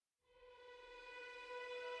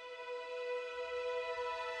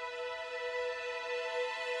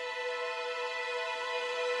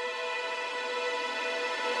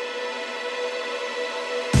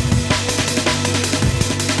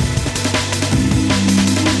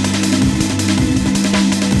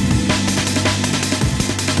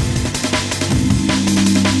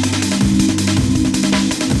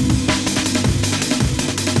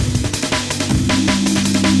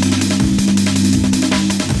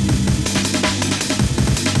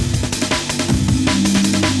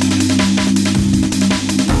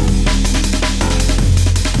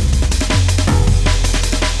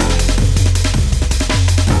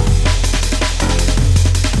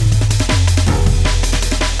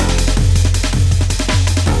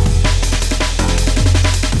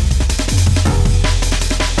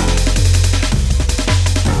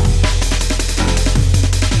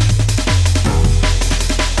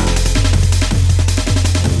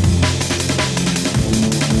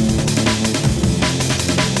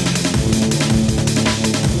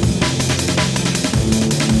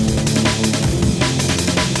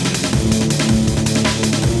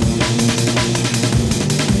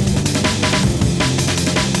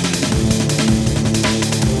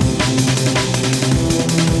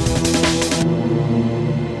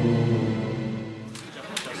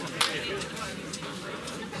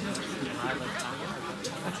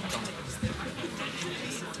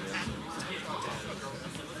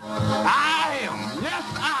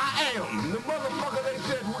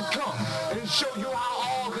show you how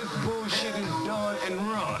all this bullshit is done and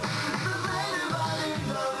run.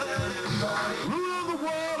 Ruler of the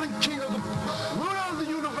world and ruler of the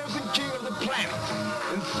universe and king of the planet.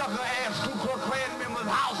 And sucker ass Ku Klux Klan members,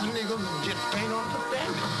 house niggas just can't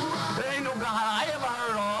understand it. There ain't no God I ever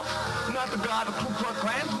heard of. Not the God the Ku Klux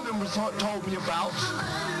Klan members told me about.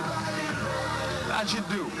 I should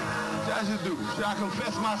do. Should I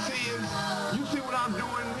confess my sins? You see what I'm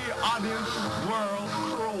doing here, audience, world,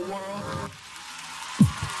 cruel world.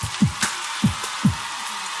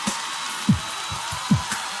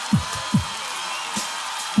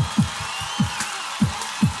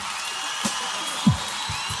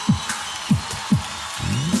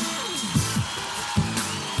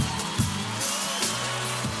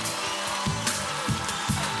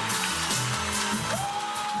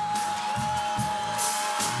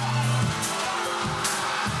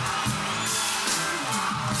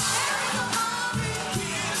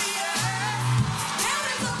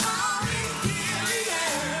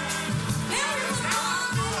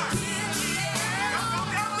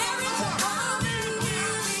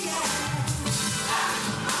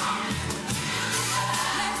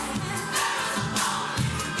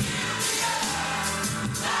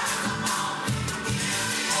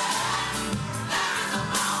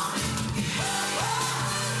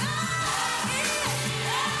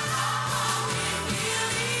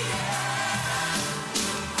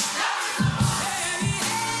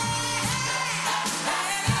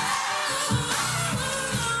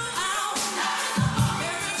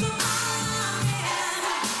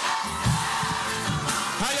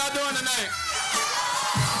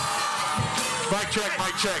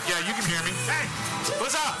 Mic check. Yeah, you can hear me. Hey,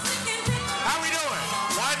 what's up? How we doing?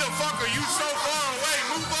 Why the fuck are you so far away?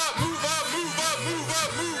 Move up, move up, move up, move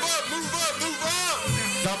up, move up, move up, move up.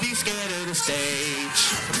 Don't be scared of the stage.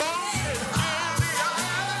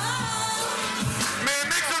 Man,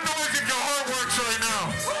 make some noise if your heart works right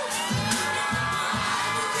now.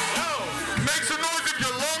 Yo, make some noise if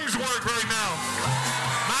your lungs work right now.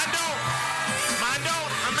 Mine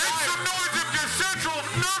don't. Make some noise if your central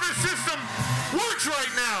nervous system works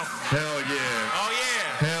right now. Hell yeah. Oh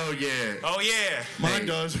yeah. Hell yeah. Oh yeah. Mine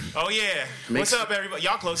does. Oh yeah. What's up, everybody?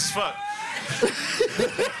 Y'all close as fuck.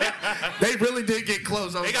 They really did get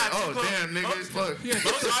close. I was got like, close. Damn, nigga. Fuck. Yeah,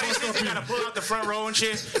 those audiences, they gotta pull out the front row and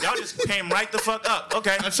shit. Y'all just came right the fuck up.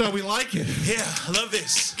 Okay. That's how we like it. Yeah, I love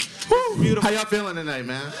this. Woo. Beautiful. How y'all feeling tonight,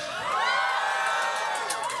 man?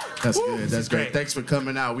 That's good. That's great. Thanks for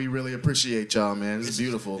coming out. We really appreciate y'all, man. This is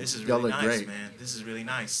beautiful. This is y'all really look nice, great, man. This is really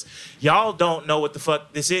nice. Y'all don't know what the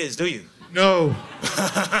fuck this is, do you? No.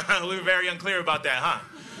 We were very unclear about that, huh?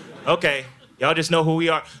 Okay. Y'all just know who we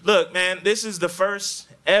are. Look, man, this is the first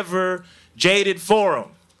ever Jaded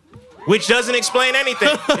Forum, which doesn't explain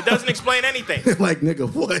anything. It doesn't explain anything. Like, nigga,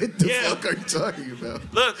 what the fuck are you talking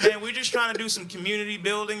about? Look, man, we're just trying to do some community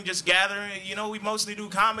building, just gathering. You know, we mostly do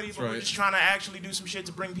comedy, but we're just trying to actually do some shit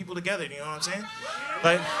to bring people together. You know what I'm saying?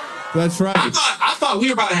 Like, that's right. I thought we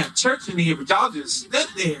were about to have church in here, but y'all just stood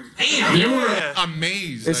there. Damn. You were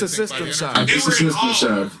amazed. It's a system shot. It's a system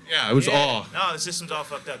shot. Yeah, it was awe. No, the system's all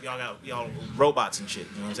fucked up. Y'all robots and shit.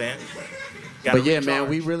 You know what I'm saying? But yeah, man,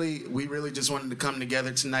 we really just wanted to come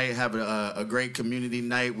together tonight, have a great community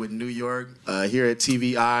night with New York here at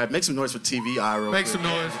TVI. Make some noise for TVI real quick. Make some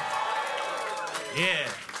noise. Yeah.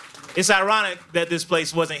 It's ironic that this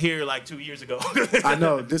place wasn't here like 2 years ago. I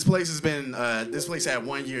know. This place has been, this place had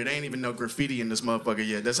 1 year. They ain't even no graffiti in this motherfucker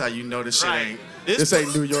yet. That's how you know this shit ain't, this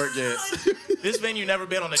ain't New York yet. This venue never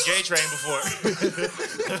been on the J train before.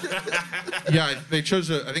 Yeah, they chose,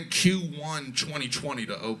 I think Q1 2020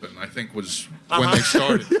 to open, I think was when they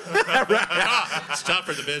started. It's tough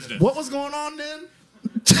for the business. What was going on then?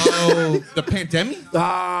 Oh, the pandemic?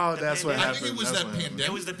 Oh, that's what happened. I think it was that pandemic.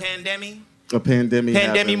 It was the pandemic. A pandemic.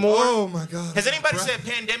 Pandemic more? Oh my God. Has anybody said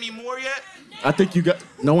pandemic more yet? I think you got.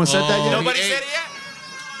 No one said that yet. Nobody said it yet?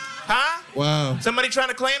 Huh? Wow. Somebody trying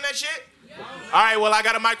to claim that shit? All right, well, I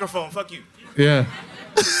got a microphone. Fuck you. Yeah.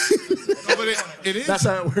 No, but it is. That's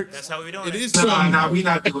how it works. That's how we doing it. It is. No, we're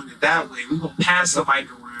not doing it that way. We're going to pass the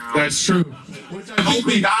mic around. That's true.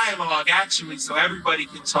 Open dialogue, actually, so everybody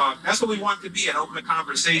can talk. That's what we want to be, an open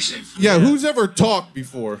conversation. Yeah, who's ever talked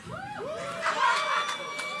before?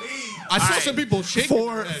 I saw some people shaking.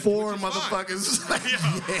 Four motherfuckers.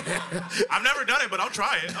 Yeah. I've never done it, but I'll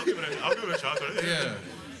try it. I'll give it a shot. Yeah.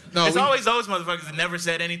 No, it's always those motherfuckers that never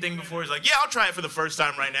said anything before. It's like, yeah, I'll try it for the first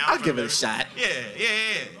time right now. I'll give it a shot. Yeah.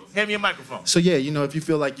 Hand me a microphone. So yeah, you know, if you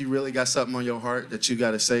feel like you really got something on your heart that you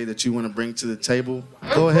got to say that you want to bring to the table,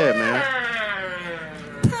 go ahead, man.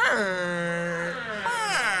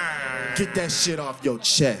 Get that shit off your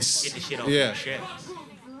chest. Get the shit off your chest.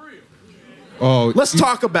 Oh, Let's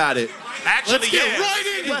talk about it. Actually, Let's get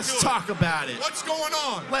right into Let's it. talk about it. What's going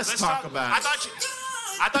on? Let's talk about it.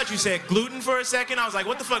 I thought you said gluten for a second. I was like,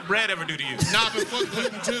 what the fuck bread ever do to you? Nah, but fuck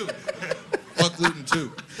gluten too. Fuck gluten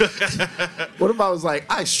too. What if I was like,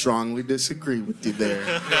 I strongly disagree with you there.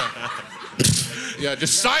 Yeah,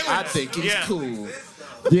 just silence. I think he's Yeah. cool.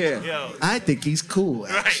 Yeah, Yo. I think he's cool,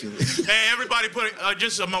 Right. actually. Hey, everybody, put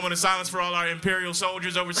just a moment of silence for all our Imperial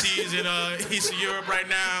soldiers overseas in Eastern Europe right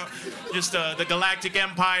now. Just the Galactic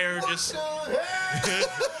Empire. Just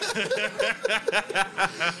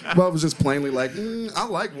Well, I was just plainly like, I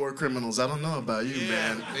like war criminals. I don't know about you,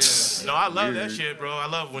 man. Yeah. no, I love that shit, bro. I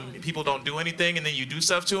love when people don't do anything and then you do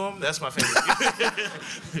stuff to them. That's my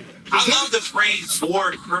favorite. I love the phrase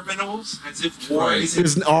war criminals, as if war is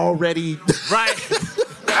It's already Right.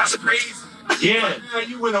 That's crazy. Yeah,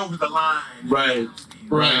 you went over the line. right.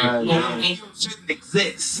 Right. And you shouldn't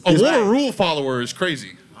exist. A war rule follower is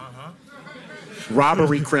crazy.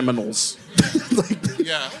 Robbery criminals.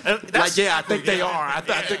 Yeah. Like, yeah, I think they are. I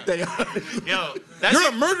think they are. Yo, that's You're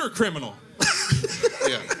a murder criminal.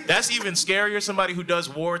 Yeah. That's even scarier. Somebody who does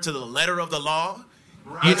war to the letter of the law.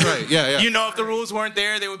 That's right. Yeah, yeah. You know, if the rules weren't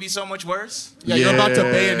there, they would be so much worse. Yeah, you're about to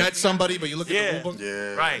Yeah. bayonet somebody, but you look at Yeah. the rule book.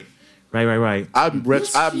 Yeah. Right. Right. I'd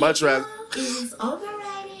much rather. Is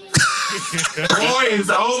overrated. War is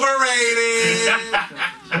overrated.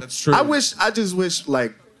 That's true. I just wish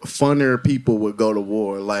like funner people would go to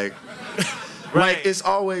war. Like Right. it's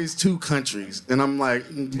always two countries, and I'm like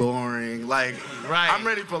boring. Like Right. I'm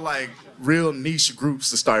ready for like real niche groups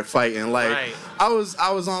to start fighting. Like Right. I was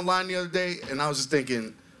online the other day, and I was just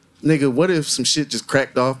thinking, nigga, what if some shit just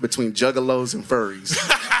cracked off between juggalos and furries?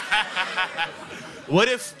 What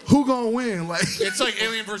if Who gonna win? Like It's like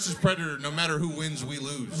Alien versus Predator. No matter who wins, we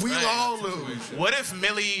lose. we all lose. What if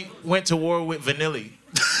Millie went to war with Vanilli?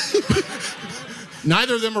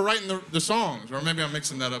 Neither of them are writing the songs, or maybe I'm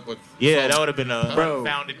mixing that up with. Yeah, that would have been a Bro.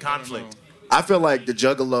 founded conflict. I feel like the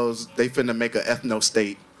juggalos, they finna make an ethno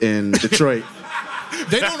state in Detroit.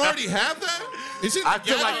 They don't already have that. Is it? I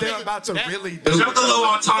feel like they're about to really do it.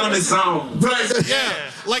 Juggalo autonomous zone.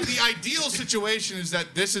 Yeah, like the ideal situation is that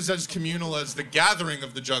this is as communal as the gathering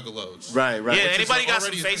of the Juggalos. Right. Yeah, is anybody got some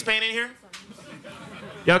already a face thing. paint in here?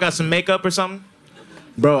 Y'all got some makeup or something?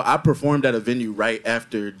 Bro, I performed at a venue right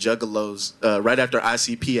after Juggalos, right after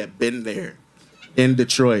ICP had been there in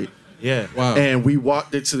Detroit. Yeah. Wow. And we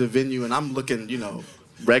walked into the venue, and I'm looking,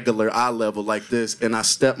 regular eye level like this, and I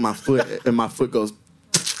step my foot, and my foot goes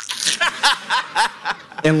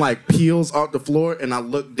and like peels off the floor, and I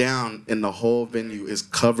look down, and the whole venue is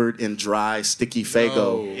covered in dry, sticky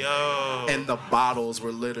Faygo. Yo. And the bottles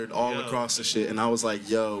were littered all Yo. across the shit. And I was like,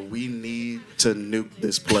 yo, we need to nuke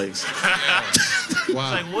this place.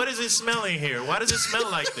 Wow. Like, what is it smelling here? Why does it smell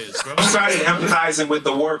like this, bro? I started empathizing with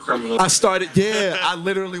the war criminals. I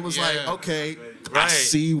literally was Yeah. like, okay, I Right.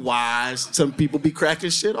 see why some people be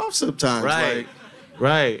cracking shit off sometimes. Right. Like,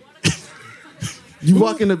 Right. you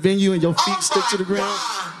walk in the venue and your feet stick to the ground.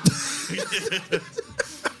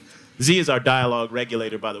 Z is our dialogue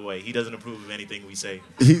regulator, by the way. He doesn't approve of anything we say.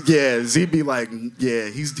 Z be like, yeah,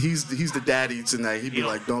 he's the daddy tonight. He'd be He don't-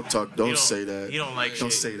 like, don't say that. he don't like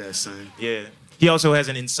Don't shit. say that, son. Yeah. He also has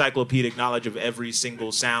an encyclopedic knowledge of every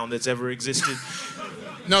single sound that's ever existed.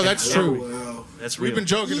 No, that's true. That's real. We've been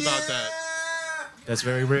joking about that. That's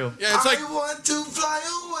very real. Yeah, it's like I want to fly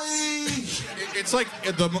away. it's like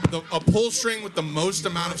a pull string with the most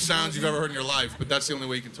amount of sounds you've ever heard in your life, but that's the only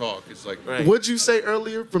way you can talk. It's like Right. What'd you say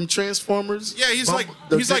earlier from Transformers? yeah, he's The like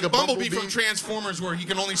nigga Bumblebee from Transformers, where he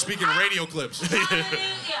can only speak in radio clips.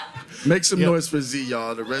 Make some noise for Z,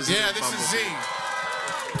 y'all. The resident. Yeah, this is Z.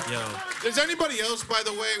 Yo. Does anybody else, by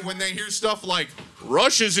the way, when they hear stuff like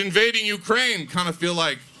Russia's invading Ukraine, kind of feel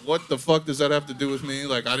like, what the fuck does that have to do with me?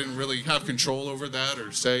 Like, I didn't really have control over that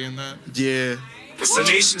or say in that. Yeah. It's the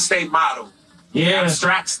nation state model. Yeah.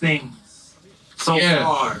 Abstracts things so Yeah.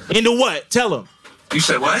 far. Into what? Tell him. You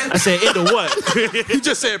said what? I said, into what? You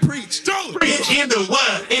just said preach. Into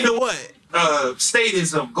what? Into what?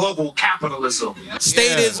 Statism, global capitalism,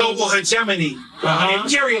 Statism. global hegemony,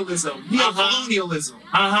 imperialism, neocolonialism,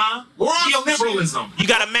 neoliberalism. You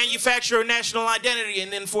got to manufacture a national identity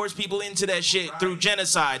and then force people into that shit through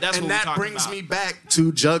genocide. That's And what we're that talking brings about. me back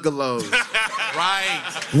to juggalos, Right.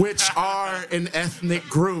 which are an ethnic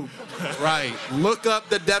group. Right. Look up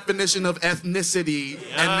the definition of ethnicity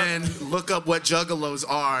and then look up what juggalos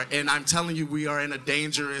are. And I'm telling you, we are in a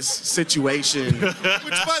dangerous situation. Which,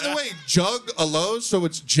 by the way, jug-a-los, so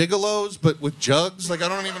it's gigolos, but with jugs? Like, I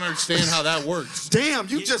don't even understand how that works. Damn,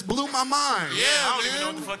 you just blew my mind. Yeah, I don't even know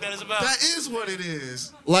man. what the fuck that is about. That is what it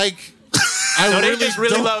is. Like, I No, they really just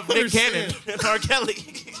really don't love Nick understand. Cannon and R. Kelly.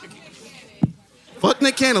 Fuck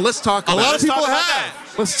Nick Cannon. Let's talk about it. A lot of people talk about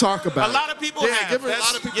have. Let's talk about A it. lot of people Yeah, have. give her. That's-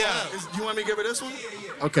 A lot of people have. You want me to give her this one?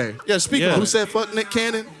 Okay. Yeah, speak Yeah. on Who it. said fuck Nick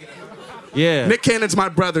Cannon? Yeah. Nick Cannon's my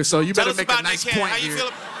brother, so you Tell better us make a about nice Nick Cannon. point How you here.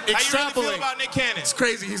 feel? How you really feel Extrapolate. about Nick Cannon? It's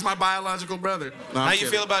crazy. He's my biological brother. No, I'm How you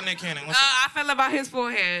kidding. feel about Nick Cannon? What's up? I feel about his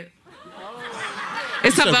forehead.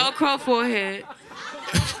 It's a Velcro forehead.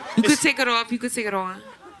 You could take it off. You could take it on.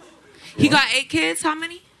 He got 8 kids. How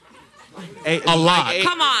many? A lot.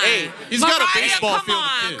 Come on. He's got a Mariah, baseball come field of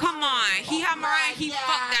on, kids. come on. He had Mariah. He fucked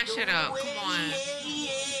that shit up. Come on.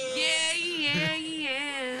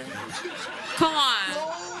 Yeah. Come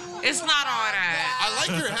on. It's not all that. I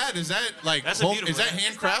like your hat. Is that like That's a home, beautiful is that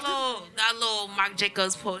hat. handcrafted? That little Marc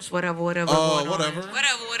Jacobs push, whatever. Oh, Going on. whatever.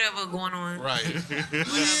 Whatever going on. Right.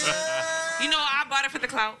 You know, I bought it for the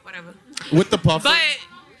clout. Whatever. With the puffer.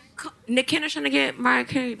 But Nick Cannon trying to get Mariah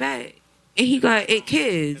Carey back, and he got 8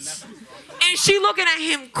 kids, and she looking at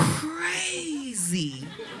him crazy,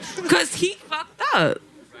 cause he fucked up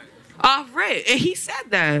off rip, and he said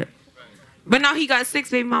that. But now he got 6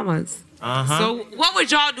 baby mamas. Uh-huh. So what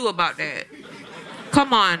would y'all do about that?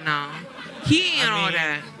 Come on now, he ain't all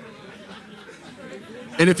that.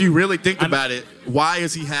 And if you really think about it, why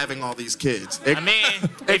is he having all these kids? It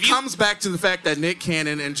if you- comes back to the fact that Nick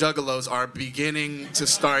Cannon and Juggalos are beginning to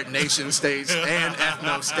start nation states and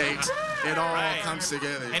ethno states. It all comes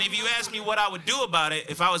together. And if you ask me what I would do about it,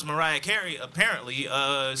 if I was Mariah Carey, apparently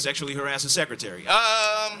sexually harass a secretary.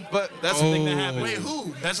 But that's the thing that happened. Wait,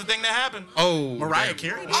 who? That's the thing that happened. Oh, Mariah damn.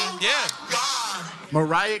 Carey? Yeah.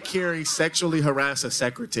 Mariah Carey sexually harassed a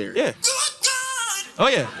secretary. Yeah. Oh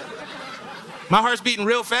yeah. My heart's beating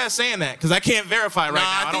real fast saying that because I can't verify right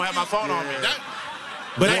now. I don't have my phone on me.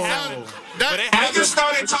 But it happened. But it happened. Niggas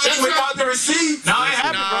started talking without the receipts. No, it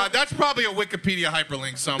happened, Nah, bro. that's probably a Wikipedia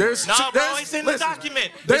hyperlink somewhere. There's No, two- bro, there's- it's in the listen,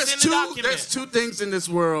 document. There's It's in the document. There's 2 things in this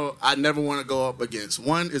world I never want to go up against.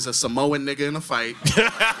 One is a Samoan nigga in a fight,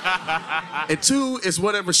 and 2 is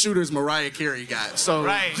whatever shooters Mariah Carey got. So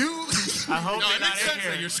Right. you, I hope No, they're it not makes in sense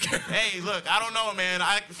here. that you're scared. Hey, look, I don't know, man.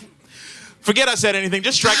 Forget I said anything.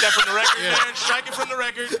 Just strike that from the record, man. Strike it from the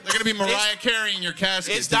record. They're going to be Mariah Carey in your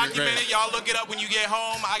casket. It's to your documented. grave. Y'all look it up when you get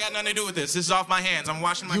home. I got nothing to do with this. This is off my hands. I'm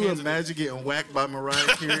washing my you hands. imagine getting whacked by Mariah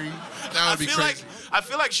Carey? That would be crazy. I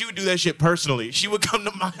feel like she would do that shit personally. She would come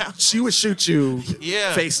to my house. She would shoot you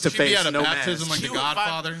Yeah. face to She'd be face, at a no baptism mask. like She the would find-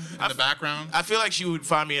 Godfather in the background. I feel like she would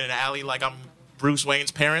find me in an alley like I'm Bruce Wayne's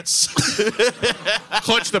parents.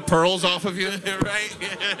 Clutch the pearls off of you. Right?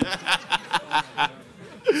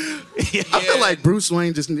 I feel like Bruce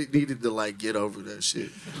Wayne just needed to like get over that shit.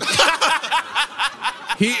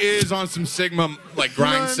 He is on some Sigma like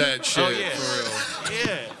grind set shit. Oh, yeah. For real.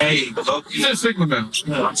 Yeah. Hey, Loki. Sigma man.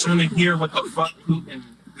 I'm trying to hear what the fuck Putin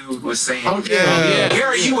dude was saying. yeah. Where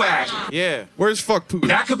are you at? Yeah. Where's fuck Putin?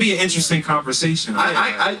 That could be an interesting conversation.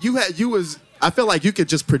 I feel like you could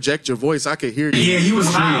just project your voice. I could hear you. Yeah, he was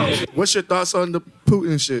loud. What's your thoughts on the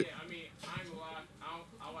Putin shit? I mean, I ain't gonna lie.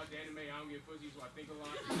 I watch anime. I don't get pussy, so I think a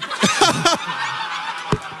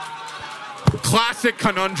lot. Classic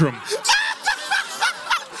conundrum.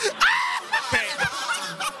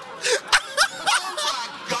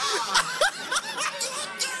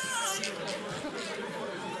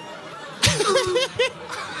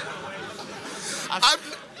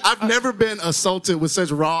 I've never been assaulted with such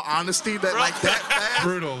raw honesty that like that fast.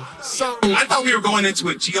 Brutal. So I thought we were going into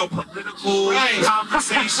a geopolitical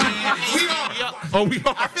conversation. Oh, we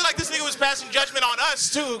are. I feel like this nigga was passing judgment on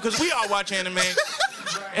us too, because we all watch anime.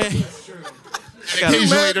 And Occasionally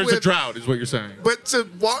mad there's a with- drought, is what you're saying. but to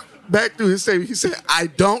walk back through his statement, he said, "I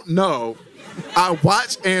don't know. I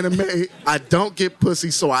watch anime. I don't get pussy,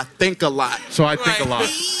 so I think a lot." So I think a lot.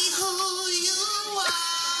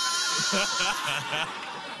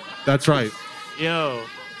 That's right. yo,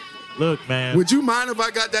 look, man. Would you mind if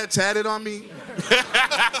I got that tatted on me?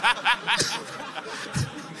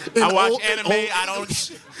 I watch anime.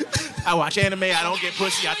 I watch anime. I don't get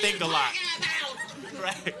pussy. I think a lot.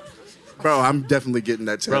 Right. Bro, I'm definitely getting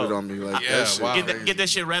that tatted Bro. on me. Like Yeah, that shit. wow. Get that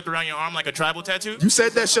shit wrapped around your arm like a tribal tattoo. You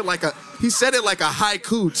said that shit like he said it like a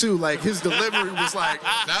haiku too. Like his delivery was like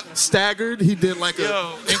staggered. He did like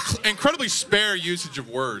Yo, Incredibly spare usage of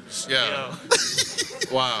words. Yeah.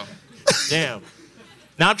 yo, Wow. damn.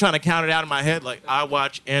 Now I'm trying to count it out in my head. Like I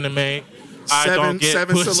watch anime. I seven don't get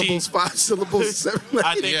pussy. syllables, 5 syllables, 7.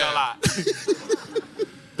 I think Yeah. a lot.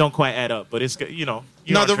 Don't quite add up, but it's good. You're No,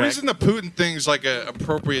 on the track. reason the Putin thing's like an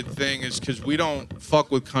appropriate thing is because we don't fuck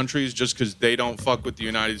with countries just because they don't fuck with the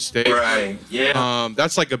United States. Right. Yeah.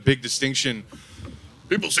 That's like a big distinction.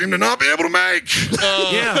 People seem to not be able to make.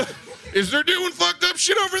 Yeah. Is they're doing fucked up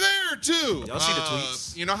shit over there too? Y'all see the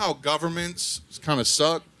tweets? You know how governments kind of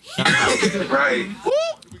suck Right.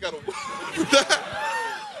 We got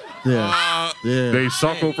Yeah. Yeah. They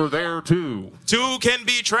suck over there too. Two can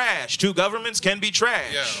be trash. Two governments can be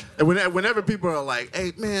trash. Yeah. And whenever people are like,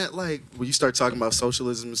 hey, man, like, when you start talking about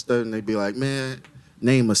socialism and stuff, and they be like, man,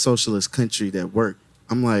 name a socialist country that worked.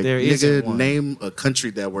 I'm like, There nigga, isn't one. name a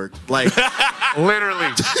country that worked. Like, Literally.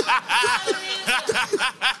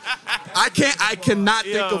 I cannot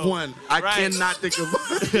think of one. I right. cannot think of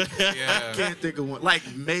one. Yeah. I can't think of one. Like,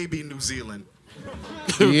 maybe New Zealand.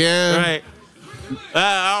 Yeah. Right.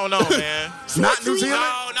 I don't know, man. Not New Zealand?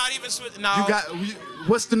 No, not even Switzerland. No. You got,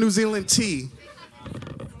 what's the New Zealand tea?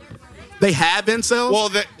 They have incels? Well,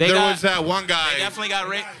 They there got- was that one guy. They definitely got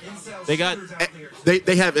raped. They got.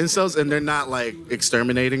 They have incels and they're not, like,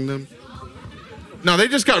 exterminating them? No, they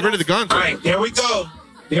just got rid of the guns. All right, there we go.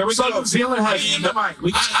 There we go. New Zealand has Give the mic.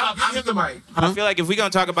 We can give the mic. I feel like if we're gonna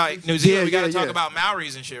talk about New Zealand, Yeah, we gotta yeah, talk yeah. about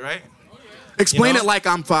Maoris and shit, right? Explain You know? it like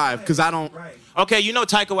I'm 5, because I don't... Okay, you know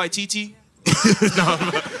Taika Waititi?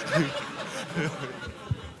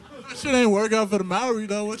 That shit ain't work out for the Maori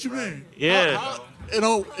though. What you mean? Yeah.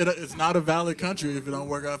 It's not a valid country if it don't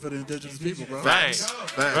work out for the indigenous people, bro. Right.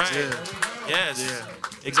 Facts, Right. yeah. Yes.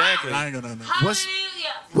 Exactly. I ain't gonna know.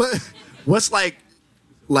 What's like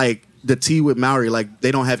the tea with Maori? Like,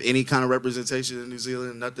 they don't have any kind of representation in New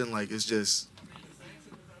Zealand, nothing. Like, it's just...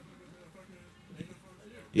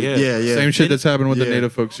 Yeah. Yeah. Same shit that's happening with the Yeah.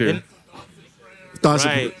 native folks here. Thoughts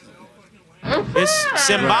of- Right. It's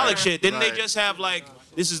symbolic shit. Didn't they Right. just have like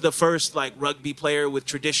this is the first like rugby player with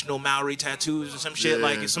traditional Maori tattoos or some shit? Yeah.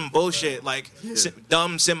 Like it's some bullshit, like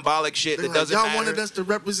dumb symbolic shit They're that like, doesn't y'all matter. wanted us to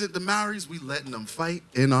represent the Maoris. We letting them fight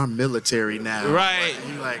in our military now. Right. Like,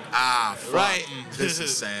 you like, fuck. Right. This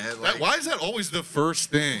is sad. Like, Why is that always the first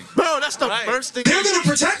thing? bro, that's the Right. first thing. They're gonna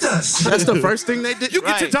protect us. That's the first thing they did. You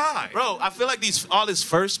get to die. Bro, I feel like all this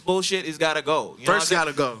first bullshit is gotta go. You know First what I'm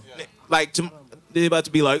gotta go. saying? Like they're about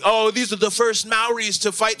to be like, oh, these are the first Maoris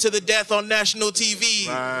to fight to the death on national TV.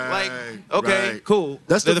 Right, Like, okay, right. cool.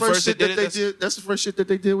 That's They're the first shit that they That's- did. That's the first shit that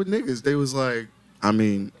they did with niggas. They was like, I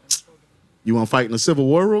mean, you want to fight in the Civil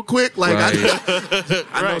War real quick? Like, Right.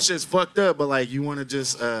 I know Right. shit's fucked up, but like, you want to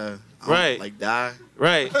just, Right. like, die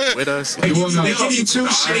Right. with us? They give you two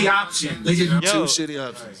shitty options. They give you Yo. two shitty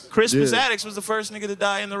options. Crispus Yeah. Attucks was the first nigga to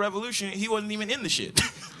die in the revolution. He wasn't even in the shit.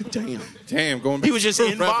 Damn. Damn, going back He was just to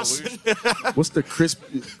in revolution. Boston. What's the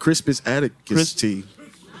Crispus Attucks tea?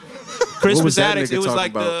 Crispus was that Attucks. nigga It was talking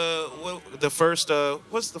like about? the first.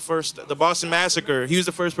 What's the first? The Boston Massacre. He was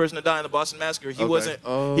the first person to die in the Boston Massacre. He Okay.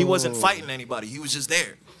 He wasn't fighting anybody. He was just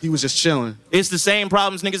there. He was just chilling. It's the same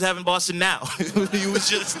problems niggas have in Boston now. he was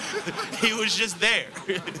just there.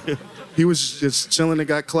 He was just chilling and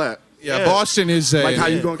got clapped. Yeah, Boston is a Like how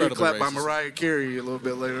you gonna get incredibly clapped by racist. Mariah Carey a little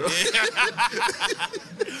bit later.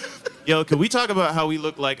 Yo, can we talk about how we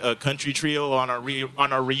look like a country trio on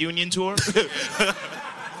our reunion tour?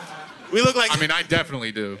 We look like I mean, I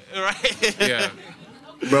definitely do. right. Yeah.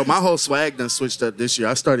 Bro, my whole swag done switched up this year.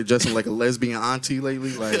 I started dressing like a lesbian auntie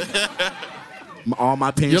lately. Like, all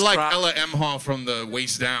my pants You're like cropped. Ella Emhoff from the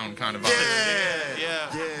waist down kind of vibe.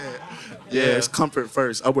 Yeah, it's comfort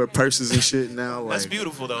first. I wear purses and shit now. Like, That's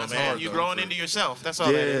beautiful though, man. hard, You though. growing into yourself. That's all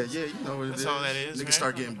that is. Yeah, you know what it is. That's all that is, Niggas man.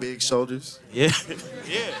 start getting big shoulders. Yeah.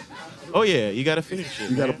 Yeah. Oh yeah, you gotta finish it.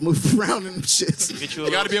 You gotta move around in them shits. Get you a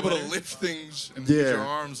You got to be little able to sweater. lift things and Yeah. use your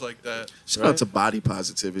arms like that. Shout out to body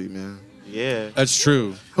positivity, man. Yeah. That's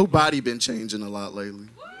true. Whole body been changing a lot lately.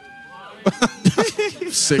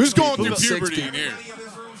 Who's going through Six puberty people. in here?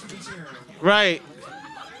 Right.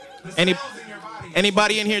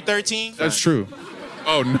 Anybody in here 13? That's true.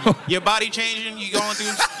 Oh no. Your body changing? You going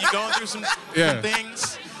through some Yeah.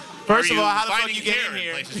 things? First of all, how the fuck finding you get in hair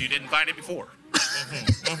here? places you didn't find it before?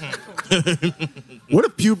 What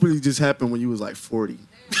if puberty just happened when you was like 40?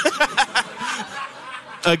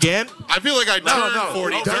 Again? I feel like I turned no.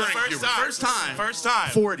 40 Oh, during first puberty. time. First time. First time.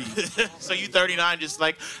 40. So you 39, just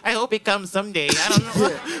like, I hope it comes someday. I don't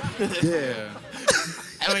know. Yeah.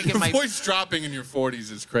 I don't Your get my. voice dropping in your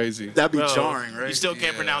 40s is crazy. That'd be Bro, jarring, right? You still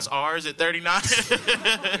can't Yeah. pronounce R's at 39?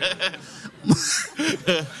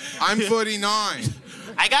 I'm 49.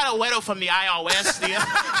 I got a weddle from the iOS.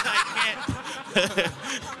 I can't.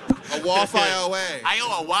 A Wi-Fi away. I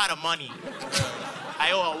owe a lot of money.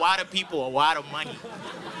 I owe a lot of people a lot of money.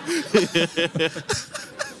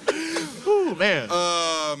 Ooh, man.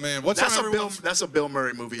 Oh man, what's That's on a everyone's? Bill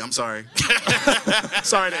Murray movie. I'm sorry.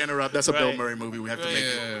 Sorry to interrupt. That's a Bill Right. Murray movie. We have to make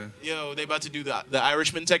it. Yeah. Yo, they about to do the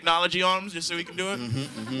Irishman technology on him just so we can do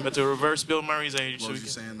it? But to reverse Bill Murray's age. What So we was you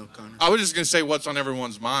can... saying, though, Connor? I was just gonna say what's on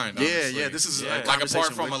everyone's mind. Yeah, honestly. yeah. This is Yeah. a like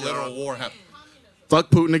conversation apart from a with literal y'all. war happening. Fuck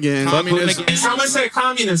Putin again. Communism. Someone say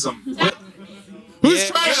communism. Who's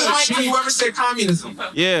trash? You ever said communism?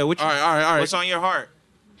 Yeah. All right. What's on your heart?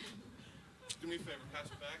 Do me a favor, pass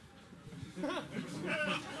it back.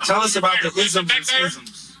 Tell us about the isms and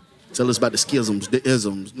schisms. Tell us about the schisms, the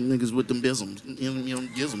isms, the niggas with them isms,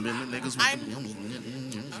 niggas with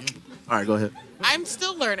them. All right, go ahead. I'm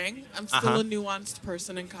still learning. I'm still a nuanced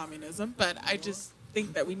person in communism, but I just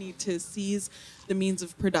think that we need to seize the means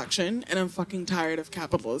of production, and I'm fucking tired of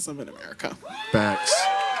capitalism in America. Facts.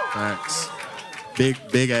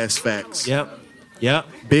 Big ass facts. Yep.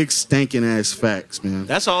 Big stinking ass facts, man.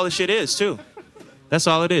 That's all the shit is too. That's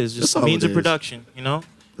all it is. Just means of production, you know?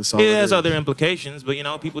 It has other implications, but you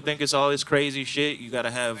know, people think it's all this crazy shit. You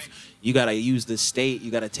gotta use the state. You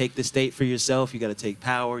gotta take the state for yourself. You gotta take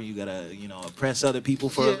power. You gotta, oppress other people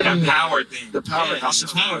for that power thing. The power. I'll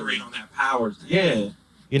elaborate on that power thing.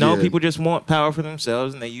 Yeah. People just want power for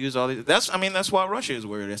themselves, and they use all these. That's why Russia is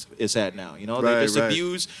where it's at now. You know, they just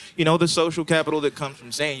abuse, the social capital that comes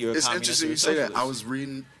from saying you're a communist. It's interesting you say that. I was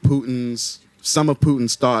reading some of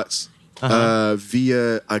Putin's thoughts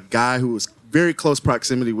via a guy who was very close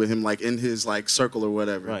proximity with him, like in his circle or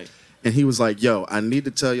whatever. Right. And he was like, "Yo, I need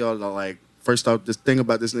to tell y'all that first off, this thing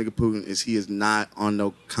about this nigga Putin is he is not on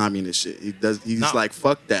no communist shit. He's like,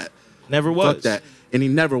 fuck that. Never was. Fuck that." And he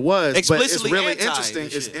never was. Explicitly but it's really interesting.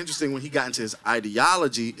 It's interesting when he got into his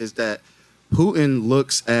ideology is that Putin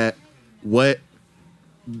looks at what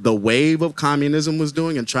the wave of communism was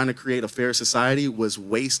doing and trying to create a fair society was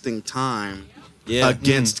wasting time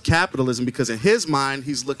against capitalism, because in his mind,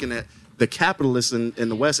 he's looking at the capitalists in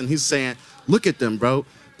the West and he's saying, look at them, bro.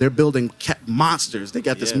 They're building monsters. They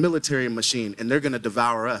got this military machine and they're going to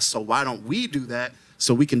devour us. So why don't we do that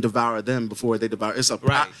so we can devour them before they devour?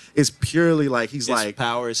 It's purely it's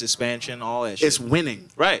power, it's expansion, all that shit. It's winning.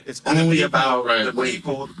 Right. It's only about the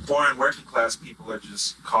people, the poor and working class people are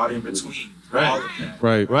just caught in between.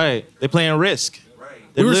 Right. They're playing Risk.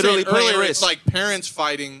 They're literally playing earlier, Risk. It's like parents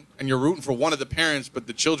fighting and you're rooting for one of the parents, but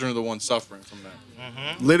the children are the ones suffering from that.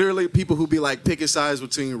 Mm-hmm. Literally, people who be picking sides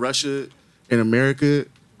between Russia and America,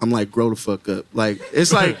 I'm like, grow the fuck up.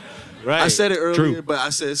 It's like, right. I said it earlier, True. but I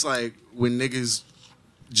said it's like when niggas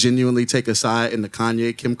genuinely take a side in the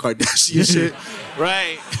Kanye, Kim Kardashian shit.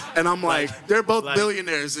 Right. And I'm like, they're both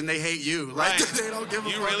billionaires and they hate you. They don't give a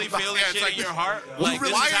fuck. You really feel that shit in your heart? Why This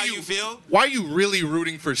is how you feel? Why are you really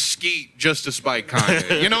rooting for Skeet just to spite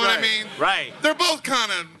Kanye? You know what I mean? Right. They're both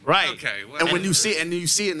kind of okay. And when you see it, and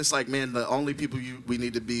it's like, man, the only people we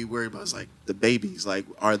need to be worried about is the babies.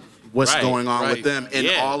 What's going on with them and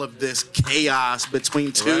all of this chaos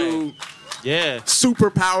between two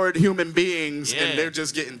superpowered human beings, and they're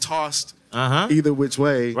just getting tossed either which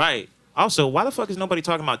way. Right. Also, why the fuck is nobody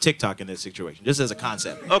talking about TikTok in this situation? Just as a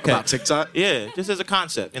concept. Okay. About TikTok? Yeah, just as a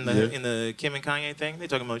concept. In the Kim and Kanye thing, they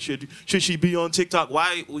talking about should she be on TikTok?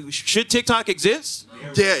 Why should TikTok exist?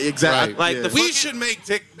 Yeah, exactly. Right. We should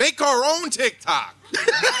make our own TikTok.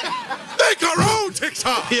 Make our own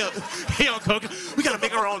TikTok. We gotta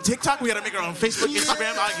make our own TikTok. We gotta make our own Facebook,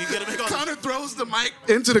 Instagram. You gotta make our Connor throws the mic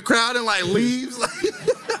into the crowd and leaves.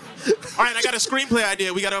 All right, I got a screenplay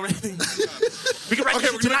idea. We got everything. We can write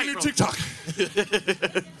we're tonight, gonna do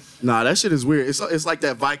TikTok. Nah, that shit is weird. It's like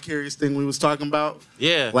that vicarious thing we was talking about.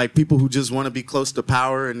 Yeah. Like people who just want to be close to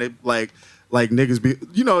power and they like niggas be,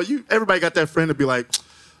 everybody got that friend to be like,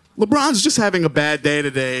 LeBron's just having a bad day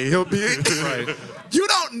today. He'll be right. You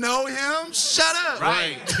don't know him. Shut up.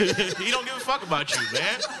 Right. He don't give a fuck about you,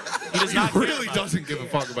 man. He does not. Really doesn't give a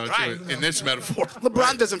fuck about you in this metaphor.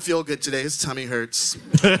 LeBron doesn't feel good today. His tummy hurts.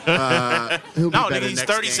 He'll be better he's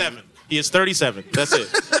next 37. game. He is 37. That's it.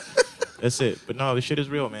 That's it. But no, this shit is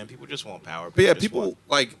real, man. People just want power. People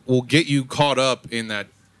will get you caught up in that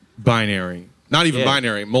binary. Not even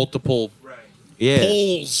binary. Multiple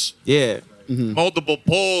poles. Yeah. Mm-hmm. Multiple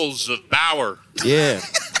poles of power. Yeah.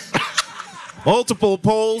 Multiple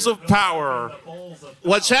poles of power.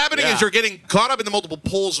 What's happening is you're getting caught up in the multiple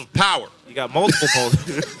poles of power. You got multiple poles.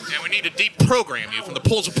 And we need to deprogram you from the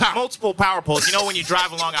poles of power. Multiple power poles. You know when you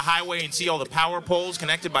drive along a highway and see all the power poles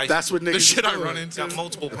connected by... That's what niggas the shit I do. run into. You got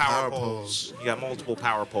multiple power poles. You got multiple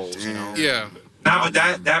power poles, you know? Yeah. Now, but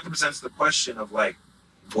that presents the question of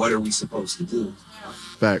what are we supposed to do?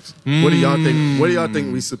 Facts. What do y'all think? What do y'all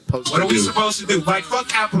think we supposed to do? What are we supposed to do? Fuck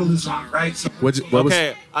capitalism, right? So,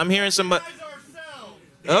 okay, I'm hearing somebody.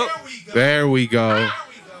 Oh, there we go.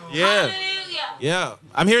 Yeah, yeah.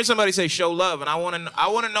 I'm hearing somebody say show love, and I want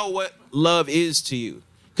to know what love is to you,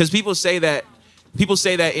 because people say that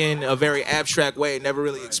in a very abstract way, never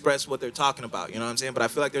really express what they're talking about. You know what I'm saying? But I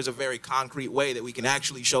feel like there's a very concrete way that we can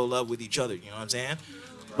actually show love with each other. You know what I'm saying?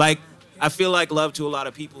 I feel like love to a lot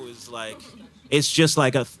of people is like, it's just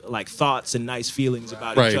like thoughts and nice feelings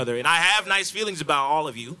about each other. And I have nice feelings about all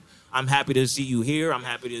of you. I'm happy to see you here. I'm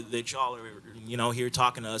happy that y'all are, here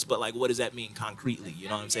talking to us. But like, what does that mean concretely? You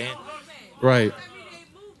know what I'm saying? Right.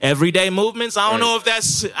 Everyday movements. I don't know if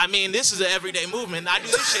that's. I mean, this is an everyday movement. I do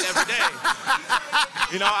this shit every day.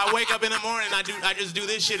 I wake up in the morning. I just do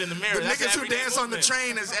this shit in the mirror. The that's niggas who dance on the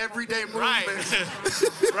train is everyday movement.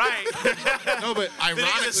 Right. No, but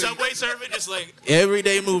ironically, the subway surfing just like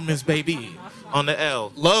everyday movements, baby. On the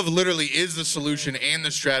L. Love literally is the solution and the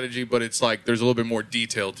strategy, but it's like there's a little bit more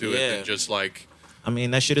detail to it than just like. I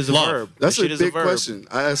mean, that shit is a love. verb. That's a big question.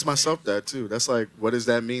 I ask myself that too. That's like, what does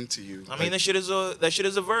that mean to you? I mean, that shit is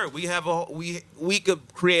a verb. We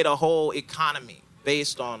could create a whole economy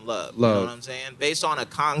based on love. You know what I'm saying? Based on a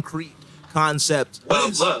concrete concept.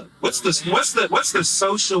 Love. What's the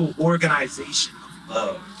social organization of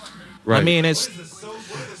love? Right. I mean, it's.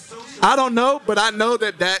 I don't know, but I know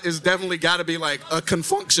that is definitely got to be like a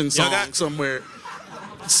confunction song somewhere.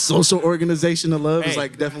 Social organization of love is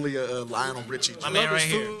like definitely a Lionel Richie. Love is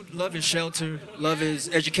food. Love is shelter. Love is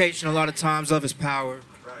education. A lot of times, love is power.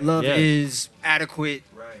 Love is adequate.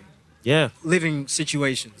 Living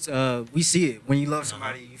situations. We see it. When you love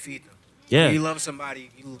somebody, you feed them. Yeah. When you love somebody,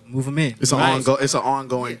 you move them in. It's an ongoing. It's an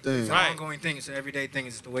ongoing thing. It's an ongoing thing. It's an everyday thing.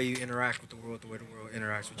 It's the way you interact with the world. The way the world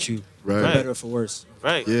interacts with you. Right. For better or for worse.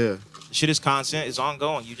 Right. Yeah. Shit is constant. It's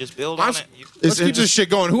ongoing. You just build on it. Let's keep this shit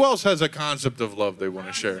going. Who else has a concept of love they want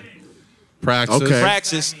to share? Praxis. Okay.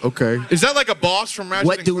 Praxis. Okay. Is that like a boss from Ratchet?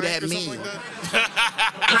 What do Clank that or mean? something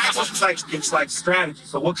like Praxis is like strategy.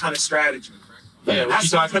 So what kind of strategy? Yeah, that's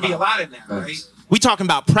going to be a lot in that, right? We talking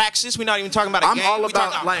about praxis. We're not even talking about a I'm game. all We talking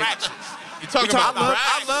about like. praxis. You talking about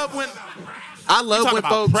I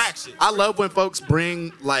love when folks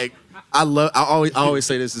bring like. I always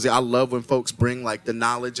say this is I love when folks bring like the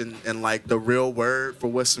knowledge and like the real word for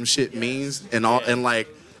what some shit means and all and like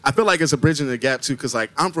I feel like it's a bridge in the gap too because like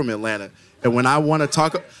I'm from Atlanta and when I want to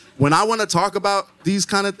talk about these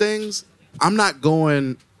kind of things I'm not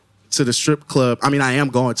going to the strip club. I mean I am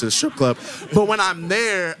going to the strip club, but when I'm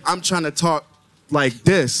there I'm trying to talk like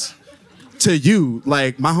this to you.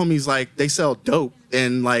 Like my homies like they sell dope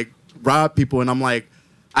and like rob people and I'm like.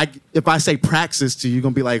 If I say praxis to you, you're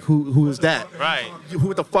going to be like, who is that? Right.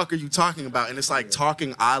 Who the fuck are you talking about? And it's like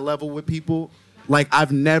talking eye level with people. Like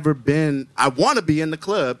I've never been, I want to be in the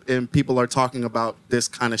club and people are talking about this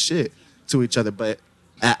kind of shit to each other, but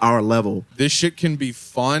at our level. This shit can be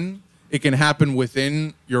fun. It can happen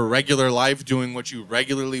within your regular life doing what you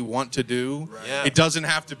regularly want to do. Right. Yeah. It doesn't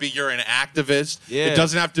have to be you're an activist. Yeah. It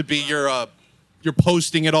doesn't have to be you're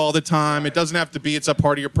posting it all the time. It doesn't have to be it's a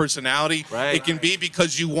part of your personality. Right. It can be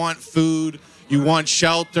because you want food, you want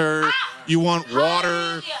shelter, you want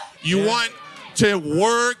water, you want to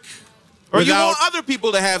work. Or you want other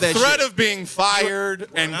people to have that threat shit. of being fired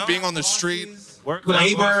and being on the street.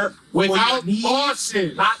 Labor without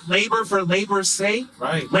bosses. Not labor for labor's sake.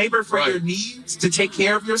 Right. Labor for your needs to take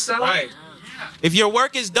care of yourself. Right. If your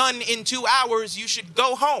work is done in 2 hours, you should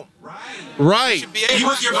go home. Right. Be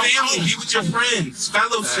with your family, be with your friends,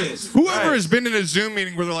 fellowship. Whoever has been in a Zoom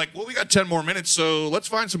meeting where they're like, well, we got 10 more minutes, so let's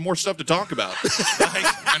find some more stuff to talk about.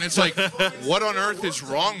 And it's like, what on earth is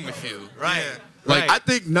wrong with you? Right. Yeah. Like, I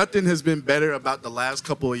think nothing has been better about the last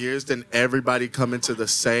couple of years than everybody coming to the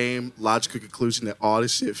same logical conclusion that all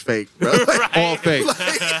this shit fake, bro. Like, all fake.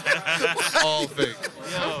 All fake.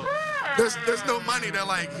 Yo. There's no money. They're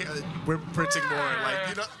like, we're printing more. Like,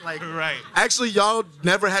 you know, like, actually, y'all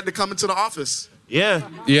never had to come into the office. Yeah.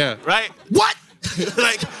 Yeah. Right? What?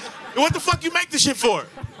 Like, what the fuck you make this shit for?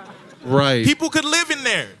 Right. People could live in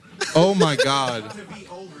there. Oh, my God.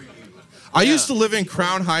 I used to live in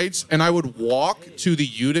Crown Heights, and I would walk to the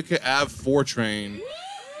Utica Ave 4 train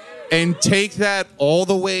and take that all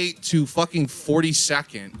the way to fucking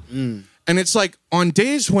 42nd. And it's like, on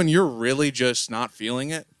days when you're really just not feeling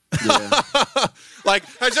it, like,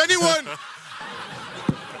 has anyone...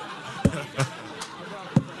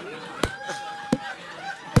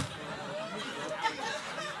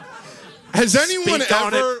 Has anyone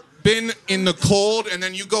ever been in the cold and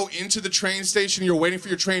then you go into the train station, you're waiting for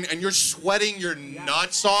your train, and you're sweating your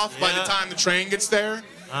nuts off by the time the train gets there?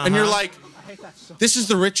 And you're like, this is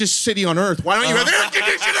the richest city on earth. Why don't you have air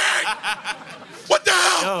conditioning? What the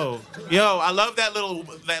hell? Yo, I love that little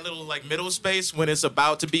like middle space when it's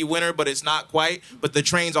about to be winter, but it's not quite. But the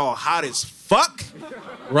train's all hot as fuck.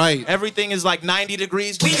 Right. Everything is like 90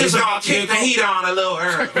 degrees. We just gonna kick the heat on a little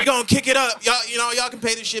early. We gonna kick it up. Y'all can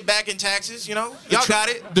pay this shit back in taxes, you know? Y'all got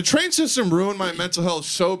it. The train system ruined my mental health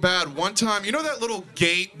so bad. One time, you know that little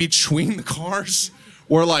gate between the cars?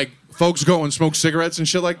 Where, like, folks go and smoke cigarettes and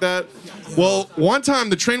shit like that. Well, one time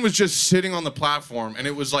the train was just sitting on the platform and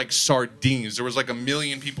it was like sardines. There was like 1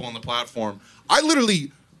 million people on the platform. I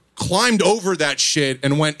literally climbed over that shit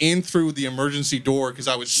and went in through the emergency door because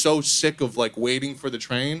I was so sick of like waiting for the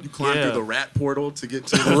train. You climbed through the rat portal to get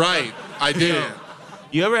to the... Right, I did. Yeah.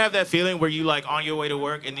 You ever have that feeling where you like on your way to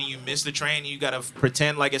work and then you miss the train and you gotta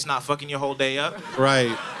pretend like it's not fucking your whole day up?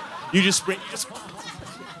 Right. You just sprint.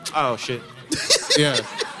 Oh shit. Yeah.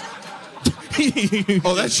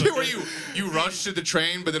 Oh, that shit where you rush to the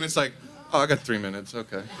train, but then it's like, oh, I got 3 minutes.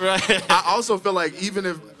 Okay. Right. I also feel like even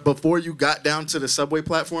if before you got down to the subway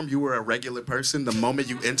platform, you were a regular person, the moment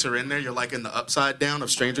you enter in there, you're like in the upside down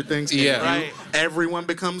of Stranger Things. Yeah. Right. Everyone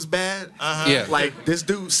becomes bad. Uh-huh. Yeah. Like, this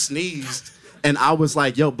dude sneezed, and I was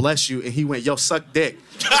like, yo, bless you. And he went, yo, suck dick.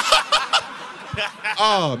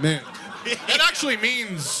 Oh, man. That actually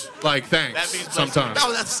means, like, thanks. That means sometimes.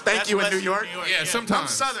 No, that's thank you in New York. Yeah, sometimes. I'm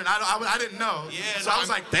Southern. I didn't know. Yeah, so I was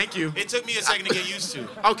like, thank you. It took me a second to get used to.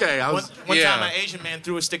 Okay, I was... One time an Asian man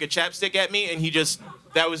threw a stick of chapstick at me, and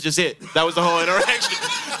that was just it. That was the whole interaction.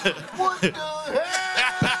 What the hell?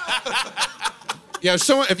 Yeah,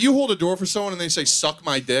 if you hold a door for someone and they say, suck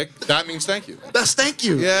my dick, that means thank you. That's thank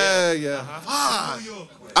you. Yeah. Fuck.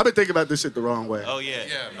 I've been thinking about this shit the wrong way. Oh, yeah.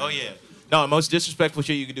 Oh, yeah. No, the most disrespectful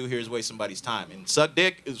shit you can do here is waste somebody's time. And suck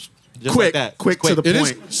dick is just Quick, like that. quick It's to the It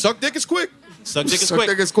point. is. Suck dick is quick. Suck dick is Suck quick.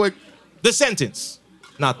 dick is quick. The sentence,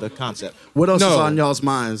 not the concept. What else No. is on y'all's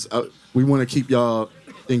minds? We want to keep y'all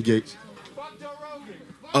engaged.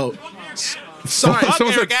 Oh, sorry. Fuck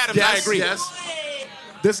Someone Eric said, Adams, Yes, I agree. yes.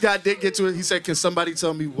 This guy did get to it. He said, can somebody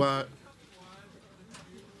tell me why?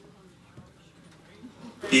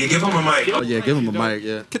 Yeah, give him a mic. Oh, yeah, give him a mic,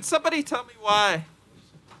 yeah. Can somebody tell me why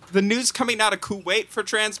the news coming out of Kuwait for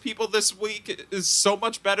trans people this week is so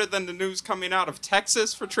much better than the news coming out of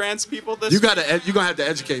Texas for trans people this week? You're going to have to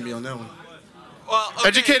educate me on that one. Well, okay,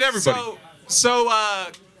 Educate everybody. So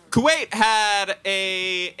Kuwait had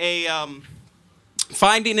a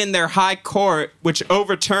finding in their high court which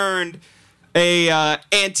overturned a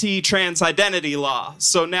anti-trans identity law.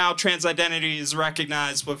 So now trans identity is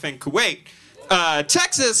recognized within Kuwait.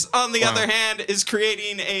 Texas, on the other hand, is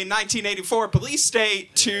creating a 1984 police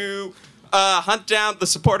state to hunt down the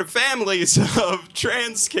supportive families of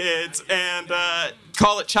trans kids and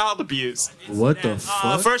call it child abuse. What the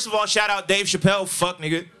fuck? First of all, shout out Dave Chappelle. Fuck,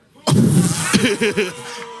 nigga.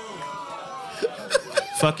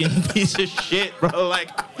 Fucking piece of shit, bro. Like,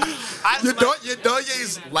 Your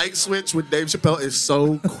Donye's light switch with Dave Chappelle is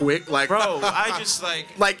so quick. Like, bro, I just like...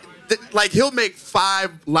 Like he'll make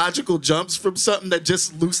 5 logical jumps from something that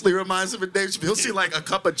just loosely reminds him of Dave Chappelle. He'll see like a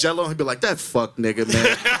cup of Jello and he'll be like, "That fuck nigga,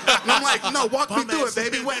 man." And I'm like, "No, walk me through it,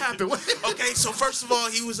 baby. What happened?" Okay, so first of all,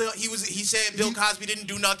 he said Bill Cosby didn't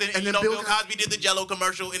do nothing, and you know Bill Cosby did the Jello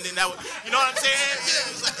commercial, and then that was, you know what I'm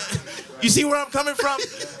saying? You see where I'm coming from?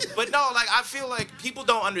 But no, like I feel like people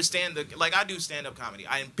don't understand like I do stand-up comedy,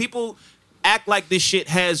 and people act like this shit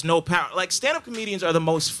has no power. Like stand-up comedians are the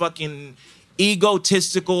most fucking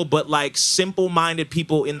egotistical but like simple-minded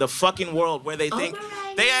people in the fucking world, where they think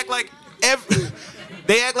they act like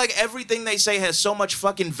everything they say has so much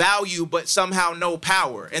fucking value but somehow no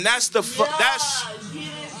power. And that's that's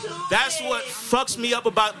what fucks me up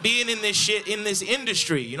about being in this shit, in this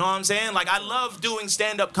industry. You know what I'm saying? Like I love doing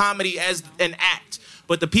stand-up comedy as an act,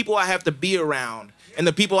 but the people I have to be around and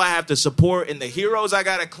the people I have to support and the heroes I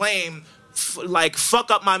gotta claim fuck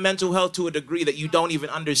up my mental health to a degree that you don't even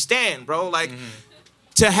understand, bro. Like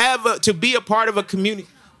to be a part of a community,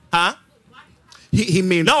 huh? He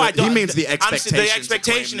means no, I don't. He means the expectation. The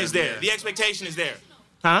expectation is there. The expectation is there,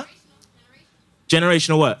 huh?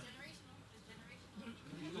 Generational what?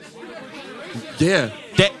 Yeah.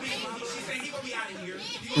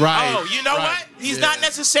 Right. Oh, you know what? He's not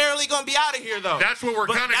necessarily gonna be out of here though. That's what we're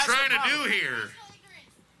kind of trying to do here.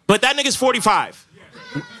 But that nigga's 45.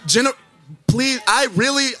 Please, I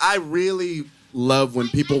really love when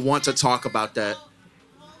people want to talk about that.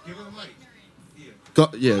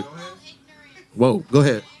 Yeah. Whoa, go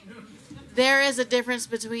ahead. There is a difference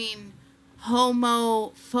between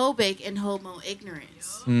homophobic and homo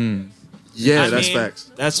ignorance. Yeah, I that's mean,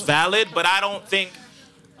 facts. That's valid, but I don't think.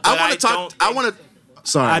 I want to talk. I want to.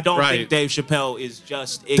 Sorry, I don't think Dave Chappelle is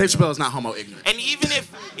just ignorant. Dave Chappelle is not homo ignorant. And even it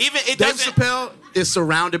Dave doesn't. Chappelle is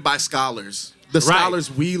surrounded by scholars. The scholars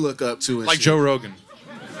we look up to, and like shit. Joe Rogan.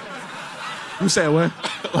 You say what?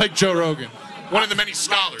 Like Joe Rogan. One of the many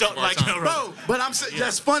scholars. Bro, but I'm saying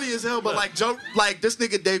that's funny as hell. But like Joe, like this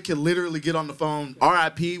nigga Dave can literally get on the phone,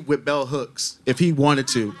 R.I.P. with Bell Hooks if he wanted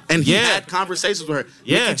to, and he had conversations with her.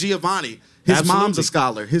 Yeah. Nikki Giovanni. His mom's a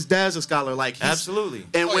scholar. His dad's a scholar. Like Absolutely.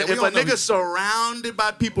 And if a nigga's surrounded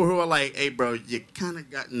by people who are like, "Hey, bro, you kind of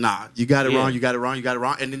got you got it wrong. You got it wrong. You got it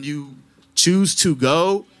wrong," and then you choose to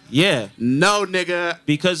go. Yeah. No, nigga.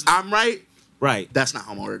 Because I'm right. Right. That's not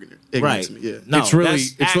homo ignorant. Right. To me. Yeah. No, it's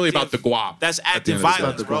really about the guap. That's active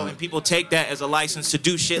violence, bro. And people take that as a license to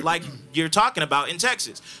do shit like you're talking about in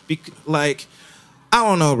Texas. Like, I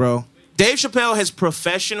don't know, bro. Dave Chappelle has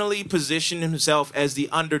professionally positioned himself as the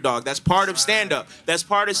underdog. That's part of stand-up. That's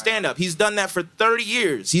part of stand-up. He's done that for 30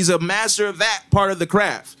 years. He's a master of that part of the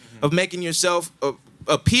craft, of making yourself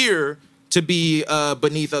appear to be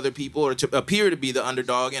beneath other people or to appear to be the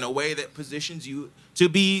underdog in a way that positions you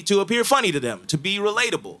to appear funny to them, to be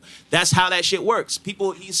relatable. That's how that shit works.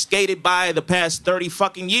 He's skated by the past 30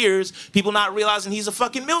 fucking years, people not realizing he's a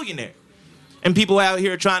fucking millionaire. And people out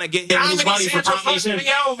here trying to get him his money for Comedy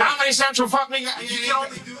Central. Comedy Central fucking. You can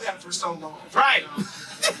only do that for so long. Right.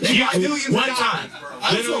 One time.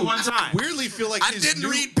 Literally one time. Weirdly feel like I didn't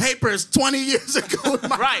read papers 20 years ago in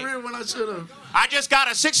my Right. career when I should have. I just got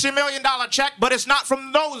a $60 million check, but it's not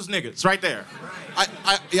from those niggas right there.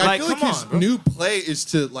 I feel like his new play is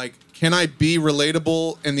to like, can I be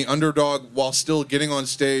relatable and the underdog while still getting on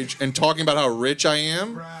stage and talking about how rich I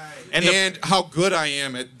am? Right. And how good I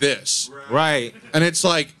am at this. Right. And it's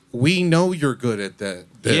like, we know you're good at that.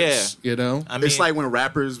 This, you know? I mean, it's like when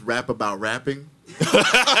rappers rap about rapping. I'm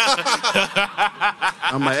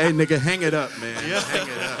like, hey, nigga, hang it up, man. Yeah. Hang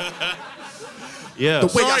it up. Yeah. The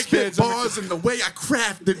way I spit bars and the way I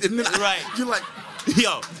craft it. And then you're like,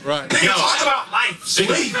 yo. Right. Yo, talk about life.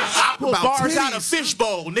 I pull about bars titties. out of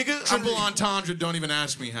fishbowl, nigga. Triple entendre, don't even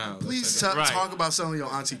ask me how. Please talk about selling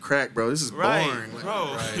your auntie crack, bro. This is boring. Like,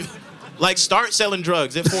 bro. Right. Like, start selling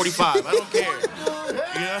drugs at 45. I don't care.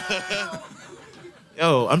 Yeah.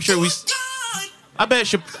 Yo, I'm sure I bet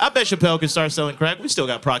Chappelle can start selling crack. We still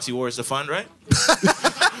got Proxy Wars to fund, right?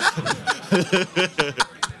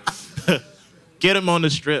 Get him on the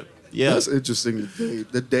strip. Yeah. That's interesting.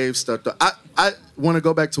 The Dave stuff. I want to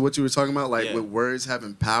go back to what you were talking about, like with words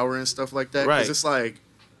having power and stuff like that. Right. Because it's like,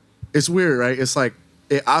 it's weird, right? It's like,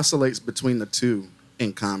 it oscillates between the two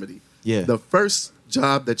in comedy. Yeah. The first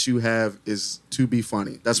job that you have is to be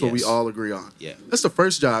funny. That's what we all agree on. Yeah. That's the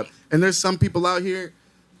first job. And there's some people out here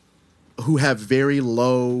who have very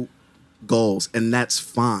low goals, and that's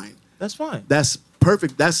fine. That's fine. That's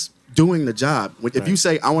perfect. That's doing the job. If you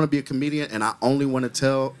say, I want to be a comedian and I only want to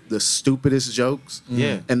tell the stupidest jokes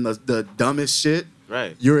and the dumbest shit,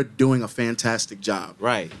 you're doing a fantastic job.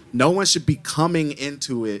 Right. No one should be coming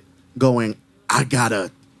into it going, I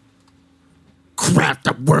gotta craft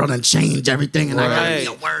the world and change everything, and I gotta be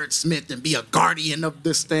a wordsmith and be a guardian of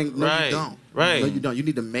this thing. No, you don't. Right. No, you don't. You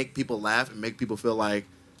need to make people laugh and make people feel like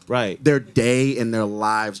right. their day and their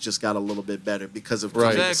lives just got a little bit better because of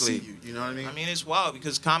coming to see Exactly. you know what I mean? I mean, it's wild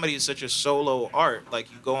because comedy is such a solo art.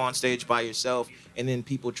 Like, you go on stage by yourself, and then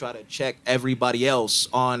people try to check everybody else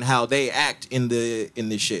on how they act in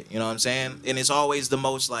the shit. You know what I'm saying? And it's always the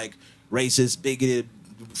most like racist, bigoted,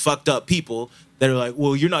 fucked up people that are like,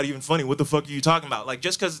 "Well, you're not even funny. What the fuck are you talking about?" Like,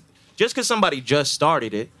 just because somebody just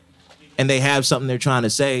started it and they have something they're trying to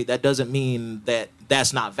say, that doesn't mean that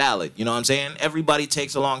that's not valid. You know what I'm saying? Everybody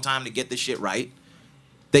takes a long time to get this shit right.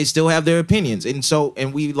 They still have their opinions.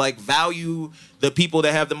 And we like value the people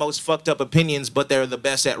that have the most fucked up opinions, but they're the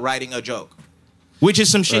best at writing a joke, which is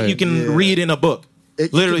some shit you can read in a book.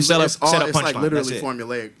 Literally set up punchline. It's like literally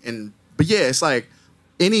formulaic. But yeah, it's like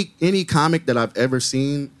any comic that I've ever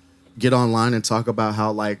seen get online and talk about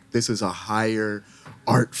how like this is a higher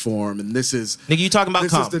art form and this is nigga, you talking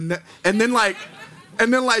about and then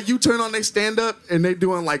like you turn on they stand up and they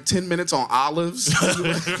doing like 10 minutes on olives.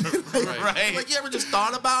 Like you ever just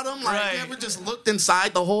thought about them? Like you ever just looked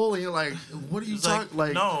inside the hole and you're like, what are you talking?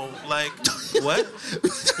 Like no, like what?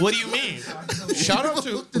 What do you mean? Shout out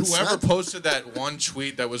to whoever posted that one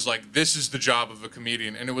tweet that was like, "This is the job of a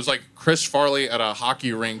comedian," and it was like Chris Farley at a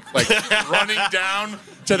hockey rink, like running down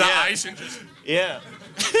to the ice and just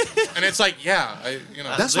and it's like,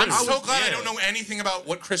 that's I'm so glad I don't know anything about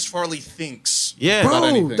what Chris Farley thinks. Yeah, about bro,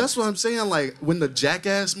 anything. that's what I'm saying. Like when the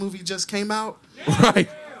Jackass movie just came out, right?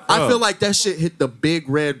 I feel like that shit hit the big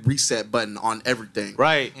red reset button on everything.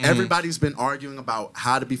 Right. Everybody's been arguing about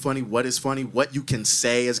how to be funny, what is funny, what you can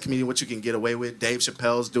say as a comedian, what you can get away with. Dave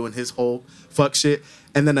Chappelle's doing his whole fuck shit.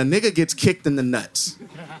 And then a nigga gets kicked in the nuts.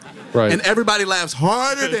 Right. And everybody laughs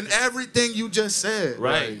harder than everything you just said.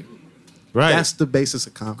 Right. That's the basis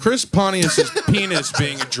of comedy. Chris Pontius's penis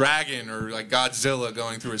being a dragon or like Godzilla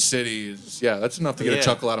going through a city is that's enough to get a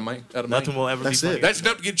chuckle out of me. Nothing will ever That's be funny. it. That's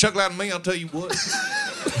enough to get a chuckle out of me, I'll tell you what.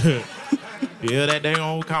 Yeah, that dang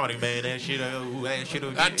old comedy, man. That shit.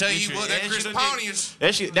 I tell you what, that Chris Pontius.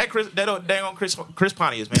 That dang on Chris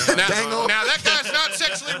Pontius, man. Now that guy's not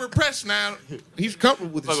sexually repressed. Now he's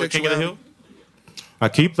comfortable with his sexuality. I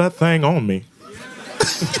keep that thing on me.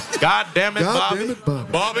 God damn it, Bobby.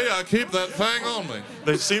 Bobby, I keep that thing on me.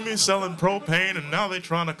 They see me selling propane, and now they're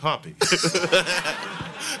trying to copy.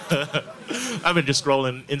 I've been just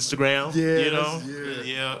scrolling Instagram. You know.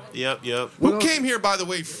 Yep. Who came here, by the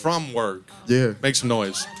way, from work? Yeah. Make some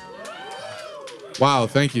noise. Wow,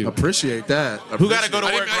 thank you. Appreciate that. Who got to go to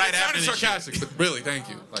work right after this? Sarcastic, but really, thank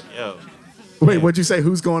you. Yo. Wait, what'd you say?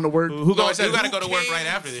 Who's going to work? Who got to go to work right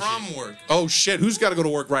after this? From work. Oh shit! Who's got to go to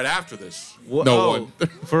work right after this? No one.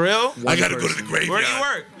 For real? I got to go to the graveyard. Where do you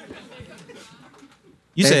work?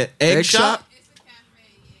 You said egg shop?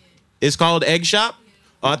 It's called Egg Shop?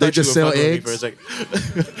 Oh, I thought They just you were sell fucking with me eggs? for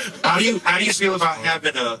a second. How do you feel about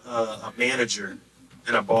having a manager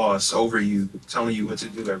and a boss over you telling you what to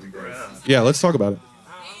do every day? Yeah, let's talk about it.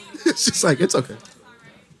 It's just like, it's okay.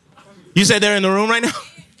 You said they're in the room right now?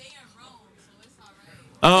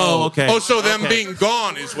 Oh, okay. Oh, so them being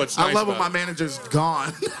gone is what's nice I love when about my manager's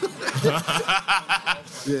gone.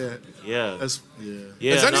 Yeah. Yeah. That's,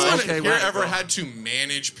 yeah. Has anyone okay, here right, ever bro. had to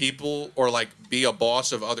manage people or like be a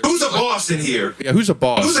boss of others? Who's a boss in here? Yeah, who's a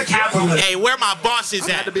boss? Who's a capitalist? Hey, where my boss is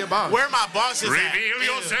I had at? to be a boss. Where my boss is at?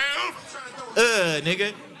 Reveal yourself.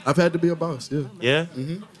 Nigga. I've had to be a boss, yeah. Yeah?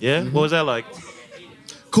 Yeah? What was that like?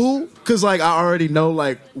 Cool, cause like I already know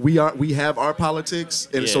like we have our politics,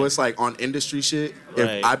 and so it's like on industry shit.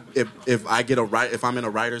 Right. If I get if I'm in a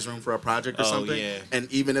writer's room for a project or something, yeah. and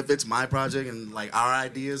even if it's my project and like our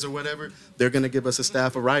ideas or whatever, they're gonna give us a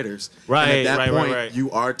staff of writers. Right, And at that point, right. you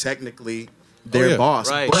are technically their boss.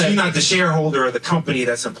 Right. But you're not the shareholder of the company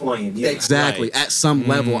that's employing you. Exactly. Right. At some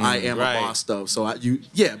level, I am right. a boss though. So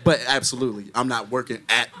but absolutely, I'm not working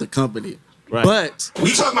at the company. Right. But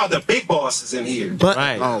We talking about the big bosses in here.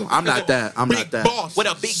 Right. oh, I'm not that. I'm not that. boss. What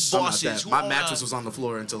a big I'm not boss that. is. My mattress was on the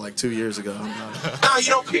floor until like 2 years ago. I'm not. Nah, you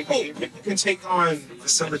know, people can take on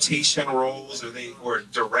facilitation roles or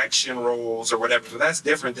direction roles or whatever. But that's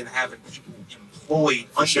different than having people employed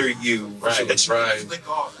under you that you can click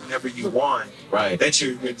off whenever you want. Right. That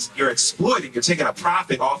you're exploiting. You're taking a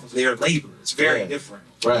profit off of their labor. It's very different.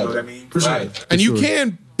 Right. You know what I mean? Right. And you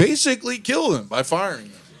can basically kill them by firing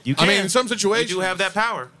them. You can. I mean, in some situations, You do have that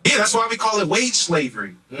power. Yeah, that's why we call it wage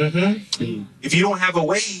slavery. Mm-hmm. If you don't have a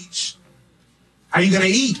wage, how are you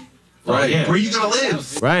going to eat? Right. Where are you going to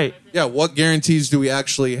live? Right. Yeah, what guarantees do we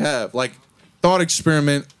actually have? Like, thought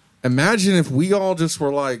experiment. Imagine if we all just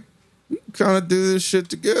were like, we kind of do this shit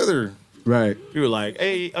together. Right. You were like,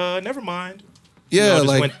 hey, never mind. Yeah,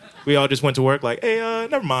 We all just went to work like, hey,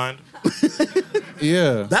 never mind.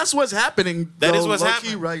 yeah. That's what's happening. That is though, what's low-key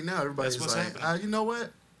happening. right now. Everybody's That's what's like, you know what?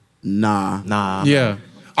 Nah. Yeah.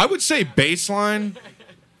 I would say baseline,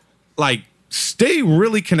 like, stay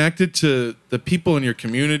really connected to the people in your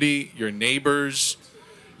community, your neighbors,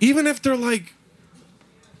 even if they're like,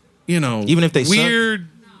 Even if they weird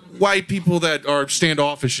white people that are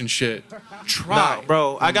standoffish and shit. Try, Nah,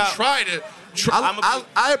 bro. I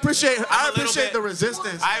appreciate bit- the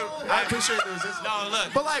resistance. I appreciate the resistance. No,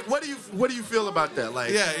 look. But like, what do you feel about that?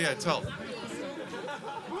 Like, Yeah, tell.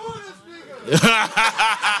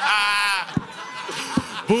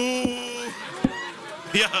 Boo.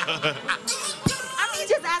 Yeah. I mean,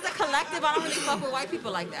 just as a collective, I don't really fuck with white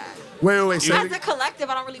people like that. Wait. Say As a collective,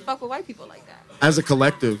 I don't really fuck with white people like that. as a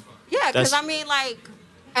collective. Yeah, because That's- I mean, like,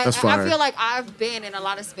 That's I fire. feel like I've been in a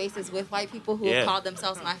lot of spaces with white people who have called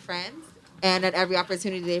themselves my friends, and at every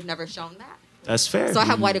opportunity, they've never shown that. That's fair. So I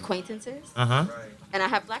have white acquaintances, Uh-huh. and I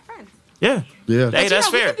have black friends. Yeah. Yeah. Hey,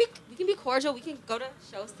 that's we fair. we can be cordial. We can go to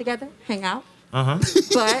shows together, hang out. Uh-huh.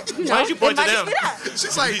 But Why'd you point it to might them? just be that.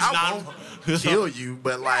 She's like, I won't kill you,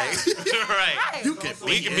 but like, Right. you can.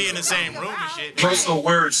 We can be in the same room and shit. Personal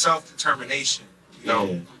word, self-determination. You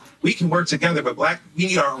know, we can work together, but we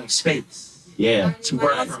need our own space. Yeah. To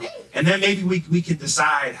work from. And then maybe we can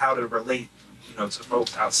decide how to relate, to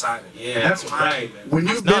folks outside of it. Yeah. That's right. When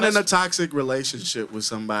you've been in a toxic relationship with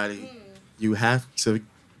somebody, you have to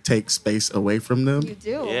take space away from them. You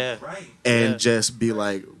do. Yeah. Right. And just be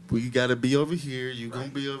like, we gotta be over here. You gonna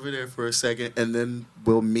be over there for a second, and then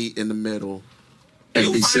we'll meet in the middle and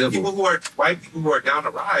You'll be find civil. people white people who are down to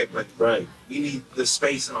ride, but we need the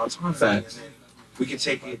space and autonomy. Facts. And then we can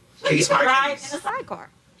take it You case can by ride case. in a sidecar.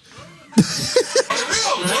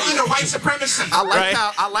 White supremacy. I like Right.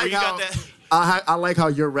 how Where you got that? I like how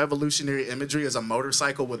your revolutionary imagery is a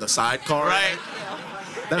motorcycle with a sidecar. Right.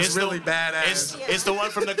 That's It's really the, badass. It's the one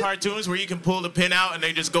from the cartoons where you can pull the pin out and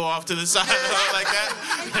they just go off to the side like that.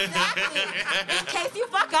 In case you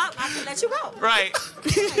fuck up, I can let you go. Right.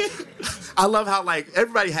 I love how like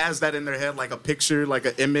everybody has that in their head, like a picture, like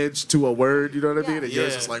an image to a word. You know what I mean? And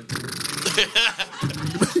yours is like.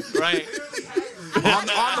 Right. on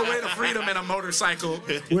the way to freedom in a motorcycle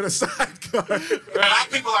with a sidecar. Black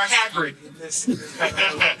people are Hagrid in this. You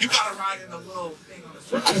gotta ride in the little thing on the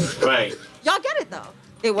front. Right. Y'all get it though.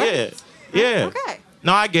 It works. Yeah. Okay.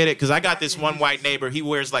 No, I get it, because I got this one white neighbor. He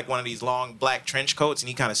wears like one of these long black trench coats, and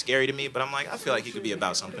he kind of scary to me. But I'm like, I feel like he could be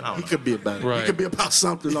about something. I don't know. He could be about it. Right. He could be about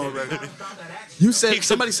something already. You said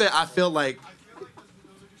somebody said I feel like.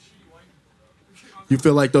 You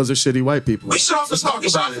feel like those are shitty white people. We should also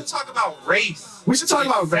talk about race. We should talk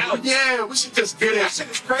about race. Yeah, we should just get it. That shit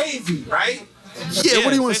is crazy, right? Yeah, what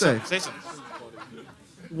do you want to say? Say something.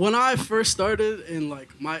 When I first started in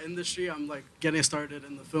like my industry, I'm like getting started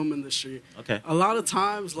in the film industry. Okay. A lot of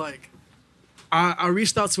times, like I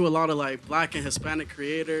reached out to a lot of like Black and Hispanic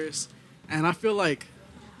creators, and I feel like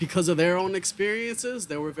because of their own experiences,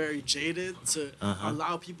 they were very jaded to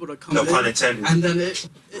allow people to come in. No pun intended.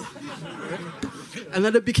 And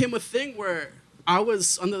then it became a thing where I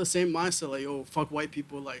was under the same mindset, like, yo, fuck white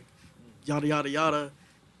people, like, yada, yada, yada.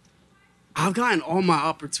 I've gotten all my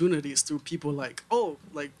opportunities through people like, oh,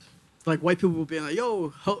 like white people being like,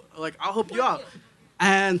 yo, like, I'll help you out.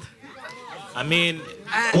 And I mean,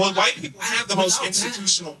 well, white people have the most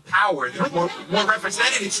institutional power. They're more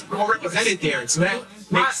represented there. So that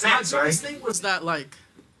makes sense, right? My thing was that, like,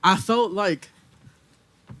 I felt like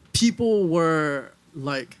people were,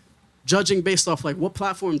 like, judging based off, like, what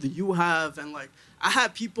platform do you have? And, like, I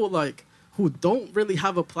had people, like, who don't really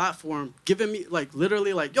have a platform giving me, like,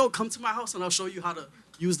 literally, like, yo, come to my house and I'll show you how to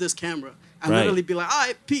use this camera. And literally be like, all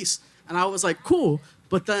right, peace. And I was like, cool.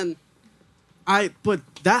 But then but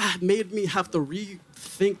that made me have to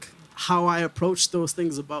rethink how I approach those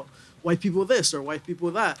things about white people this or white people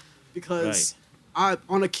that, because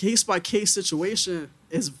on a case-by-case situation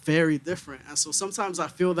is very different. And so sometimes I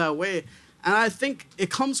feel that way. And I think it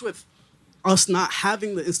comes with us not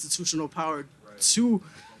having the institutional power to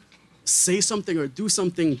say something or do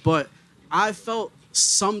something, but I felt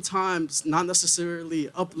sometimes not necessarily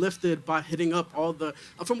uplifted by hitting up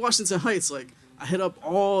I'm from Washington Heights, like I hit up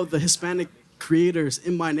all the Hispanic creators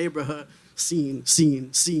in my neighborhood, scene,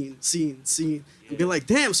 and be like,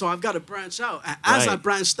 damn, so I've got to branch out. And as I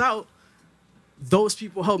branched out, those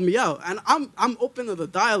people helped me out. And I'm open to the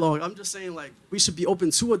dialogue. I'm just saying, like, we should be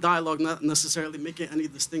open to a dialogue, not necessarily making any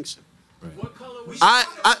distinction. Right. What color we should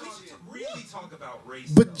really talk about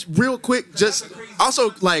race. But real quick, just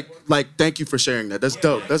also like thank you for sharing that. That's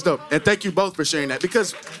dope. That's dope. And thank you both for sharing that,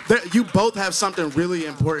 because you both have something really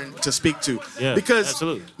important to speak to. Yeah, because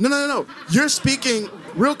absolutely. No. You're speaking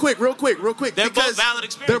real quick. They're Because both valid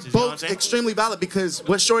experiences. they're You know what I'm both saying? extremely valid, because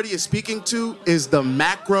what Shorty is speaking to is the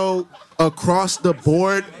macro across the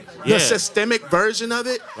board, the systemic version of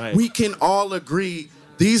it. Right. We can all agree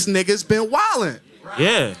these niggas been wildin'.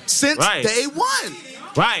 Yeah. Since day one.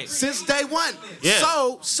 Right. Since day one. Yeah.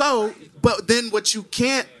 So, but then what you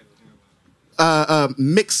can't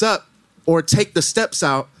mix up or take the steps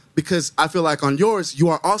out, because I feel like on yours, you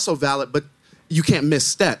are also valid, but you can't miss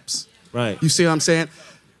steps. Right. You see what I'm saying?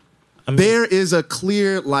 There is a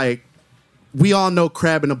clear, like, we all know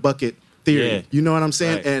crab in a bucket theory. Yeah. You know what I'm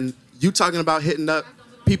saying? Right. And you talking about hitting up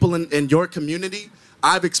people in your community,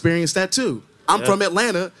 I've experienced that too. I'm from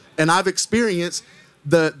Atlanta, and I've experienced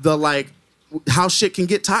the like how shit can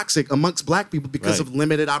get toxic amongst black people because of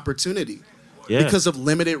limited opportunity. Yeah. Because of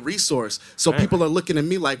limited resource. So people are looking at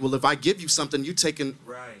me like, well, if I give you something, you taking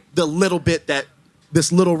the little bit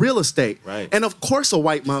this little real estate. Right. And of course a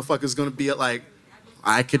white motherfucker is gonna be like,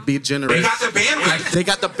 I could be generous. They got the bandwidth. They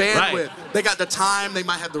got the bandwidth. Right. They got the time. They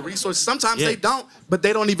might have the resources. Sometimes they don't, but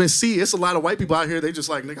they don't even see. It's a lot of white people out here. They just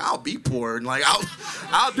like, nigga, I'll be poor, and like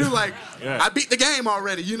I'll do like I beat the game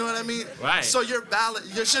already. You know what I mean? Right. So you're valid.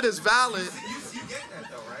 Your shit is valid.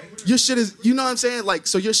 Your shit is, you know what I'm saying? Like,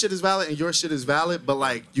 so your shit is valid and your shit is valid, but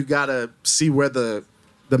like you gotta see where the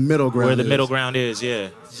middle ground. Where the is. middle ground is, yeah.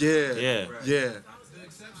 Yeah.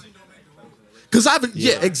 Cause exactly.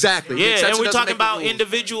 Yeah, Exception and we're doesn't talking make the about rules.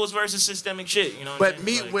 individuals versus systemic shit. You know. What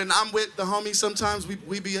But when I'm with the homies, sometimes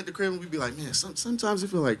we be at the crib and we be like, man, sometimes we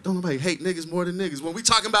feel like don't nobody hate niggas more than niggas. When we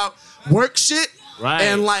talking about work shit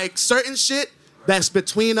and like certain shit that's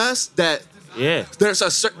between us, that there's a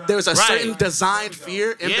certain designed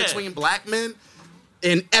fear in between black men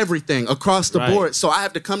in everything across the board. So I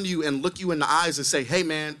have to come to you and look you in the eyes and say, hey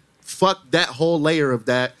man, fuck that whole layer of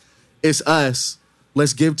that. It's us.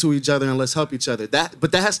 let's give to each other and let's help each other. That's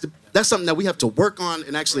something that we have to work on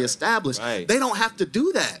and actually establish. Right. They don't have to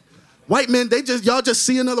do that. White men, y'all just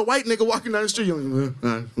see another white nigga walking down the street.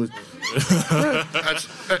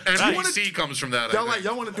 NBC comes from that.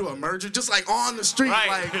 Y'all want to do a merger just like on the street,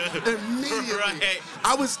 like immediately. Right.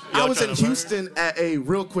 I was in Houston at a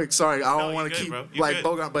real quick. Sorry, I don't want to keep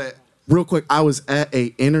bogging, but real quick, I was at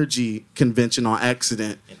a energy convention on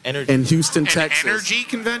accident in Houston, Texas. Energy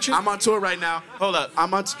convention? I'm on tour right now. Hold up.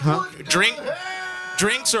 I'm on.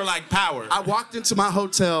 Drinks are like power. I walked into my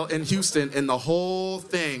hotel in Houston, and the whole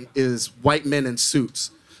thing is white men in suits.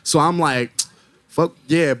 So I'm like, fuck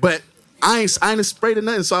yeah, but I ain't sprayed or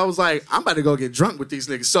nothing. So I was like, I'm about to go get drunk with these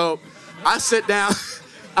niggas. So I sit down,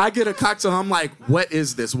 I get a cocktail. I'm like, what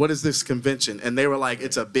is this? What is this convention? And they were like,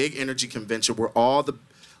 it's a big energy convention where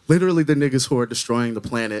literally the niggas who are destroying the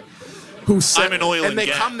planet, I'm in oil and they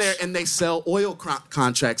gas. come there and they sell oil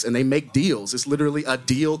contracts and they make deals. It's literally a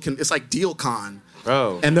deal. It's like deal con.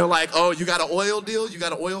 Bro. And they're like, oh, you got an oil deal? You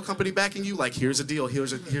got an oil company backing you? Like, here's a deal.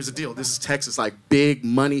 Here's a deal. This is Texas, like big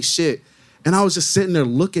money shit. And I was just sitting there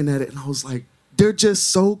looking at it, and I was like, they're just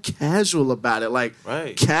so casual about it. Like,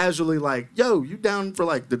 casually, like, yo, you down for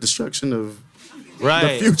like the destruction of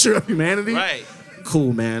the future of humanity? Right.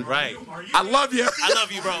 Cool, man. Right. I love you. I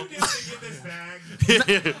love you, bro.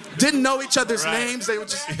 Didn't know each other's names. They were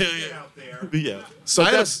just yeah. So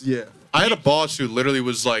I had a boss who literally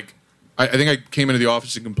was like, I think I came into the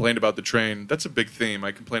office and complained about the train. That's a big theme.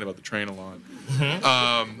 I complain about the train a lot. Mm-hmm.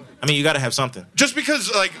 I mean, you got to have something. Just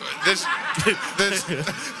because, like, this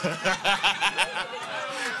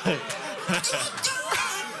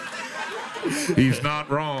He's not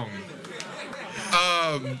wrong.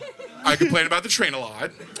 I complain about the train a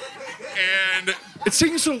lot, and it's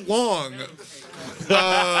taking so long.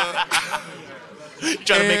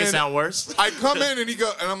 Trying to make it sound worse. I come in and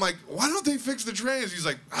I'm like, why don't they fix the trains? He's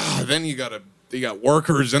like, then you got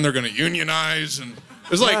workers, and they're gonna unionize, and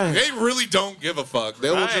it's like they really don't give a fuck.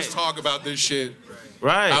 They will just talk about this shit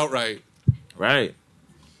outright. Right.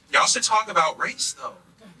 Y'all should talk about race though.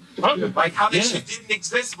 Like how this shit didn't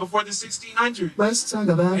exist before the 1600s. Let's talk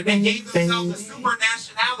about And they gave themselves a super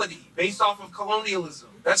nationality based off of colonialism.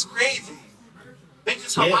 That's crazy. They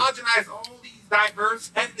just homogenized all these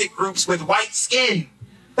diverse ethnic groups with white skin.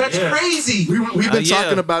 That's crazy. We've been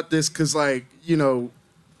talking about this because, like, you know,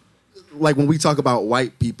 like when we talk about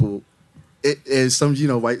white people, it is some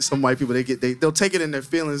white people they'll take it in their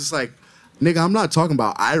feelings. It's like, nigga, I'm not talking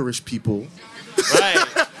about Irish people. Right.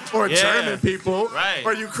 Or German people, right.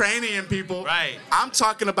 or Ukrainian people. Right. I'm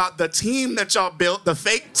talking about the team that y'all built, the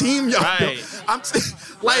fake team y'all built.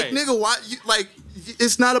 Nigga, why?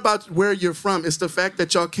 It's not about where you're from. It's the fact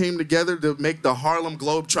that y'all came together to make the Harlem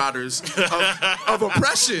Globetrotters of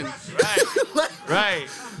oppression. Right.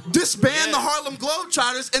 Disband the Harlem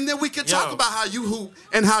Globetrotters, and then we can talk about how you hoop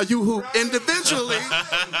and how you hoop individually.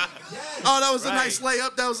 Oh, that was a nice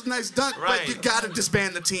layup. That was a nice dunk. But you got to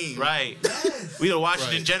disband the team. Right. We the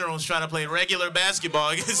Washington Generals trying to play regular basketball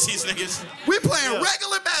against these niggas. We playing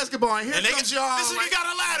regular basketball, and here comes y'all. This nigga got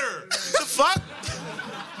a ladder. The fuck?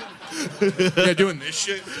 Yeah, doing this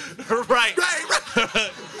shit. Right.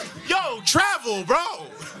 Yo, travel, bro.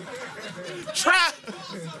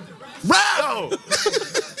 Yo.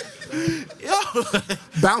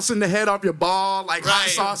 Bouncing the head off your ball like hot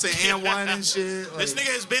sauce and one and shit. Like, this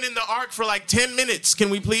nigga has been in the arc for like 10 minutes. Can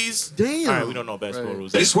we please? Damn. All right, we don't know basketball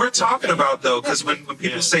rules. It's worth talking about though, because when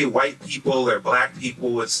people say white people or black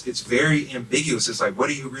people, it's very ambiguous. It's like, what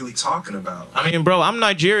are you really talking about? I mean, bro, I'm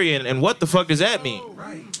Nigerian, and what the fuck does that mean?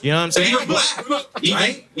 Right. You know what I'm saying? Even black,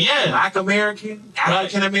 right? Yeah. Black American,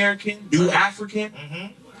 African American, New African.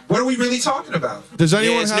 Mm-hmm. What are we really talking about? Does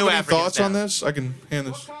anyone it's have New any Africans thoughts now. on this? I can hand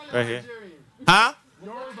this. Right here. Huh? You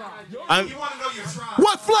want to know your tribe?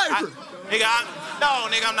 What flavor? Nigga,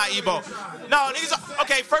 I'm not Igbo. No, niggas.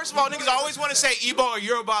 Okay, first of all, niggas always want to say Igbo or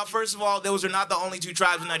Yoruba. First of all, those are not the only two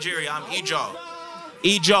tribes in Nigeria. I'm Ijaw.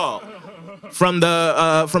 Ijaw.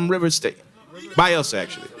 From River State. Bayelsa,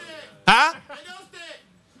 actually. Huh?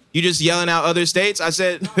 You just yelling out other states? I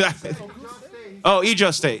said. Oh,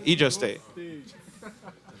 Ijaw State. Ijaw State.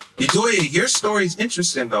 Your story's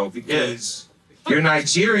interesting though, because you're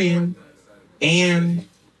Nigerian and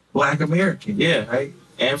Black American. Yeah. Right?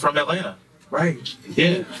 And from Atlanta. Right.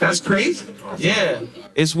 Yeah. That's crazy. Yeah.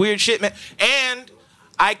 It's weird shit, man. And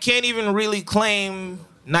I can't even really claim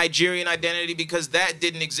Nigerian identity because that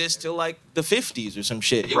didn't exist till like the 50s or some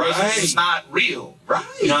shit. It's not real. Right.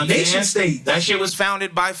 You know what I'm Nation saying? state. That shit was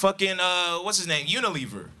founded by fucking, what's his name?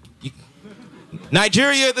 Unilever.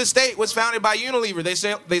 Nigeria, the state, was founded by Unilever.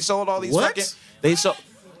 They sold all these what? fucking. They sold.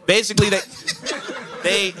 Basically,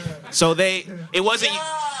 they So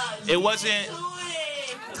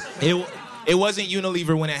it wasn't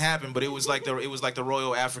Unilever when it happened, but it was like the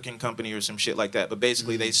Royal African Company or some shit like that. But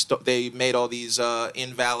basically, they made all these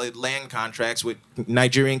invalid land contracts with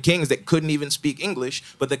Nigerian kings that couldn't even speak English,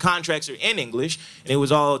 but the contracts are in English, and it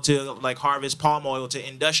was all to like harvest palm oil to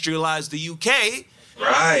industrialize the UK.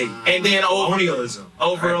 Right. And then colonialism.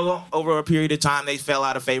 Over a period of time, they fell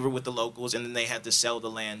out of favor with the locals, and then they had to sell the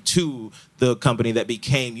land to the company that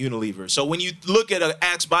became Unilever. So when you look at an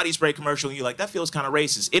Axe body spray commercial, and you're like, that feels kind of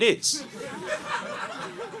racist. It is.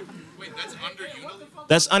 Wait, that's under Unilever?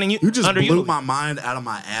 That's You just under blew Unilever. my mind out of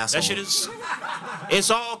my asshole. That shit is. It's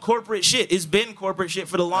all corporate shit. It's been corporate shit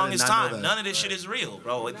for the longest not know time. that. None of this shit is real,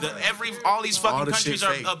 bro. All these fucking the countries shit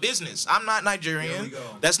are fake. a business. I'm not Nigerian.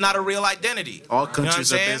 That's not a real identity. All You know what I'm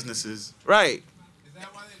countries are saying? businesses. Right.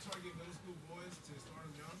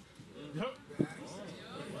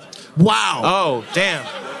 Wow. Oh, damn.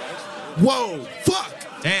 Whoa. Fuck.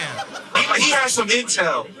 Damn. He has some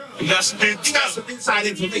intel. He got some inside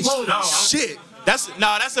information. Holy shit. That's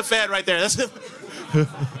a fad right there. That's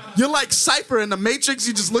You're like Cypher in the Matrix.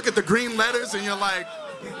 You just look at the green letters and you're like,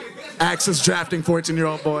 Axe is drafting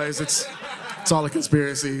 14-year-old boys. It's all a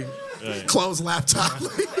conspiracy. Right. Closed laptop.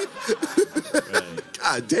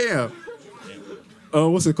 God damn.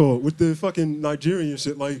 What's it called? With the fucking Nigerian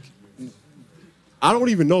shit, like, I don't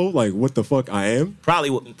even know, like, what the fuck I am.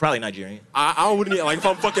 Probably Nigerian. I wouldn't, like, if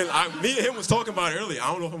I'm fucking, me and him was talking about it earlier.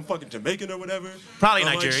 I don't know if I'm fucking Jamaican or whatever. Probably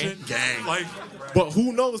Like, Nigerian. shit. Gang. Like, but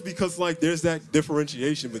who knows? Because, like, there's that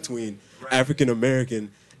differentiation between African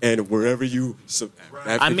American and wherever you,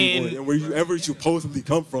 and wherever you supposedly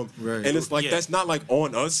come from. Right. And it's like, Yeah. that's not, like,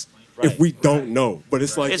 on us. Right. If we don't know, but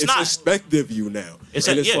it's like It's it's not. expected of you now, It's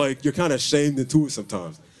like you're kind of shamed into it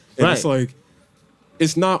sometimes, and Right. it's like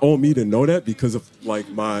it's not on me to know that because of like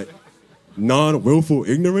my non-willful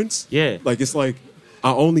ignorance. Yeah, like it's like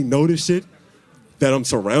I only know this shit that I'm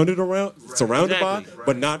surrounded by, Exactly.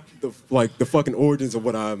 but not the fucking origins of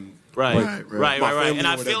what I'm. Right, like, right. my family And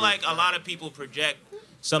or I feel whatever. like a lot of people project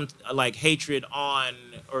some like hatred on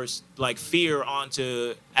or like fear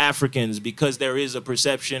onto Africans because there is a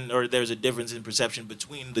perception or there's a difference in perception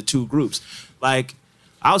between the two groups. Like,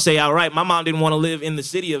 I'll say outright, my mom didn't want to live in the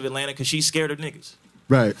city of Atlanta because she's scared of niggas.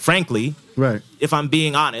 Right. Frankly. Right. If I'm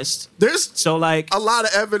being honest. There's so like a lot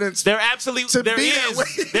of evidence. There absolutely there be is. that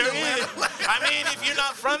way. There is. I mean, if you're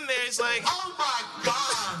not from there, it's like, oh my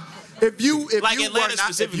God. If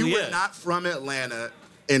you were not from Atlanta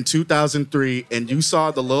in 2003 and you saw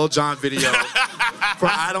the Lil Jon video for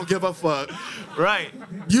I Don't Give a Fuck, right,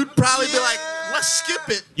 you'd probably be like, let's skip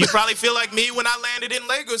it. You probably feel like me when I landed in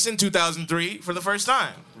Lagos in 2003 for the first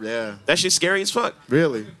time. Yeah. That shit's scary as fuck.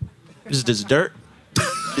 Really? This is dirt.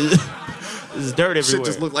 This is dirt everywhere. Shit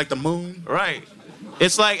just look like the moon. Right.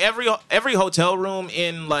 It's like every hotel room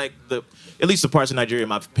in like at least the parts of Nigeria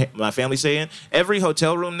my family stay in, every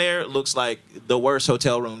hotel room there looks like the worst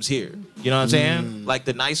hotel rooms here. You know what I'm saying? Like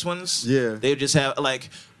the nice ones. Yeah. They just have like,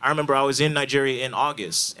 I remember I was in Nigeria in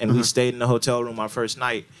August and we stayed in the hotel room our first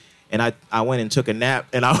night and I went and took a nap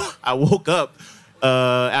and I woke up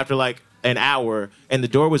after like an hour and the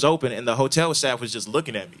door was open and the hotel staff was just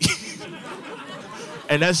looking at me.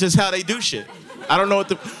 And that's just how they do shit. I don't know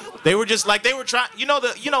what they were just like, they were trying,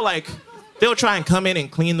 like they'll try and come in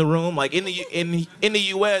and clean the room. Like in the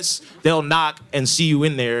US, they'll knock and see you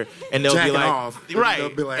in there, and they'll Jacking be like, off. right, They'll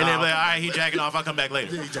be like, and they'll be "Oh." like, all right, he jacking off. I'll come back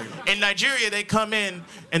later. Yeah, he jacking off. In Nigeria, they come in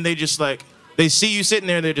and they just like they see you sitting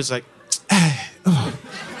there, they're just like,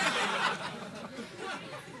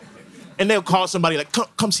 and they'll call somebody like,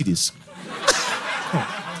 come see this.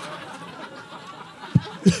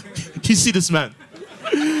 You see this man?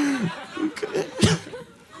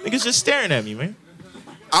 Niggas just staring at me, man.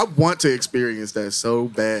 I want to experience that so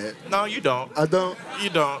bad. No, you don't. I don't. You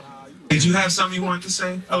don't. Did you have something you wanted to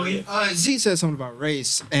say? Oh yeah. Z said something about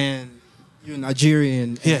race, and you're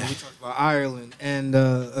Nigerian, and we talked about Ireland. And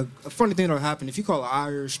a funny thing that'll happen, if you call an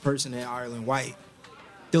Irish person in Ireland white,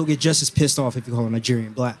 they'll get just as pissed off if you call a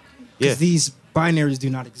Nigerian black. Because these binaries do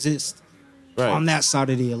not exist on that side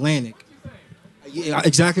of the Atlantic. Yeah,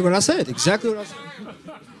 exactly what I said. Exactly what I said.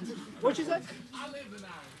 What you say?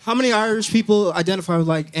 How many Irish people identify with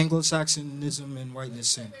like Anglo-Saxonism and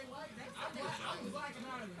whiteness?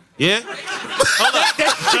 Yeah? Hold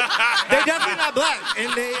on. They're definitely not black.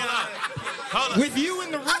 And they, with you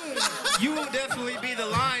in the room, you will definitely be the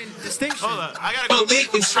line distinction. Hold on. I gotta go. But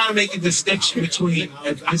Leak is trying to make a distinction between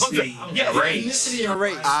ethnicity and race. Ethnicity and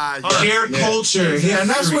race. Shared culture. Yeah, and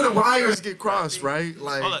that's where the wires get crossed, right?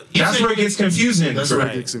 Like That's where it gets confusing. That's where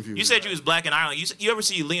it gets confusing. You said you was black in Ireland. You ever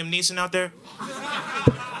see Liam Neeson out there?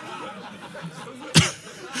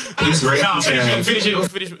 He's right. Finish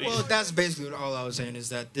it. Well, that's basically all I was saying is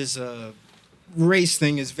that this race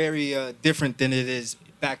thing is very different than it is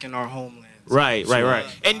back in our homeland. Right.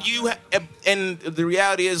 And the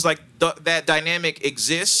reality is like that dynamic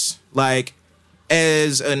exists. Like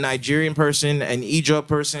as a Nigerian person, an Egypt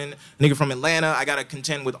person, a nigga from Atlanta, I gotta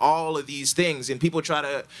contend with all of these things. And people try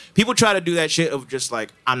to do that shit of just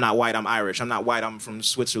like, I'm not white, I'm Irish. I'm not white, I'm from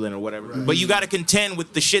Switzerland or whatever. Right. But you gotta contend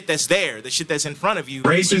with the shit that's there, the shit that's in front of you.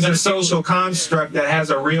 Race is a social construct that has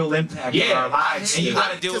a real impact on our lives. And you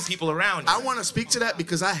gotta deal with people around you. I want to speak to that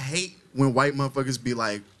because I hate when white motherfuckers be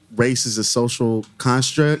like, race is a social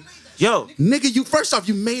construct. Yo, nigga, you first off,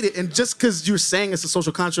 you made it, and just because you're saying it's a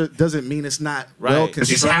social construct doesn't mean it's not well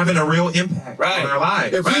constructed. It's having a real impact on our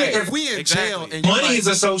lives. If we in jail, and money is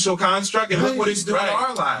a social construct, and look what it's doing in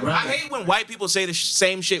our lives. I hate when white people say the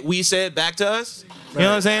same shit we said back to us. You know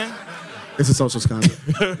what I'm saying? It's a social construct.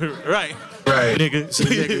 Right, nigga.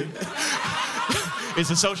 It's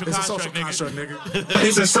a social construct, nigga.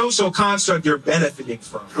 It's a social construct you're benefiting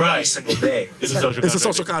from every single day. It's a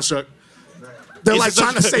social construct. They're like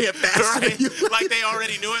trying to say it fast. Right? Like they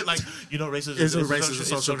already knew it. Like, you know, racism is a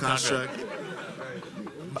social construct.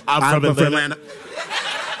 I'm from Atlanta.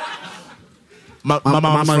 My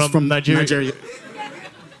mom's from Nigeria.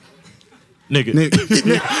 Nigga.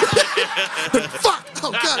 Fuck!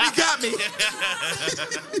 Oh God, he got me.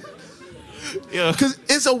 Yeah. Because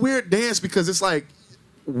it's a weird dance because it's like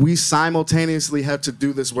we simultaneously have to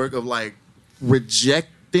do this work of like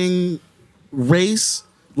rejecting race.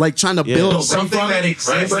 Like trying to build something that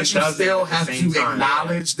exists, but you still have to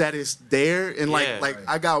acknowledge that it's there. And like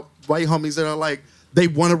I got white homies that are like, they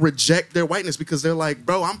want to reject their whiteness because they're like,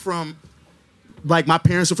 bro, I'm from, like my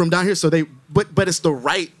parents are from down here, so they, but it's the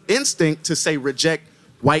right instinct to say reject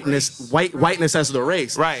whiteness, whiteness as the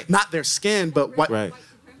race, right? Not their skin, but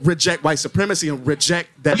reject white supremacy and reject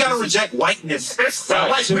that. You gotta reject whiteness.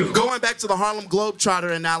 Going back to the Harlem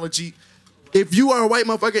Globetrotter analogy, if you are a white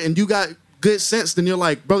motherfucker and you got good sense, then you're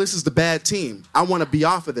like, bro, this is the bad team. I want to be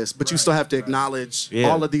off of this, but you still have to acknowledge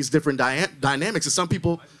all of these different dynamics. And some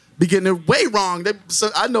people be getting it way wrong.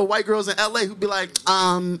 I know white girls in LA who be like,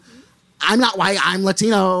 I'm not white, I'm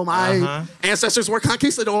Latino. My ancestors were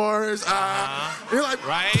conquistadors. You're like,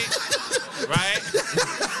 right.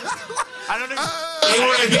 I don't know. They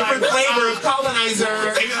were a different flavor of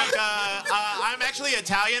colonizer. I'm actually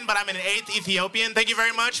Italian, but I'm an 8th Ethiopian. Thank you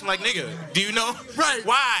very much. I'm like, nigga, do you know? Right.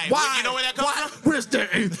 Why? Why? You know where that comes from? Where's the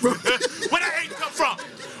 8th from? Where the 8th come from?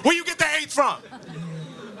 Where you get the 8th from?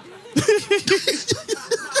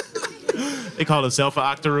 They call itself an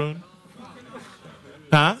octoroon.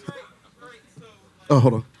 Huh? Oh,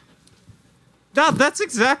 hold on. No, that's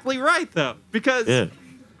exactly right, though. Because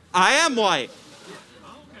I am white.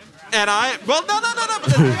 And no.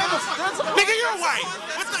 Nigga, you're white.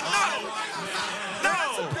 What the,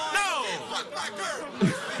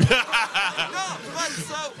 No, but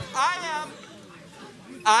so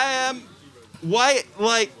I am white,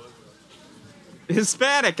 like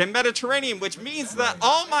Hispanic and Mediterranean, which means that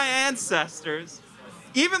all my ancestors,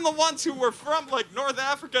 even the ones who were from like North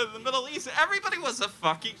Africa and the Middle East, everybody was a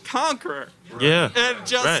fucking conqueror. Yeah. And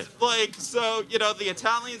just like, so, you know, the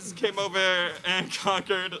Italians came over and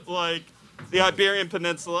conquered like the Iberian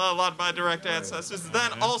Peninsula, a lot of my direct ancestors.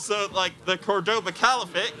 Then also like the Cordoba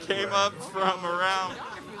Caliphate came up from around.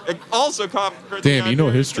 It also conquered Damn, the you know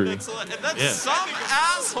Iberian history. Peninsula. And then some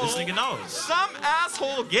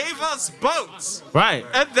asshole gave us boats. Right.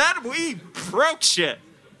 And then we broke shit.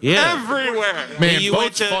 Yeah. Everywhere. Man, you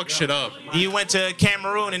boats fuck shit up. You went to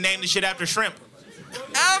Cameroon and named the shit after shrimp.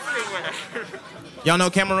 Everywhere. Y'all know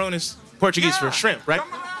Cameroon is Portuguese for shrimp, right?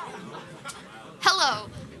 Hello.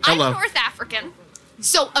 I'm North African.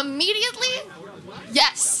 So immediately,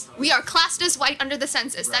 yes, we are classed as white under the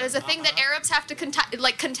census. That is a thing that Arabs have to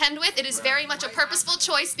contend with. It is very much a purposeful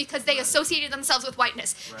choice because they associated themselves with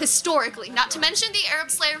whiteness historically. Not to mention the Arab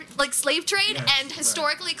slave trade and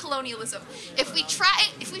historically colonialism. If we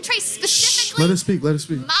trace specifically Let us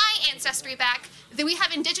speak. my ancestry back, then we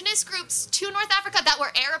have indigenous groups to North Africa that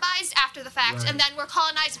were Arabized after the fact and then were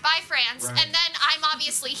colonized by France, and then I'm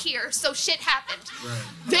obviously here, so shit happened.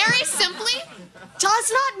 Very simply,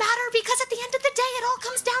 does not matter because at the end of the day, it all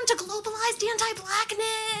comes down to globalized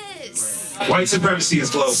anti-blackness. White supremacy is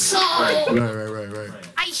global. So, Right.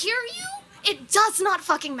 I hear you. It does not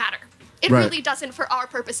fucking matter. It Right. really doesn't for our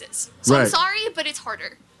purposes. So I'm Right. sorry, but it's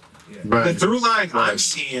harder. The through line I'm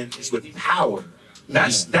seeing is with power.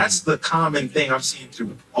 That's the common thing I'm seeing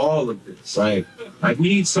through all of this. Right. Like we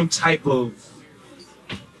need some type of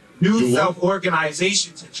new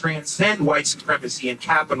self-organization to transcend white supremacy and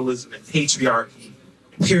capitalism and patriarchy,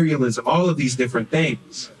 imperialism, all of these different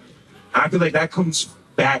things. I feel like that comes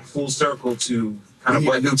back full circle to kind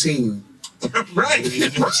of a new team. Right.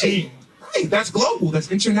 Right. That's global. That's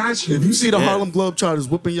international. If you see the Harlem Globetrotters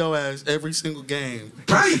whooping your ass every single game,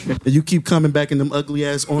 right, and you keep coming back in them ugly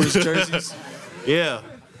ass orange jerseys, yeah.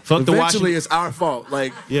 Fuck the eventually Washington. it's our fault.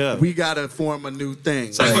 Like, we gotta form a new thing.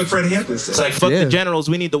 It's like Fred Hampton said. It's like fuck the Generals.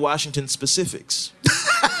 We need the Washington specifics. Boo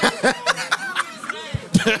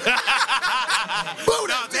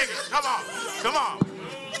that nigga. Come on.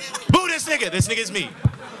 Boo this nigga. This nigga's me.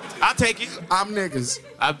 I'll take it. I'm niggas.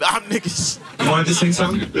 I'm niggas. You wanted to say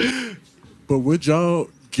something? But would y'all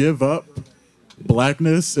give up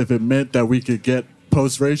blackness if it meant that we could get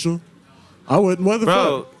post-racial? I wouldn't. What the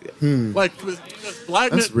Bro. fuck? Like,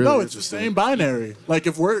 blackness, That's really no, it's the same binary. Like,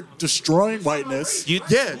 if we're destroying whiteness,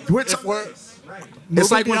 It's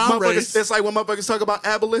like when beyond race. motherfuckers. It's like when motherfuckers talk about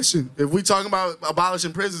abolition. If we talking about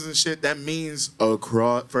abolishing prisons and shit, that means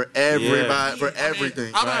across for everybody, for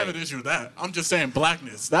everything. I don't have an issue with that. I'm just saying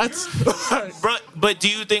blackness. That's But do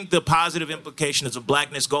you think the positive implications of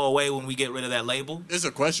blackness go away when we get rid of that label? It's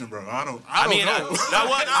a question, bro. I don't know.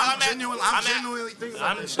 I'm genuinely thinking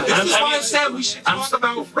about this shit. This is why I said we should talk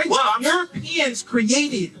about race. Europeans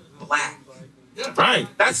created black. Right.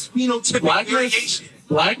 That's phenotypic variation.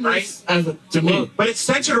 Blackness to me. But it's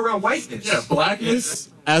centered around whiteness. Yeah, blackness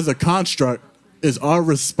as a construct is our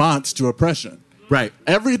response to oppression. Right.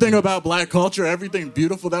 Everything about black culture, everything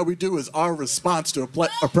beautiful that we do is our response to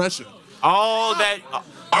oppression. All that.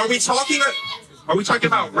 Are we talking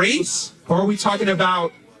about race, or are we talking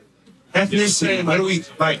about ethnicity? What do we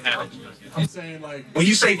like? I'm saying like when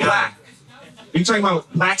you say black, are you talking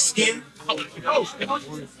about black skin?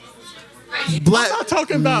 Black. I'm not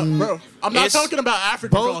talking about, bro. I'm not talking about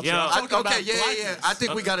African Both. culture. I'm talking about Yeah. I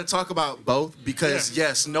think we got to talk about both because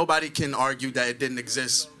yes, nobody can argue that it didn't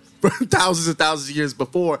exist for thousands and thousands of years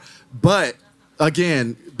before. But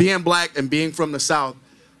again, being black and being from the South,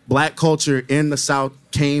 black culture in the South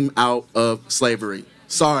came out of slavery.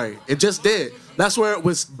 Sorry, it just did. That's where it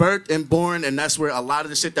was birthed and born, and that's where a lot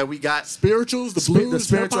of the shit that we got, spirituals, the blues, the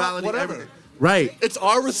spirituality, hip-hop, whatever. everything. Right. It's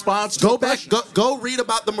our response to Go back. oppression. Go read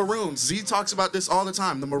about the Maroons. Z talks about this all the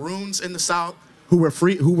time. The Maroons in the South who were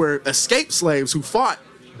free, who were escaped slaves, who fought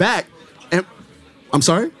back. And I'm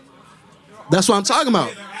sorry. That's what I'm talking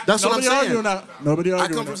about. That's what I'm saying. Arguing that. Nobody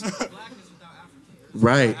arguing that.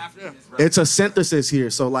 Right. It's a synthesis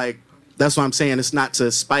here. So like, that's what I'm saying. It's not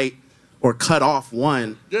to spite or cut off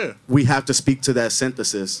one. Yeah. We have to speak to that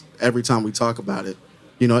synthesis every time we talk about it.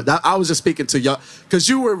 You know, I was just speaking to y'all because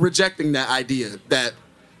you were rejecting that idea that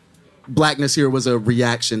blackness here was a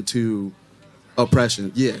reaction to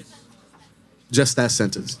oppression. Yeah. Just that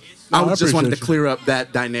sentence. No, I just wanted to appreciate you. clear up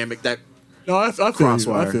that dynamic, that No, I feel you.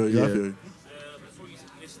 crosswire. I feel you.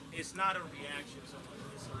 It's not a reaction.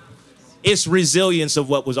 It's resilience of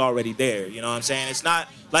what was already there. You know what I'm saying? It's not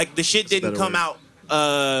like the shit didn't come out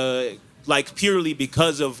like purely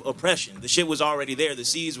because of oppression. The shit was already there. The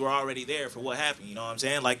seeds were already there for what happened. You know what I'm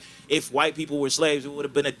saying? Like if white people were slaves, it would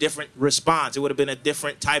have been a different response. It would have been a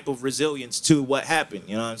different type of resilience to what happened.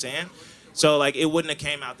 You know what I'm saying? So like it wouldn't have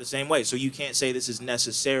came out the same way. So you can't say this is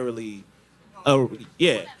necessarily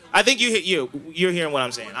yeah. I think you're hearing what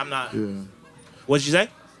I'm saying. I'm not. Yeah. What did you say?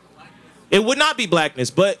 It would not be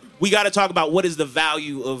blackness, but we got to talk about what is the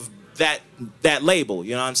value of that label.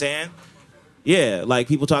 You know what I'm saying? Yeah, like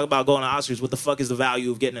people talk about going to Oscars. What the fuck is the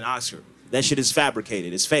value of getting an Oscar? That shit is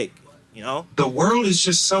fabricated. It's fake. You know? The world is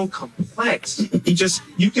just so complex.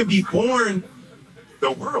 You can be born.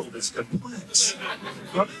 The world is complex.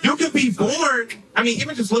 You can be born. I mean,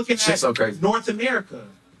 even just looking at North America,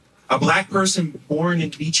 a black person born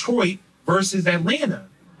in Detroit versus Atlanta.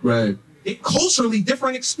 Right. Culturally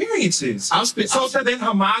different experiences. So to then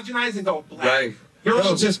homogenize and go black. Right. You're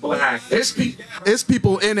all just black. It's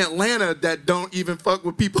people in Atlanta that don't even fuck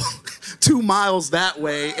with people 2 miles that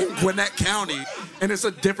way in Gwinnett County, and it's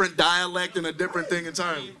a different dialect and a different thing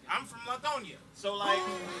entirely. I'm from Lithonia, so like,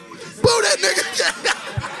 boo that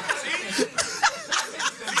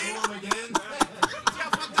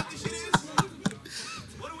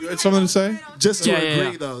You had something to say? Just to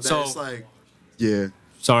agree, yeah. though, that So- it's like, yeah.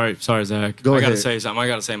 Sorry, Zach. Go I ahead. gotta say something. I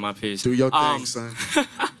gotta say my piece. Do your thing, son.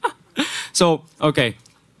 So, okay,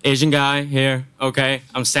 Asian guy here, okay?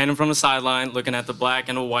 I'm standing from the sideline looking at the black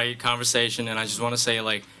and the white conversation, and I just want to say,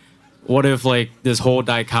 like, what if, like, this whole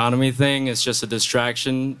dichotomy thing is just a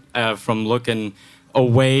distraction from looking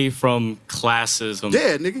away from classism?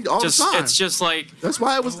 Yeah, nigga, all the time. It's just like... That's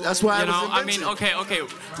why it was I mean, okay,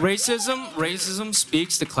 racism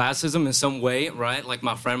speaks to classism in some way, right? Like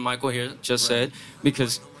my friend Michael here just said,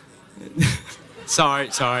 because... sorry.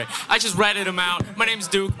 I just ratted him out. My name's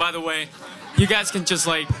Duke, by the way. You guys can just,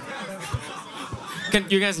 like...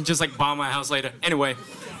 You guys can just like bomb my house later. Anyway,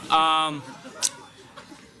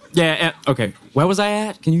 yeah. Okay, where was I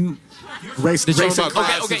at? Can you? Race Okay, and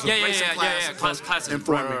yeah. Classism.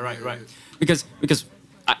 Right. Because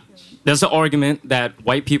there's the argument that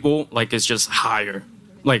white people like is just higher.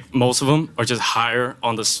 Like most of them are just higher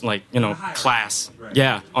on this class.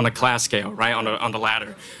 Yeah, on the class scale, right? On the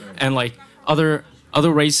ladder, and like other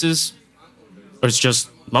races, it's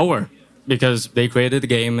just lower because they created the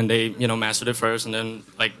game and they mastered it first, and then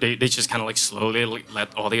like they just kind of like slowly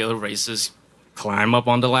let all the other races climb up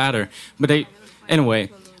on the ladder. But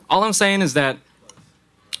anyway. All I'm saying is that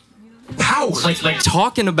power, like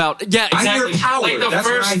talking about, yeah, exactly. I hear power. Like the That's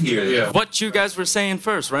first, what I hear. Yeah. What you guys were saying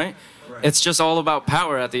first, right? It's just all about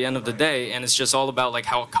power at the end of the day, and it's just all about like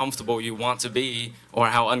how comfortable you want to be or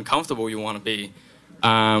how uncomfortable you want to be,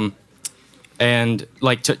 and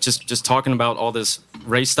like just talking about all this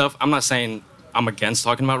race stuff. I'm not saying I'm against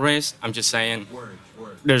talking about race. I'm just saying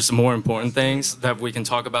there's more important things that we can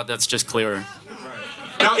talk about. That's just clearer.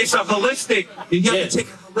 Now it's a holistic. You have to take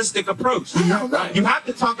a holistic approach. You have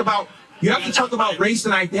to talk about. You have to talk about race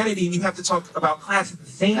and identity, and you have to talk about class at the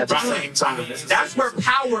same time. That's where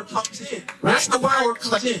power comes in. That's the power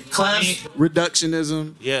comes in. Class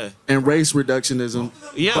reductionism, and race reductionism,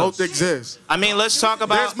 both exist. I mean, let's talk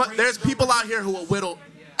about. There's people out here who will whittle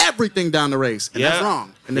everything down to race, and that's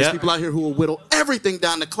wrong. And there's people out here who will whittle everything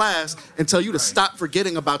down to class and tell you to stop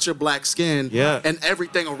forgetting about your black skin and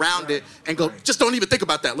everything around it, and go, just don't even think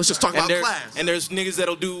about that. Let's just talk about class. And there's niggas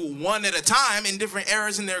that'll do one at a time in different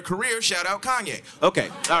eras in their career. Shout out Kanye. Okay,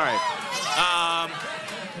 all right.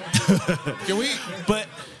 Can we? But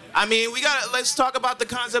I mean, let's talk about the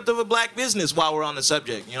concept of a black business while we're on the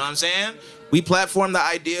subject. You know what I'm saying? We platform the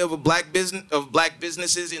idea of black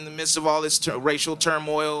businesses in the midst of all this racial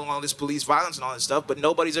turmoil and all this police violence and all this stuff, but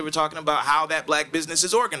nobody's ever talking about how that black business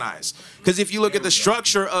is organized. Because if you look at the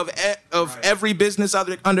structure of every business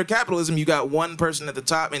under capitalism, you got one person at the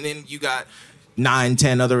top, and then you got 9,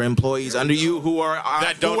 10 other employees under you who are all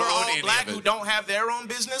black, who don't have their own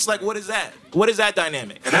business. Like, what is that? What is that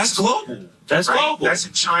dynamic? And that's global. That's global. That's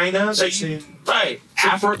in China. That's in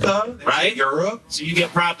Africa. Right. Europe. So you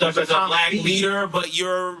get propped up as a black leader, but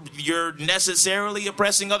you're necessarily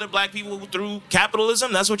oppressing other black people through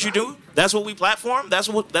capitalism. That's what you do. That's what we platform. That's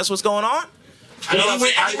what's going on.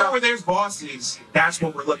 Anywhere where there's bosses, that's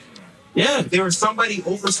what we're looking at. Yeah. If there is somebody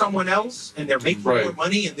over someone else and they're making more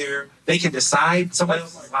money and they can decide somebody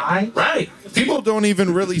else decide. Right. People don't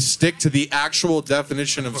even really stick to the actual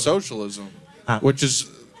definition of socialism, which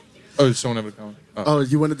is. Oh, someone have a comment? Oh,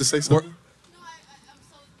 you wanted to say something?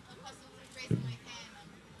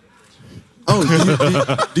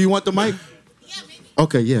 Do you want the mic?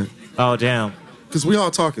 Okay, yeah. Oh, damn. Because we all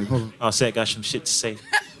talking. Hold on. Oh, Seth got some shit to say.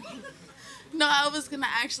 No, I was gonna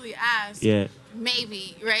actually ask. Yeah.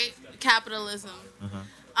 Maybe, right? Capitalism.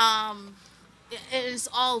 It is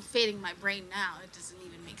all fading my brain now. It doesn't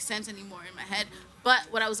even make sense anymore in my head. But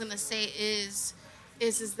what I was gonna say is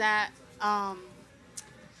that I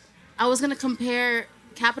was gonna compare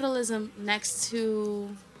capitalism next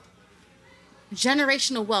to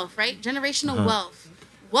generational wealth, right? Generational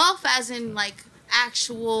wealth as in like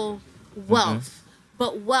actual wealth,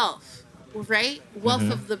 but wealth, right? Wealth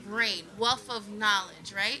of the brain, wealth of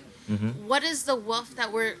knowledge, right? What is the wealth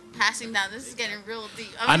that we're passing down? This is getting real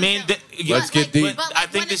deep. Let's get deep. I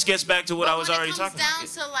think this gets back to what I was already talking about. When it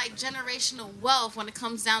comes down to like generational wealth, when it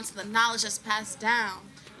comes down to the knowledge that's passed down,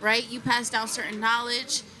 right? You pass down certain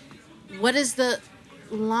knowledge. What is the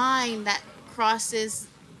line that crosses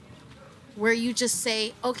where you just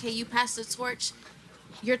say, okay, you pass the torch,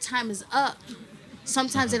 your time is up.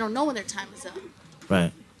 Sometimes they don't know when their time is up.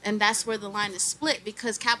 Right. And that's where the line is split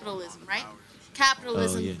because capitalism, right?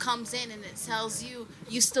 Capitalism comes in and it tells you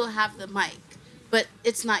you still have the mic, but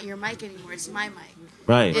it's not your mic anymore. It's my mic.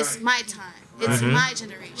 Right. It's my time. It's my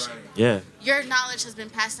generation. Yeah. Your knowledge has been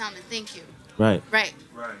passed down, and thank you. Right. Right.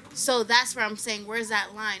 So that's where I'm saying, where's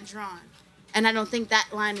that line drawn? And I don't think that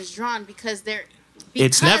line is drawn because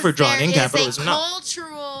it's never drawn in capitalism. There is a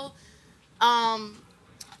cultural,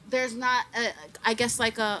 there's not, I guess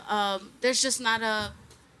like there's just not a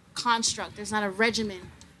construct. There's not a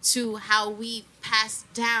regimen to how we pass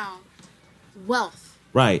down wealth.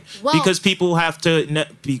 Right. Wealth. Because people have to,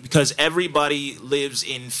 because everybody lives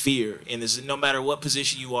in fear. And this, no matter what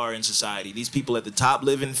position you are in society, these people at the top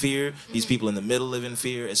live in fear. These people in the middle live in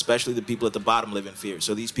fear, especially the people at the bottom live in fear.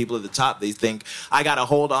 So these people at the top, they think, I got to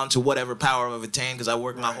hold on to whatever power I've attained because I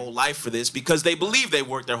worked my whole life for this, because they believe they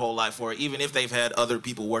worked their whole life for it, even if they've had other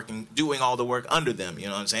people doing all the work under them. You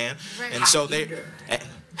know what I'm saying? Right. And so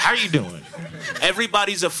How are you doing?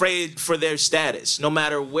 Everybody's afraid for their status, no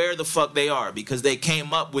matter where the fuck they are, because they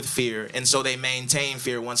came up with fear, and so they maintain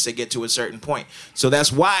fear once they get to a certain point. So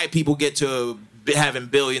that's why people get to having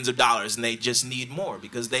billions of dollars, and they just need more,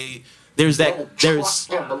 because there's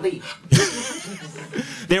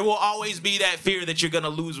there will always be that fear that you're gonna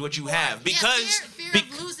lose what you have, because fear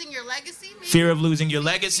of losing your legacy. Maybe? Fear of losing your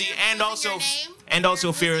legacy, and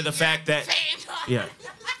also fear of the fact that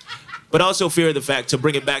but also fear of the fact, to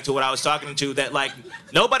bring it back to what I was talking to, that like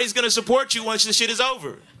nobody's gonna support you once the shit is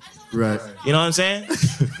over. Right. You know what I'm saying?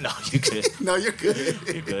 No, you good. No, you're good.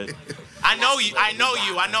 You're good. I know you. I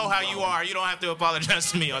know how you are. You don't have to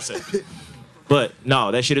apologize to me. I said. But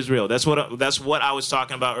no, that shit is real. That's what I was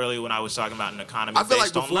talking about earlier when I was talking about an economy I feel like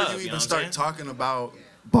based on before love. you You know even what I'm start saying? talking about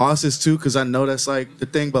bosses too, because I know that's like the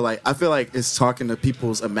thing, but like I feel like it's talking to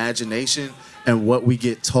people's imagination and what we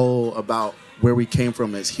get told about where we came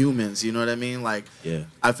from as humans. You know what I mean? Like, yeah.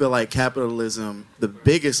 I feel like capitalism, the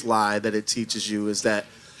biggest lie that it teaches you is that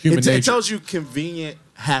Human it nature. tells you convenient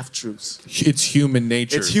half-truths. It's human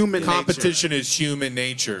nature. It's human nature. Competition is human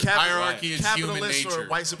nature. Hierarchy is human Capitalists nature. or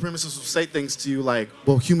white supremacists will say things to you like,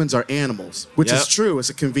 well, humans are animals, which Yep. is true. It's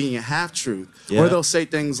a convenient half-truth. Yep. Or they'll say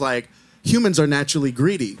things like, humans are naturally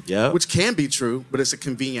greedy, Yep. which can be true, but it's a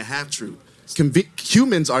convenient half-truth.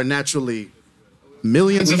 Humans are naturally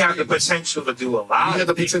millions We of have the potential to do a lot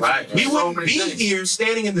of things. Right. We wouldn't be here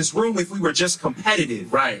standing in this room if we were just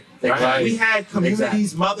competitive. Right. Right. We had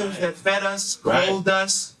communities, mothers that fed us, clothed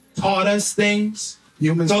us, taught us things.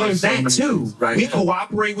 Humans So are there's so that many too. things. Right. We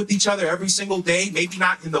cooperate with each other every single day, maybe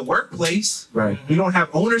not in the workplace. Right. We don't have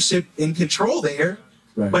ownership and control there.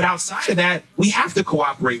 Right. But outside of that, we have to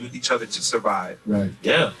cooperate with each other to survive. Right.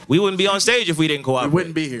 Yeah. We wouldn't be on stage if we didn't cooperate. We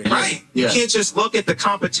wouldn't be here. Right. Yeah. You can't just look at the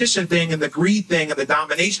competition thing and the greed thing and the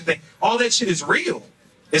domination thing. All that shit is real.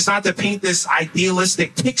 It's not to paint this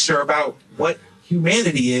idealistic picture about what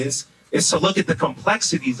humanity is. It's to look at the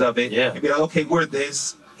complexities of it and be like, okay, we're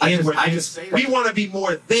this. And we're this. We want to be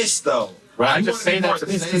more this, though. Right. I We just wanna say be more that to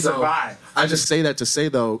this say, to though. survive. I just say that to say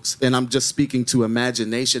though, and I'm just speaking to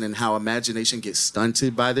imagination and how imagination gets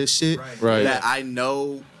stunted by this shit. Right. That I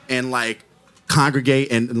know and like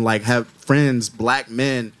congregate and like have friends, black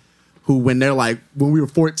men, who when they're like, when we were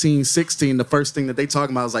 14, 16, the first thing that they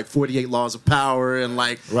talking about is like 48 laws of power and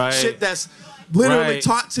like Right. shit that's literally Right.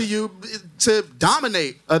 taught to you to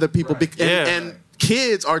dominate other people. Yeah. And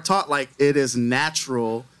kids are taught like it is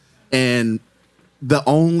natural and the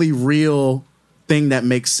only real thing that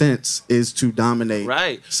makes sense is to dominate.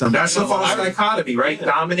 Right. Somebody. That's the false dichotomy, right?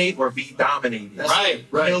 Dominate or be dominated. Right.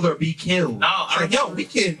 Kill or be killed. No, It's like, yo, we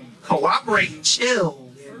can cooperate and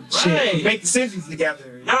chill. And shit, Right. make decisions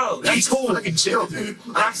together. Yo, That's cool. fucking chill, dude.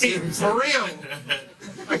 Right, for real.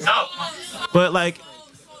 No. But like,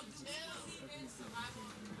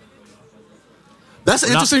 That's an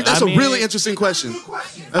No, interesting. That's I a mean- really interesting question.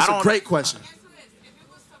 That's I a don't- great question.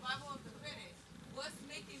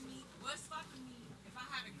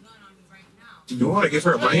 You want to give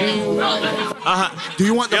her a mic? Do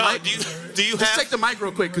you want the yo, mic? do you Just have? take the mic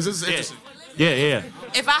real quick because this is interesting. Yeah.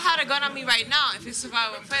 If I had a gun on me right now, if it's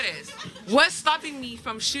survival of the fittest, what's stopping me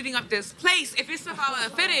from shooting up this place? If it's survival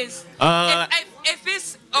of the fittest, if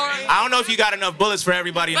it's or I don't know if you got enough bullets for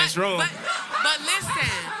everybody in this room. But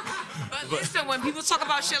listen, when people talk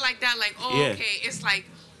about shit like that, like, oh, Yeah. okay, it's like,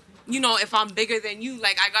 you know, if I'm bigger than you,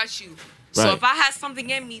 like, I got you. So Right. if I had something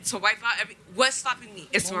in me to wipe out what's stopping me?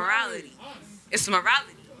 It's morality. It's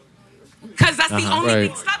morality. Because that's the only Right.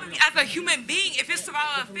 thing stopping me as a human being. If it's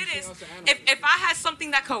survival of the fittest, if I had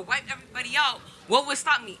something that could wipe everybody out, what would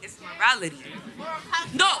stop me? It's morality.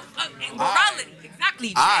 No, morality. Exactly.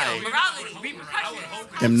 Jail, morality, repercussions.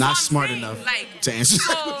 I'm not So I'm smart saying, enough like, to answer.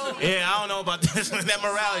 so, Yeah, I don't know about that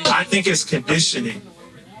morality. I think it's conditioning.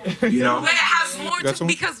 You know? but it has more Got to some?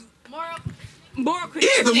 because moral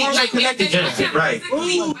Yeah, the morals are like, connected to if- it, right?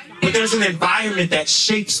 But there's an environment that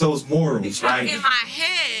shapes those morals, right? In my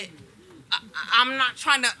head, I'm not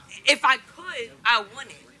trying to. If I could, I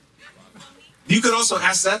wouldn't. You could also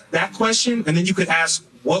ask that question, and then you could ask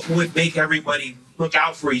what would make everybody look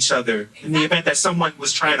out for each other in the event that someone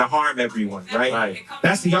was trying to harm everyone, right? Right.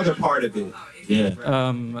 That's the other part of it. Yeah.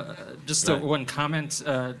 Just one comment.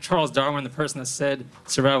 Charles Darwin, the person that said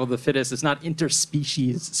survival of the fittest, is not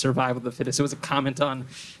interspecies survival of the fittest. It was a comment on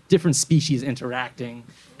different species interacting.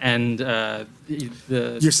 And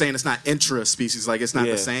You're saying it's not intra-species, like it's not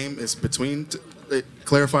Yeah. the same. It's between.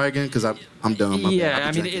 Clarify again, because I'm dumb. yeah,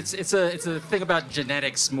 I mean, it's a thing about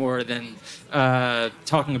genetics more than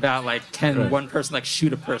talking about like can one person like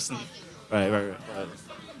shoot a person. Right.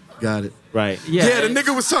 Got it. Right. Yeah, the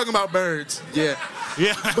nigga was talking about birds. Yeah.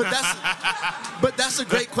 Yeah. But that's a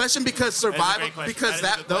great question because survival because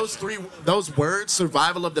those words,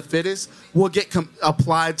 survival of the fittest, will get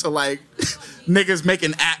applied to like niggas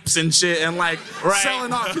making apps and shit and like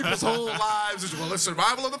selling off people's whole lives. Well, it's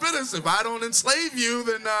survival of the fittest. If I don't enslave you,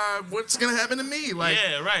 then what's gonna happen to me? Like,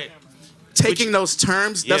 yeah, right. Taking those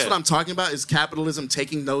terms, that's what I'm talking about, is capitalism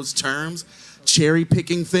taking those terms, cherry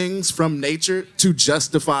picking things from nature to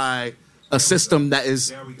justify a system that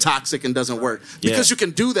is toxic and doesn't work. Because you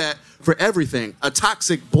can do that for everything. A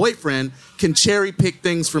toxic boyfriend can cherry pick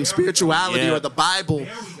things from spirituality or the Bible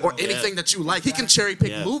or anything that you like. He can cherry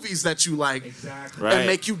pick movies that you like and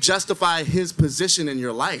make you justify his position in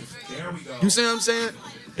your life. You see what I'm saying?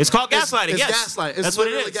 It's called gaslighting. It's yes, gaslighting. It's that's what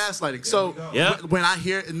it literally is. Gaslighting. So when I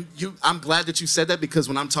hear and I'm glad that you said that because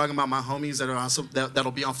when I'm talking about my homies that are also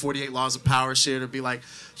that'll be on 48 Laws of Power shit or be like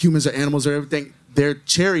humans are animals or everything, they're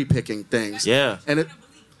cherry picking things. Yeah, and it.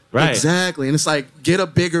 Right. Exactly. And it's like, get a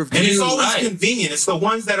bigger view. And it's always convenient. It's the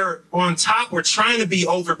ones that are on top. We're trying to be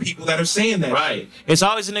over people that are saying that. Right. It's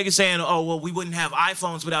always a nigga saying, oh, well, we wouldn't have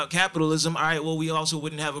iPhones without capitalism. All right, well, we also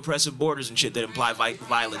wouldn't have oppressive borders and shit that imply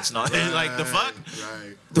violence and all that. Like, the fuck?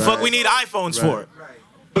 Right. The fuck we need iPhones for?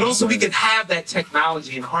 But also, we could have that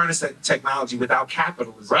technology and harness that technology without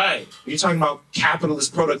capitalism. Right. When you're talking about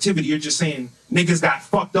capitalist productivity, you're just saying niggas got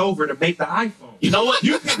fucked over to make the iPhone. You know what?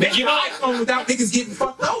 You can make an iPhone without niggas getting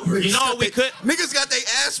fucked over. You know what we could? Niggas got their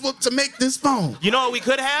ass whooped to make this phone. You know what we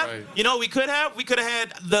could have? Right. You know what we could have? We could have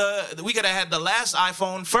had the last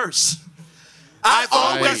iPhone first. I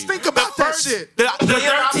always think about that shit. The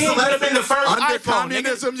 13 could have been the first Under iPhone.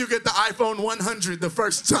 communism, you get the iPhone 100 the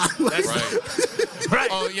first time. Like, Right.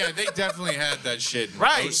 Oh yeah, they definitely had that shit in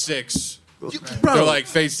Right. 06. Bro. They're like,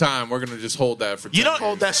 FaceTime, we're gonna just hold that for 10 years.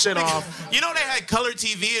 Hold that shit off. You know they had color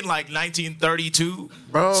TV in like 1932?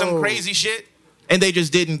 Bro. Some crazy shit? And they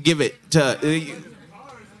just didn't give it to...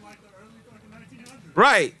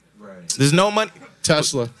 Right. There's no money.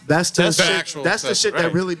 Tesla. That's the actual shit. That's the Tesla. shit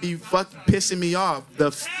that really be fucking pissing me off.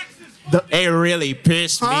 It really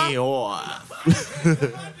pissed me off.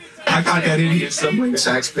 I got that idiot somewhere.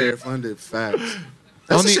 Taxpayer funded facts.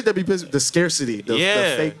 That's the shit that be pissing. The scarcity. The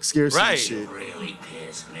fake scarcity shit. Really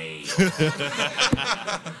pissed me.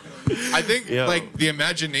 I think like the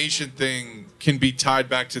imagination thing can be tied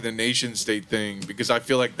back to the nation state thing because I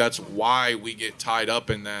feel like that's why we get tied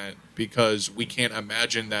up in that because we can't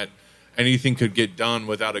imagine that anything could get done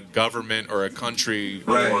without a government or a country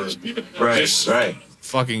or just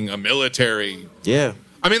fucking a military. Yeah.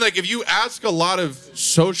 I mean, like, if you ask a lot of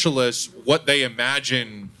socialists what they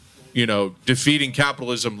imagine, you know, defeating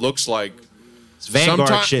capitalism looks like, it's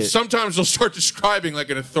vanguard shit. Sometimes they'll start describing like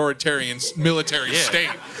an authoritarian military state.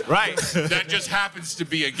 Right. That just happens to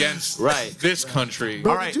be against this country.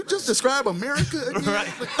 Bro, did you just describe America again?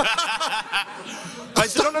 Right.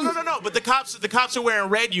 No. But the cops are wearing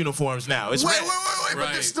red uniforms now. It's Wait, red.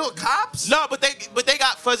 but they're still cops? No, but they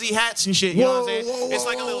got fuzzy hats and shit. You know what I'm saying? It's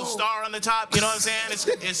like a little star on the top. You know what I'm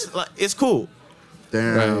saying? It's cool.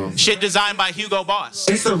 Damn. Shit designed by Hugo Boss.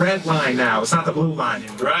 It's the red line now. It's not the blue line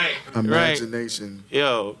anymore. Right. Imagination.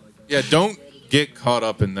 Yo. Yeah, don't get caught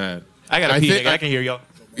up in that. I gotta pee, nigga. I can hear y'all.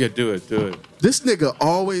 Yeah, do it. This nigga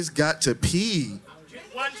always got to pee.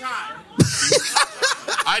 One time.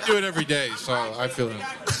 I do it every day, so I feel it.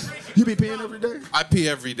 You be peeing every day? I pee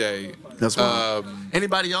every day. That's why.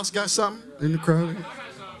 Anybody else got something in the crowd?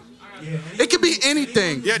 It could be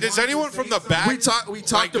anything. Yeah, does anyone from the back? We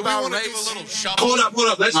talked about race. Hold up.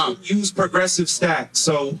 Let's use progressive stats.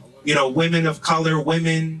 So, you know, women of color,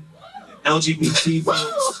 women, LGBT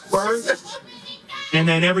folks first, and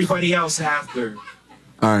then everybody else after.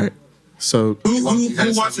 All right. So who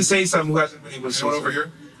wants to say something? Who hasn't been able to say over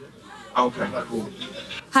here? Okay, cool.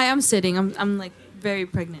 Hi, I'm sitting. I'm like very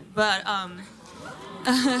pregnant, but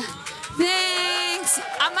thanks.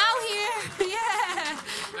 I'm out here. Yeah,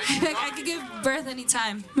 I could give birth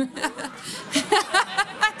anytime.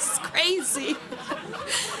 It's crazy.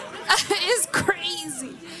 It's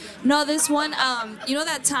crazy. No, this one, you know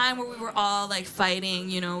that time where we were all like fighting,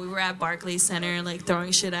 you know, we were at Barclays Center, like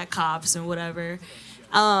throwing shit at cops and whatever.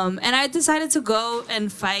 And I decided to go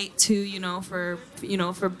and fight for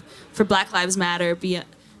Black Lives Matter,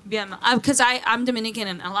 because I'm Dominican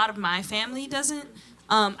and a lot of my family doesn't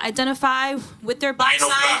identify with their black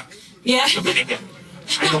side. Yeah.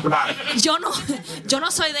 Yo no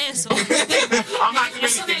soy de eso. I'm not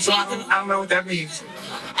Dominican, so I don't know what that means.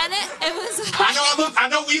 And it was. I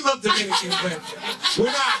know we look Dominican, but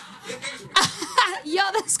we're not. Yo,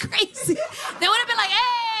 that's crazy. They would have been like,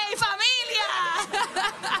 "Hey, familia."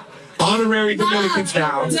 honorary Dominicans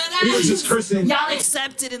now. We were just christened. Y'all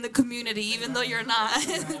accepted in the community, even though you're not.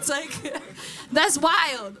 It's like that's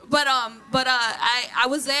wild. But I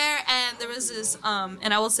was there, and there was this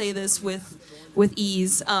and I will say this with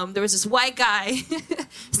ease. There was this white guy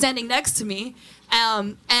standing next to me.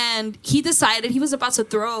 And he decided he was about to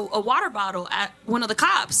throw a water bottle at one of the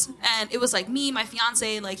cops, and it was like me, my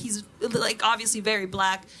fiance, like he's like obviously very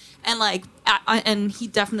black, and like and he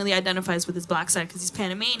definitely identifies with his black side because he's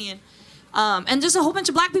Panamanian, and just a whole bunch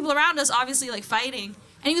of black people around us, obviously like fighting,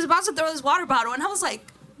 and he was about to throw this water bottle, and I was like,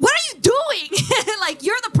 "What are you doing? Like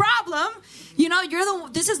you're the problem, you know?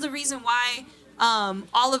 This is the reason why."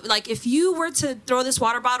 All of like if you were to throw this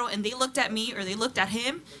water bottle and they looked at me or they looked at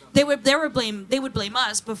him, they would blame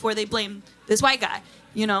us before they blame this white guy,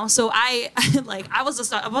 you know. So I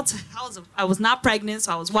was not pregnant,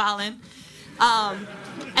 so I was wilding,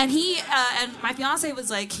 and he and my fiance was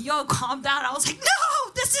like, "Yo, calm down." I was like,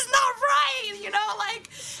 "No, this is not right," you know. Like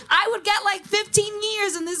I would get like 15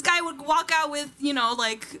 years, and this guy would walk out with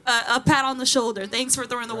like a pat on the shoulder. Thanks for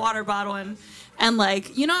throwing the water bottle and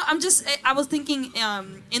like, I was thinking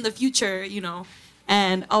in the future,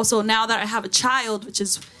 and also now that I have a child,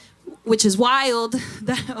 which is wild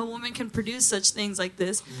that a woman can produce such things like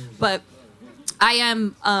this. But I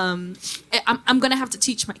am, I'm going to have to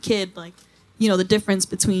teach my kid, like, the difference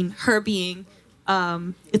between her being,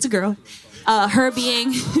 it's a girl, her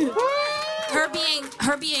being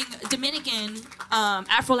Dominican,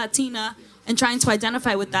 Afro-Latina, and trying to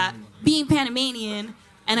identify with that, being Panamanian,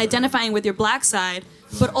 and identifying with your black side,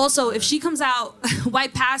 but also if she comes out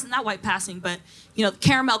not white passing, but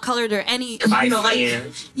caramel colored or any, like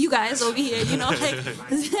you guys over here, like,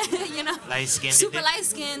 light skinned, super light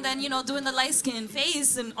skinned, then doing the light skin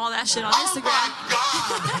face and all that shit on Instagram.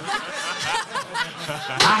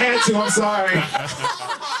 I had to. I'm sorry.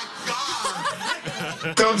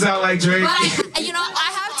 Thumbs out like Drake. But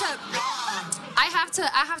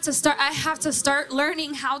I have to start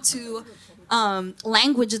learning how to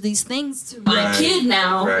language these things to my kid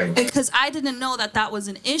now, because I didn't know that was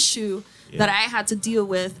an issue that I had to deal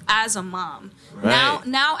with as a mom.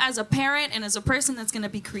 Now as a parent and as a person that's going to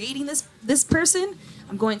be creating this person,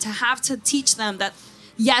 I'm going to have to teach them that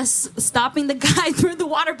yes, stopping the guy throwing the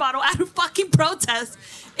water bottle at a fucking protest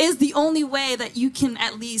is the only way that you can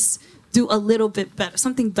at least do a little bit better,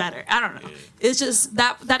 something better. I don't know. It's just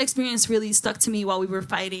that experience really stuck to me while we were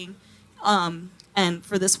fighting. And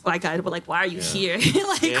for this white guy to be like, why are you here?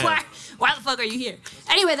 Why the fuck are you here?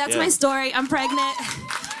 Anyway, that's my story. I'm pregnant.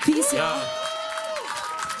 Peace, y'all.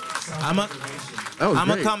 I'm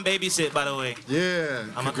gonna come babysit, by the way. Yeah,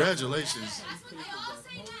 congratulations.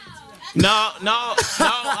 No,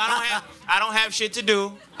 I don't have shit to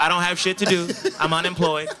do. I'm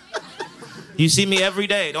unemployed. You see me every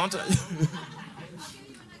day, don't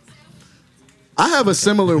I have a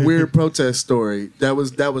similar weird protest story that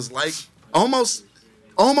was like almost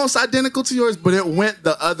identical to yours, but it went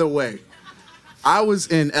the other way. I was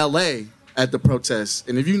in LA at the protest,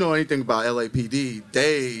 and if you know anything about LAPD,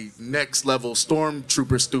 they next level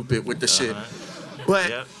stormtrooper stupid with the shit.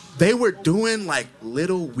 But they were doing like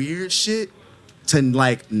little weird shit to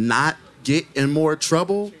like not get in more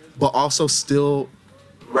trouble, but also still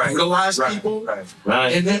brutalize people.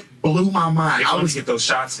 And it blew my mind. I was get those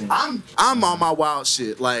shots in. I'm on my wild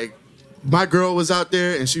shit. Like, my girl was out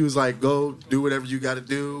there and she was like, go do whatever you got to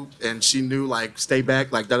do. And she knew, like, stay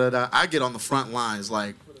back, like, da-da-da. I get on the front lines,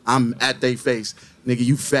 like, I'm at they face. Nigga,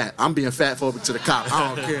 you fat. I'm being fat phobic to the cop.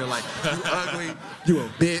 I don't care. Like, you ugly. You a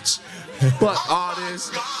bitch. Fuck all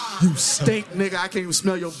this. You stink, nigga. I can't even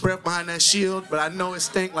smell your breath behind that shield, but I know it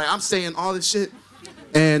stink. Like, I'm saying all this shit.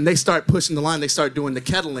 And they start pushing the line. They start doing the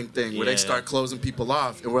kettling thing where they start closing people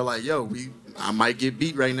off. And we're like, yo, I might get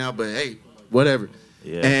beat right now, but hey, whatever.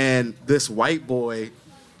 Yeah. And this white boy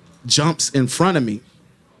jumps in front of me.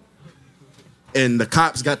 And the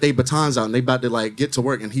cops got their batons out and they about to like get to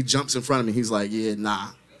work. And he jumps in front of me. He's like, yeah, nah.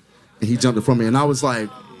 And he jumped in front of me. And I was like,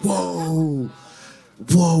 whoa.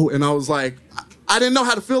 And I was like, I didn't know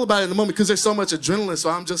how to feel about it in the moment because there's so much adrenaline. So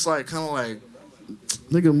I'm just like, kind of like,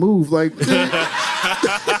 nigga, move. Like,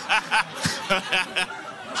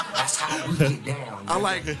 that's how we get down. I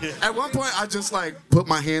like, at one point, I just like put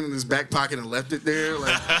my hand in his back pocket and left it there.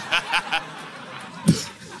 Like,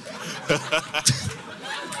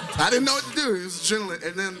 I didn't know what to do. It was adrenaline.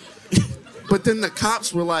 And then, but then the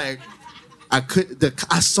cops were like, I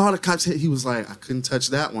saw the cops hit. He was like, I couldn't touch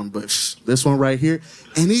that one, but this one right here.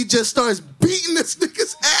 And he just starts beating this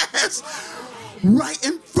nigga's ass right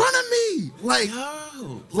in front of me.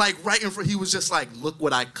 Like right in front. He was just like, look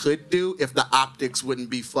what I could do if the optics wouldn't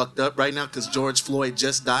be fucked up right now because George Floyd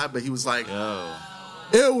just died. But he was like,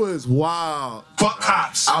 It was wild. Fuck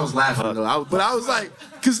cops. I was laughing though. But I was like,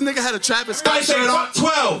 cause nigga had a Travis Scott I say shirt on. fuck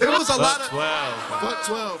 12. It was a lot of 12. fuck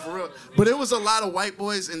 12 for real. But it was a lot of white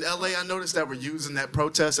boys in LA. I noticed that were using that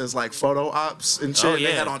protest as like photo ops and shit. Oh, yeah.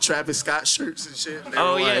 They had on Travis Scott shirts and shit. And they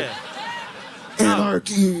Oh were like, yeah.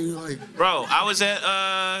 Anarchy. Like, Bro, I was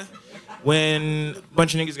at when a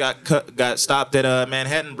bunch of niggas got stopped at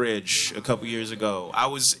Manhattan Bridge a couple years ago. I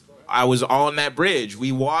was on that bridge.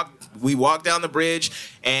 We walked down the bridge,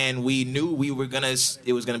 and we knew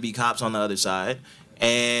it was gonna be cops on the other side,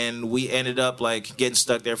 and we ended up like getting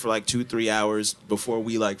stuck there for like 2-3 hours before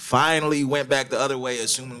we like finally went back the other way,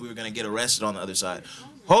 assuming we were gonna get arrested on the other side.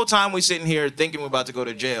 Whole time we sitting here thinking we're about to go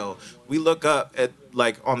to jail. We look up at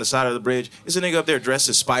like on the side of the bridge. There's a nigga up there dressed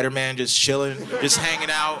as Spider-Man, just chilling, just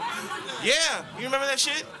hanging out. Yeah, you remember that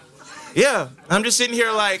shit? Yeah, I'm just sitting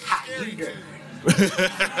here like.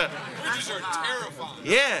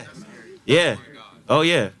 Yeah. Yeah. Oh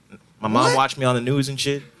yeah. My mom watched me on the news and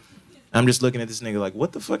shit. I'm just looking at this nigga like,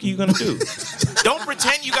 what the fuck are you gonna do? Don't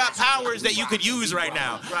pretend you got powers that you could use right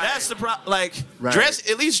now. Right. That's the problem. Like, Right. dress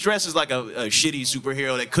as like a shitty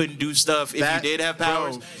superhero that couldn't do stuff if you did have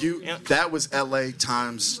powers. Bro, that was LA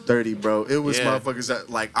times 30, bro. It was Yeah. motherfuckers that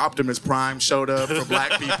like Optimus Prime showed up for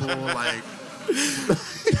black people, like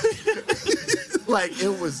like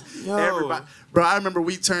it was everybody. Bro, I remember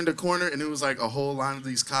we turned a corner and it was like a whole line of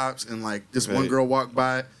these cops, and like this one girl walked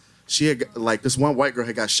by. She had like this one white girl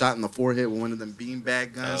had got shot in the forehead with one of them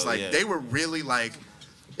beanbag guns. They were really like,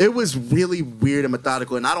 it was really weird and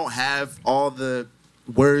methodical. And I don't have all the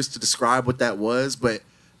words to describe what that was, but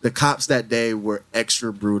the cops that day were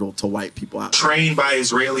extra brutal to white people out there. Trained by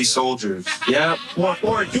Israeli soldiers. Yep.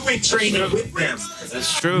 Or doing training with them.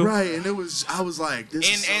 That's true. Right, and I was like, this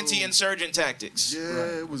is so, anti-insurgent tactics.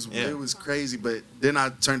 Yeah, it was crazy. But then I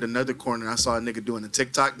turned another corner and I saw a nigga doing a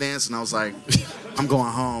TikTok dance, and I was like, I'm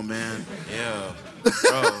going home, man. Yeah,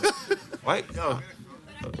 bro. White. Yo.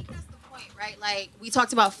 Right, like we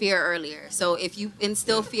talked about fear earlier. So if you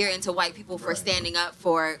instill fear into white people for standing up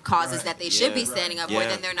for causes that they should be standing up for,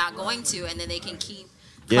 then they're not going to, and then they can keep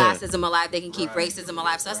classism alive, they can keep racism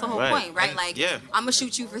alive. So that's the whole point, right? Like, I'm gonna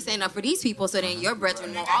shoot you for standing up for these people, so then your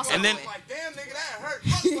brethren will also. And then,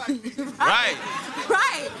 right.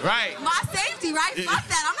 My safety, right? Fuck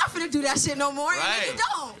that. I'm not finna do that shit no more. And then you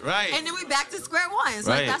don't. Right. And then we back to square one. So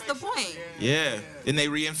like, that's the point. Yeah. And they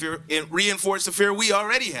reinforce the fear we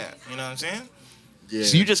already have. You know what I'm saying? Yeah.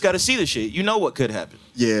 So you just got to see the shit. You know what could happen.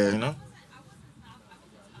 Yeah. You know?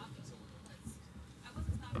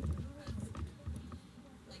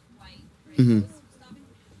 Mm-hmm.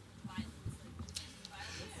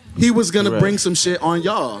 He was gonna bring some shit on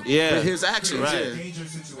y'all. With his actions. Right.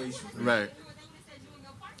 Right.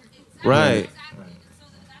 Right.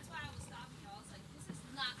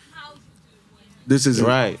 This is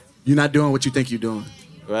right. You're not doing what you think you're doing.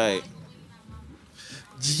 Right.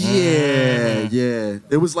 Yeah, yeah.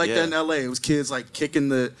 It was like that in LA. It was kids like kicking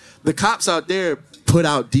the cops out there put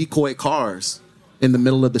out decoy cars in the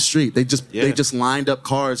middle of the street. They just lined up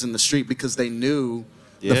cars in the street because they knew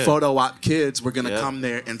the photo op kids were gonna come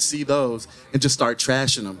there and see those and just start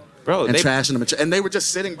trashing them. Bro, and trashing them. And they were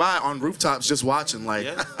just sitting by on rooftops just watching like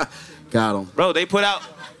got them. Bro, they put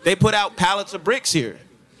out pallets of bricks here.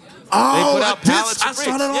 Oh, they put out pallets of I bricks.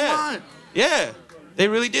 saw that online. Yeah. They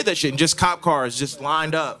really did that shit. And just cop cars just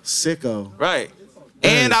lined up. Sicko. Right.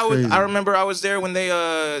 And I remember I was there when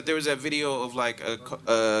there was that video of like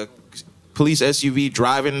a police SUV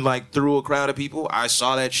driving like through a crowd of people. I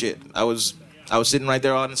saw that shit. I was sitting right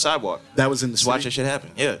there on the sidewalk. That was in the city? Watch that shit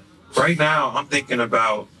happen. Yeah. Right now, I'm thinking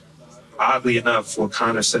about, oddly enough, what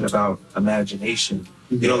Connor said about imagination.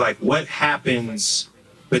 You know, like what happens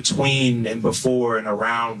between and before and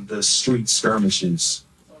around the street skirmishes?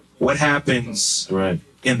 What happens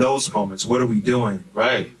in those moments? What are we doing?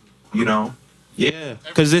 Right. You know? Yeah.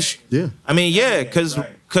 Because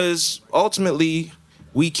ultimately,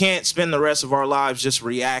 we can't spend the rest of our lives just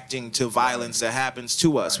reacting to violence that happens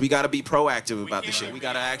to us. We got to be proactive about the shit. We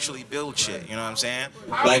got to actually build shit. You know what I'm saying?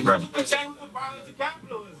 Like,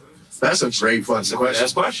 that's a great fucking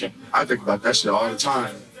question. I think about that shit all the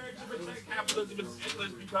time.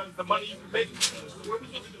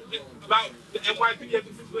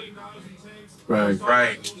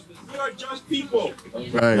 Right. We are just people.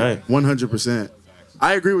 Right. 100%.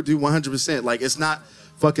 I agree with you 100%. Like, it's not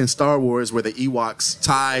fucking Star Wars where the Ewoks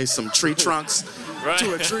tie some tree trunks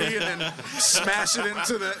to a tree and then smash it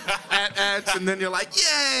into the ants, and then you're like,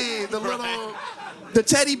 yay, the little the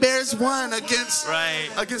teddy bears won against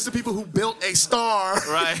the people who built a star.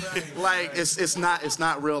 Right. Like it's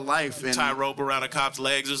not real life. And tie rope around a cop's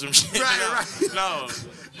legs or some shit. Right. No.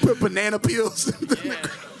 Put banana peels.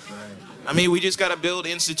 I mean, we just got to build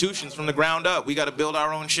institutions from the ground up. We got to build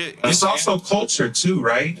our own shit. It's also culture too,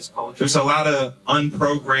 right? There's a lot of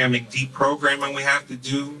unprogramming, deprogramming we have to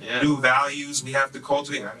do. New values we have to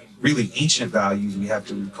cultivate. I mean, really ancient values we have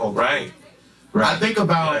to cultivate. Right. I think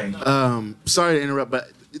about. Sorry to interrupt,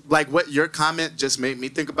 but like what your comment just made me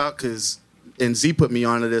think about, and Z put me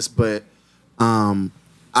onto this, but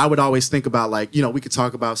I would always think about, like, you know, we could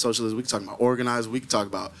talk about socialism, we could talk about organized, we could talk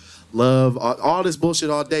about love, all this bullshit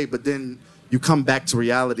all day, but then you come back to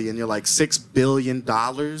reality and you're like, $6 billion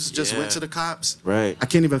just went to the cops. Right. I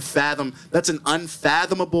can't even fathom. That's an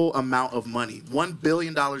unfathomable amount of money. $1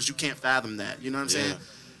 billion, you can't fathom that. You know what I'm saying?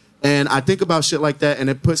 And I think about shit like that, and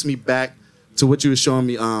it puts me back to what you were showing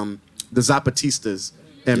me, the Zapatistas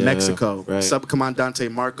in Mexico, Subcomandante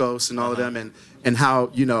Marcos and all of them, and how,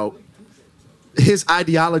 you know, his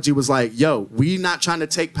ideology was like, yo, we not trying to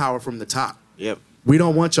take power from the top. Yep. We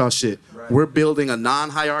don't want y'all shit. We're building a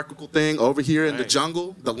non-hierarchical thing over here in the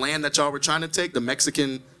jungle. The land that y'all were trying to take, the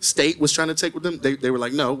Mexican state was trying to take with them. They were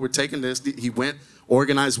like, no, we're taking this. He went,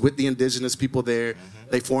 organized with the indigenous people there.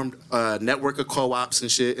 They formed a network of co-ops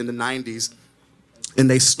and shit in the 90s. And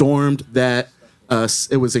they stormed that,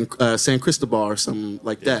 it was in San Cristobal or something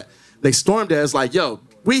like that. They stormed it as like, yo,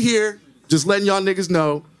 we here, just letting y'all niggas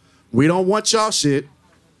know, we don't want y'all shit.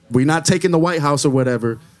 We not taking the White House or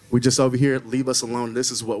whatever. We just over here, leave us alone.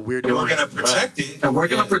 This is what we're doing. And we're going to protect it. And we're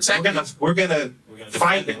going to protect it. We're going to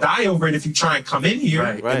fight and die over it if you try and come in here.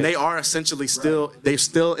 Right. And they are essentially they're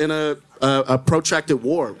still in a protracted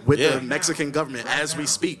war with the Mexican government as we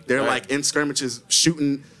speak. They're like in skirmishes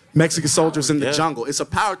shooting Mexican soldiers in the jungle. It's a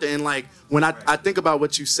power thing. And like when I think about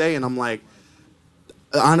what you say, and I'm like,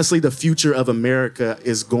 honestly, the future of America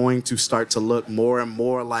is going to start to look more and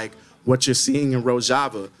more like what you're seeing in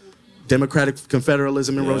Rojava. Democratic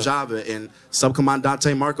confederalism in Rojava and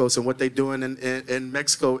Subcomandante Marcos and what they're doing in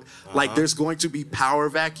Mexico. Like, there's going to be power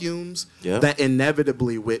vacuums that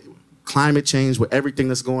inevitably, with climate change, with everything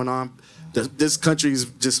that's going on, this country is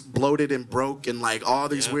just bloated and broke, and like all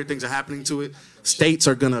these weird things are happening to it. States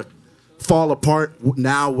are gonna fall apart.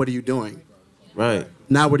 Now, what are you doing? Right.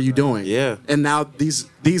 Now, what are you doing? Yeah. And now these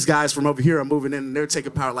guys from over here are moving in and they're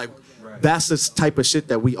taking power. Like, that's the type of shit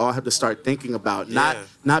that we all have to start thinking about.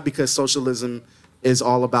 Not because socialism is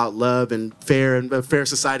all about love and a fair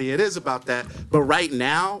society. It is about that. But right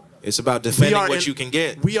now, it's about defending what you can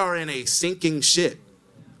get. We are in a sinking ship.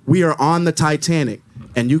 We are on the Titanic.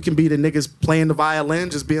 And you can be the niggas playing the violin,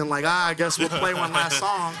 just being like, I guess we'll play one last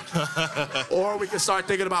song. Or we can start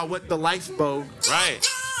thinking about what the lifeboat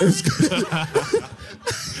is gonna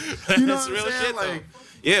You know, it's real shit, like,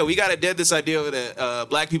 yeah, we gotta dead this idea that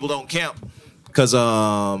black people don't camp, because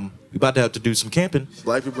we about to have to do some camping.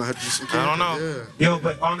 Black people have to do some camping. I don't know. Yo,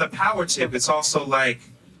 but on the power tip, it's also like,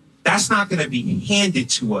 that's not going to be handed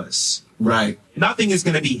to us. Right. Nothing is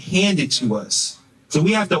going to be handed to us. So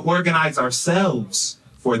we have to organize ourselves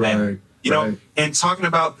for that. You know, and talking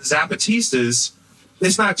about Zapatistas,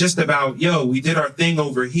 it's not just about, yo, we did our thing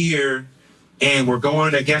over here and we're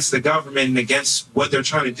going against the government and against what they're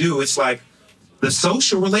trying to do. It's like, the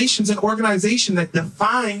social relations and organization that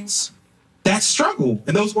defines that struggle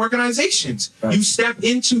in those organizations. Right. You step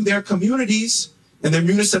into their communities and their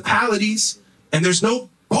municipalities, and there's no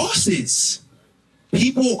bosses.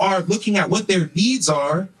 People are looking at what their needs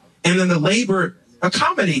are, and then the labor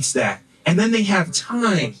accommodates that. And then they have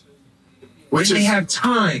time. To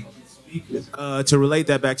relate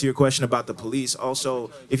that back to your question about the police,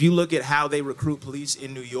 also, if you look at how they recruit police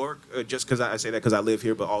in New York, just because I say that because I live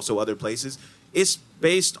here, but also other places, it's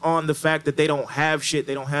based on the fact that they don't have shit.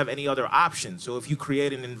 They don't have any other options. So if you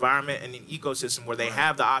create an environment and an ecosystem where they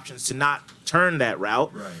have the options to not turn that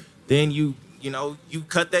route, then you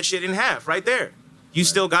cut that shit in half right there. You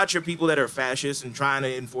still got your people that are fascists and trying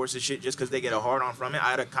to enforce this shit just because they get a hard on from it.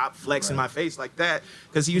 I had a cop flex in my face like that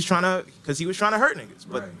because he was trying to hurt niggas.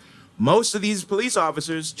 But most of these police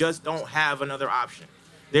officers just don't have another option.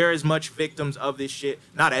 They're as much victims of this shit,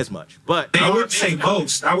 not as much, but I would say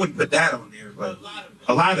most. I wouldn't put that on there, but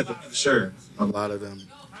a lot of them, for sure. A lot of them.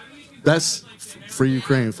 That's free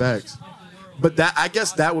Ukraine facts. But I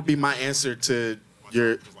guess that would be my answer to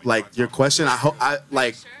your question.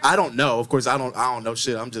 I don't know. Of course, I don't know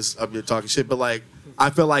shit. I'm just up here talking shit. But like,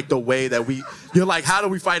 I feel like the way that you're like, how do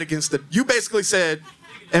we fight against it? You basically said,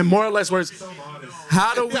 and more or less words,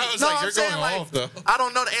 how do we? I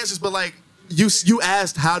don't know the answers, but like, you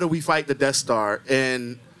asked, how do we fight the Death Star?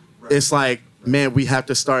 And it's like, man, we have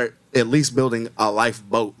to start at least building a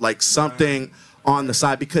lifeboat, like something on the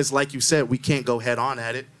side, because like you said, we can't go head on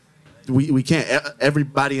at it. We can't.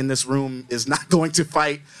 Everybody in this room is not going to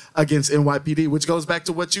fight against NYPD, which goes back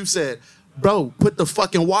to what you said. Bro, put the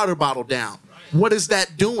fucking water bottle down. What is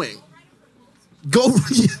that doing?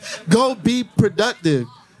 Go be productive.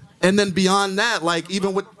 And then beyond that, like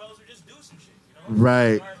even with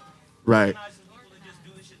right.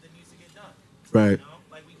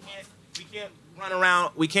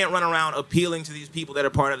 We can't run around appealing to these people that are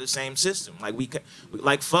part of the same system.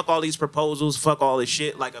 Like fuck all these proposals, fuck all this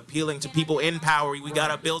shit. Like appealing to people in power. We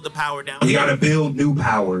gotta build the power down. You gotta build new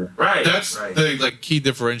power. Right. That's the key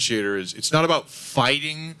differentiator. Is it's not about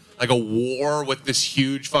fighting like a war with this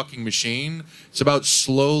huge fucking machine. It's about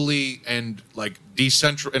slowly and like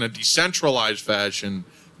in a decentralized fashion,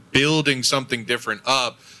 building something different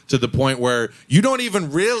up to the point where you don't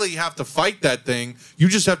even really have to fight that thing. You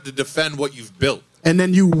just have to defend what you've built. And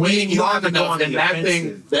then you You don't have to go on the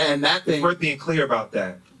offensive. And that thing. Worth being clear about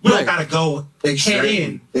that. You don't gotta go head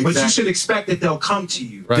in, but you should expect that they'll come to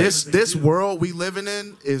you. Right. This world we living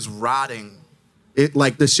in is rotting. It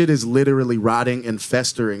like the shit is literally rotting and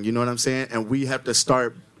festering. You know what I'm saying? And we have to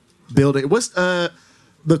start building. What's the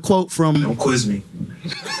quote from? Don't quiz me.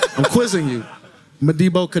 I'm quizzing you.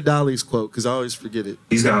 Madibo Kadali's quote, because I always forget it.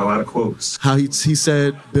 He's got a lot of quotes. How he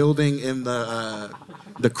said, building in the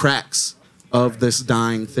cracks of this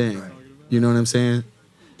dying thing. You know what I'm saying?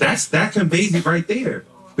 That conveys it right there.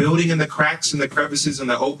 Building in the cracks and the crevices and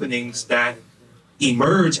the openings that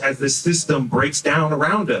emerge as the system breaks down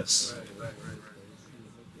around us.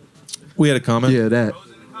 We had a comment. Yeah,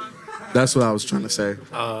 that's what I was trying to say.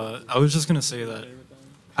 I was just gonna say that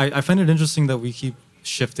I find it interesting that we keep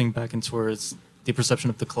shifting back in towards the perception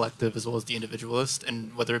of the collective as well as the individualist,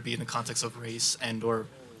 and whether it be in the context of race and or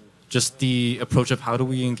just the approach of how do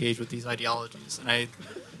we engage with these ideologies. And I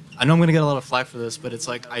know I'm going to get a lot of flack for this, but it's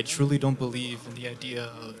like I truly don't believe in the idea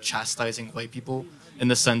of chastising white people in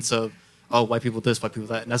the sense of, oh, white people this, white people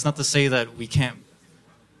that. And that's not to say that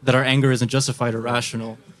that our anger isn't justified or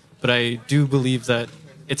rational, but I do believe that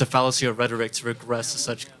it's a fallacy of rhetoric to regress to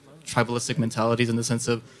such tribalistic mentalities in the sense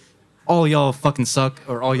of, all y'all fucking suck,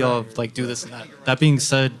 or all y'all like do this and that. That being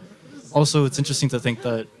said, also it's interesting to think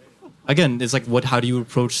that, again, it's like how do you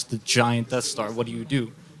approach the giant Death Star? What do you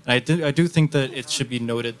do? And I do think that it should be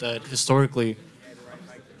noted that historically,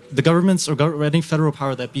 the governments or any federal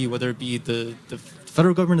power that be, whether it be the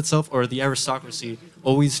federal government itself or the aristocracy,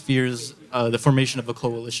 always fears the formation of a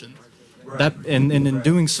coalition. That and in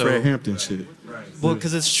doing so, Fred Hampton shit. Well,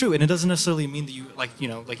 because it's true, and it doesn't necessarily mean that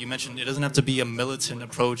like you mentioned, it doesn't have to be a militant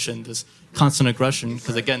approach and this constant aggression,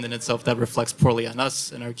 because again, in itself, that reflects poorly on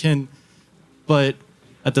us and our kin. But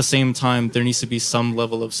at the same time, there needs to be some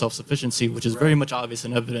level of self-sufficiency, which is very much obvious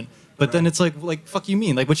and evident. But then it's like fuck you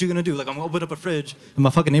mean? Like, what you gonna do? Like, I'm gonna open up a fridge in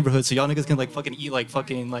my fucking neighborhood so y'all niggas can like fucking eat like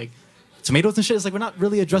fucking like tomatoes and shit. It's like we're not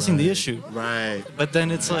really addressing the issue. Right. But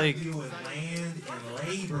then it's like.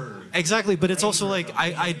 Exactly, but it's also like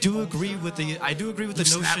I do agree with the notion.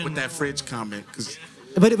 Snap with that fridge comment,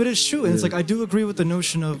 but it's true, and it's like I do agree with the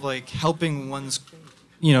notion of like helping one's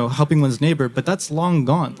neighbor, but that's long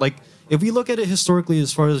gone. Like if we look at it historically,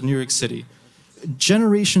 as far as New York City,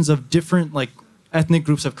 generations of different like ethnic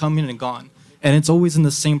groups have come in and gone, and it's always in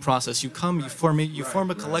the same process. You form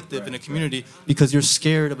a collective in a community because you're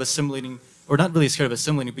scared of assimilating, or not really scared of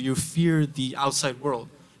assimilating, but you fear the outside world.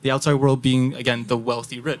 The outside world being, again, the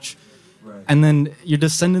wealthy rich. Right. And then your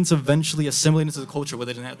descendants eventually assimilate into the culture,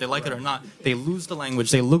 whether they like it or not. They lose the language,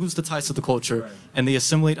 they lose the ties to the culture, and they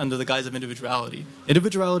assimilate under the guise of individuality.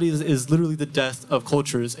 Individuality is literally the death of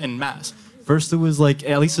cultures en masse. First it was like,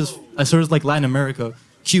 at least as far as like Latin America,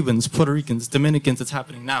 Cubans, Puerto Ricans, Dominicans, it's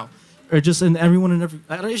happening now. Or just in everyone and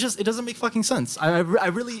it doesn't make fucking sense. I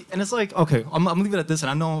really, and it's like, okay, I'm leaving it at this, and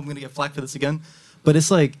I know I'm going to get flack for this again, but it's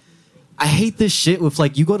like, I hate this shit with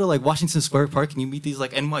like you go to like Washington Square Park and you meet these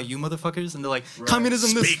like NYU motherfuckers and they're like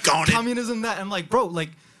communism this, communism that, and I'm like, bro, like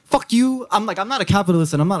fuck you. I'm not a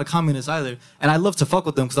capitalist and I'm not a communist either, and I love to fuck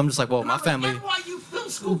with them because I'm just like, well, my family. NYU film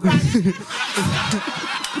school graduate.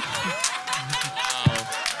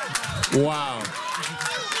 Wow.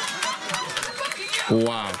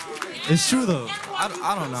 It's true though.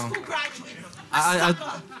 I don't know.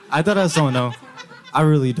 I thought I don't know. I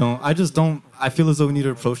really don't. I just don't. I feel as though we need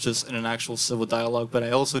to approach this in an actual civil dialogue, but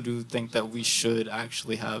I also do think that we should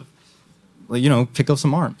actually have, like, pick up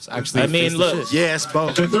some arms. Actually, I mean, look, yes,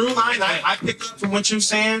 both. The through line I picked up from what you're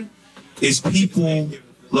saying is people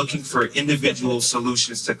looking for individual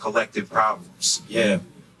solutions to collective problems. Yeah,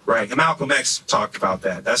 right. And Malcolm X talked about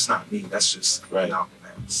that. That's not me. That's just Malcolm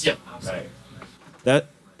X. Yeah, right. That.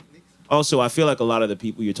 Also, I feel like a lot of the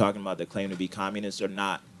people you're talking about that claim to be communists are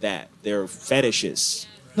not that. They're fetishists.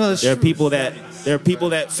 No, that's there are true. people that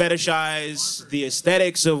fetishize the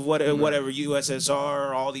aesthetics of whatever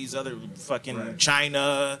USSR, all these other fucking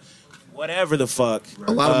China, whatever the fuck.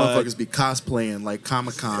 A lot of motherfuckers be cosplaying like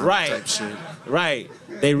Comic-Con type shit. Right.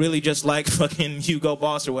 They really just like fucking Hugo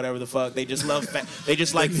Boss or whatever the fuck. They just love they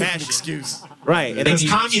just like fashion. Excuse. Right. And Because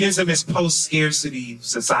communism is post-scarcity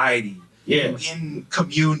society. Yeah. In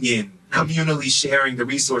communion, communally sharing the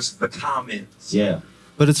resources, the commons. Yeah.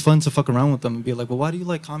 But it's fun to fuck around with them and be like, well, why do you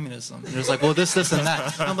like communism? And it's like, well, this, and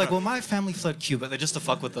that. And I'm like, well, my family fled Cuba. They're just to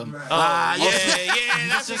fuck with them. Yeah.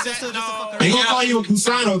 That's just to fuck around. They gonna call you a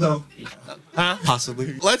Gusano, though. Huh?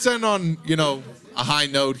 Possibly. Let's end on, a high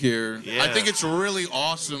note here. Yeah. I think it's really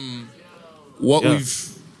awesome what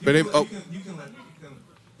we've been able. Oh.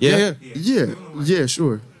 Yeah,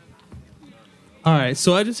 sure. All right,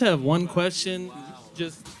 so I just have one question,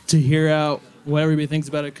 just to hear out what everybody thinks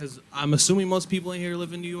about it, because I'm assuming most people in here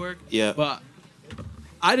live in New York. Yeah. But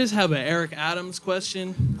I just have an Eric Adams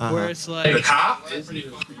question, where it's like The cop?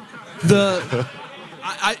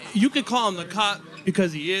 you could call him the cop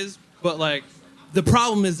because he is, but like the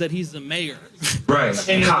problem is that he's the mayor. Right.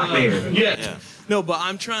 And, Cop mayor. Yeah. No, but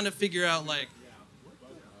I'm trying to figure out like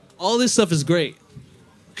all this stuff is great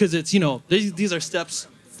because it's these are steps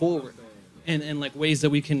forward and like ways that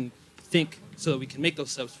we can think so that we can make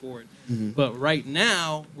those steps forward. Mm-hmm. But right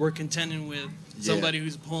now we're contending with somebody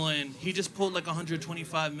who's he just pulled like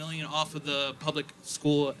 125 million off of the public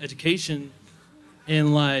school education,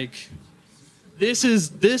 and like this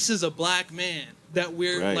is a black man that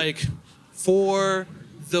we're like for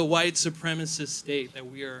the white supremacist state that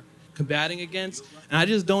we are combating against, and I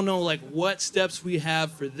just don't know like what steps we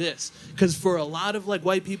have for this, because for a lot of like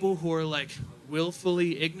white people who are like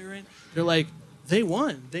willfully ignorant, they're like they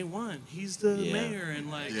won, he's the mayor, and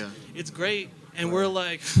like it's great, and we're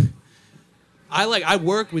like I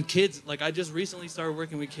work with kids, like I just recently started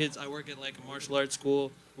working with kids. I work at like a martial arts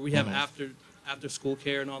school where we have after school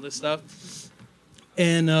care and all this stuff.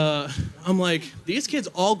 And I'm like, these kids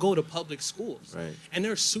all go to public schools. Right. And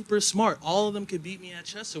they're super smart. All of them could beat me at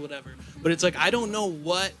chess or whatever. But it's like, I don't know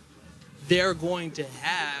what they're going to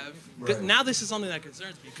have. Right. Now this is something that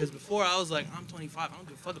concerns me. Because before I was like, I'm 25. I don't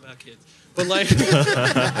give a fuck about kids. But like,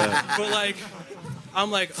 I'm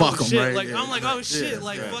like, fuck oh shit. Right? Like, Yeah. I'm like, oh shit. Yeah.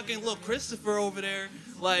 Like fucking little Christopher over there.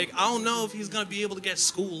 Like, I don't know if he's going to be able to get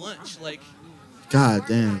school lunch. Like, God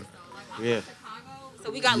damn. Yeah. So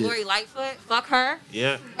we got Lori Lightfoot, fuck her.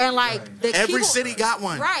 Yeah. And like Every city got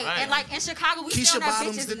one. Right. And like in Chicago, we Keisha stay on that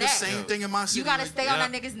Bottoms bitch's did neck. the same thing in my city. You gotta stay on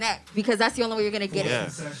that nigga's neck because that's the only way you're gonna get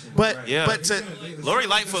it. But Lori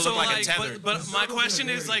Lightfoot looked like a tether. But my question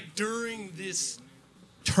is like during this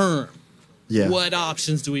term, Yeah. what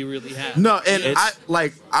options do we really have? No, and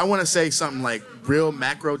I want to say something like real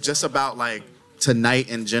macro just about like tonight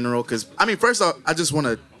in general, because I mean, first off, I just want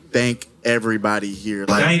to thank everybody here.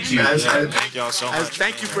 Like, Thank you. Thank y'all so much.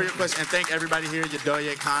 Thank you for your question, and thank everybody here,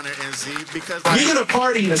 Yadoye, Connor, and Z, because We're gonna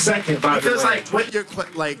party in a second, by the way. because like what you're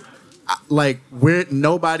like we're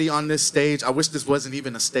nobody on this stage. I wish this wasn't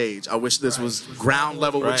even a stage. I wish this was ground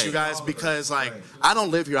level with you guys, because like I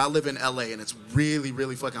don't live here. I live in LA, and it's really,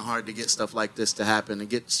 really fucking hard to get stuff like this to happen and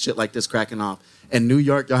get shit like this cracking off. And New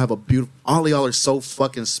York, y'all have a beautiful. All of y'all are so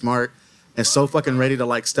fucking smart and so fucking ready to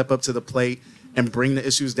like step up to the plate and bring the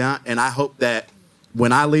issues down. And I hope that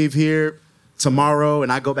when I leave here tomorrow and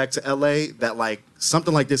I go back to LA, that like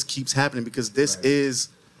something like this keeps happening, because this is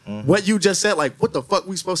what you just said. Like, what the fuck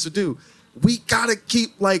we supposed to do? We gotta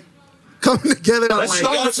keep like coming together. Let's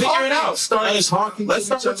start figuring out. Start talking. Let's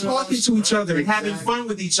start talking to each other and having fun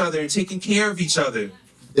with each other and taking care of each other.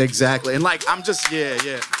 Exactly. And like I'm just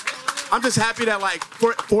I'm just happy that like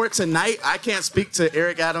for tonight, I can't speak to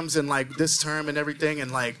Eric Adams and like this term and everything,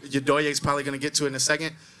 and like Yadoye's probably gonna get to it in a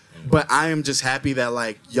second. But I am just happy that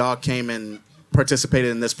like y'all came and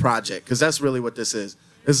participated in this project, because that's really what this is.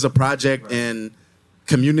 This is a project in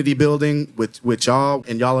community building with y'all,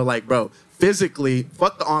 and y'all are like, bro, physically,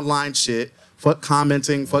 fuck the online shit, fuck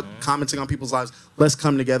commenting on people's lives. Let's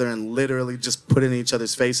come together and literally just put it in each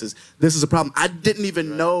other's faces. This is a problem. I didn't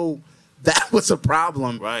even know that was a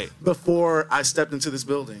problem before I stepped into this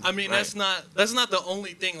building. I mean, that's not the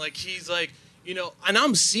only thing. Like, he's like, and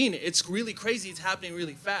I'm seeing it. It's really crazy. It's happening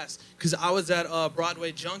really fast. Because I was at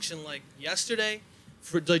Broadway Junction like yesterday,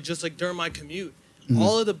 for like just like during my commute. Mm-hmm.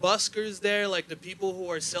 All of the buskers there, like the people who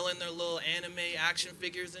are selling their little anime action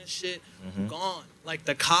figures and shit, gone. Like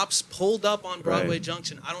the cops pulled up on Broadway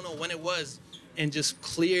Junction. I don't know when it was, and just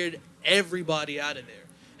cleared everybody out of there.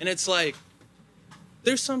 And it's like,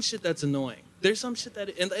 there's some shit that's annoying. There's some shit that,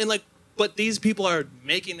 and like, but these people are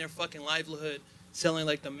making their fucking livelihood selling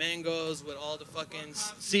like the mangoes with all the fucking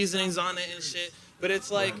seasonings on it and shit. But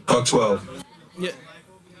it's like Buck 12. Yeah.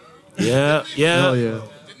 Yeah, yeah. Oh yeah.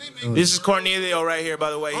 This is Cornelio right here, by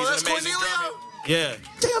the way. Oh, He's that's an amazing Cornelio? drummer. Yeah.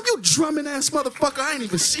 Damn, you drumming ass motherfucker! I ain't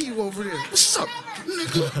even see you over there. What's up,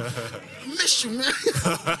 nigga? Miss you,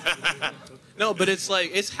 man. No, but it's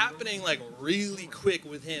like it's happening like really quick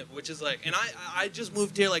with him, which is like, and I just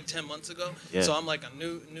moved here like 10 months ago, Yeah. so I'm like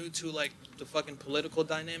new to like the fucking political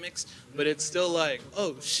dynamics, but it's still like,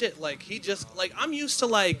 oh shit, like he just like I'm used to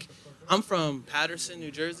like I'm from Paterson,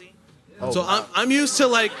 New Jersey, Oh, so wow. I'm used to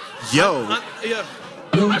like yeah.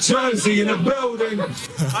 New Jersey in the building.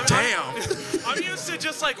 Damn. I'm used to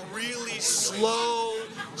just like really slow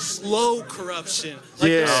corruption.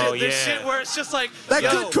 Like Yeah. this shit where it's just like That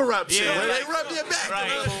yo, good corruption, yeah, where like- they rub your back a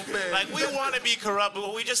Right. little bit. Like we want to be corrupt,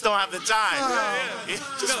 but we just don't have the time.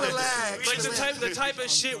 Just relax. Like the type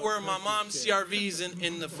of shit where my mom CRVs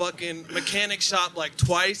in the fucking mechanic shop like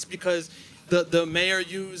twice because the mayor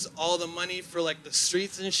used all the money for like the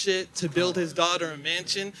streets and shit to build his daughter a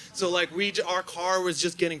mansion. So like our car was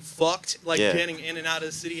just getting fucked, like Yeah. getting in and out of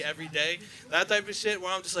the city every day. That type of shit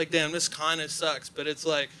where I'm just like, damn, this kind of sucks. But it's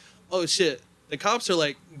like, oh shit, the cops are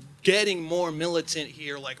like getting more militant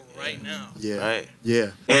here like right now. Yeah. Right.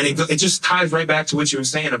 Yeah. And it just ties right back to what you were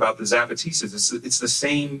saying about the Zapatistas. It's the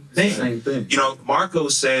same thing. Same thing. You know, Marco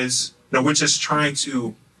says, we're just trying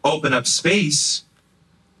to open up spaces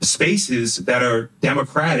that are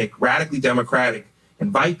democratic, radically democratic,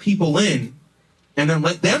 invite people in, and then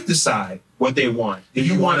let them decide what they want. Do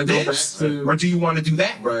you want this, or do you want to do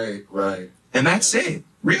that? Right. And that's it,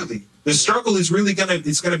 really. The struggle is really gonna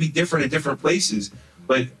be different in different places.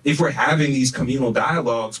 But if we're having these communal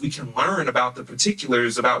dialogues, we can learn about the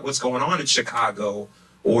particulars about what's going on in Chicago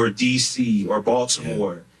or DC or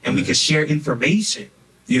Baltimore, and we can share information,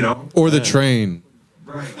 you know? Or the train.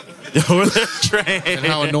 Right. Or the train. And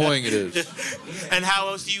how annoying it is. And how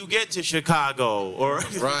else do you get to Chicago? Or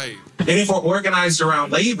Right. And if we're organized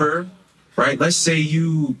around labor, right? Let's say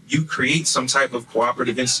you create some type of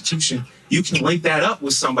cooperative institution, you can link that up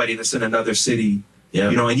with somebody that's in another city,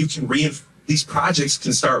 you know, and you can these projects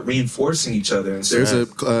can start reinforcing each other. And There's a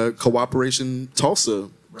cooperation Tulsa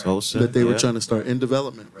that they were trying to start in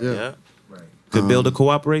development. Yeah. Could build a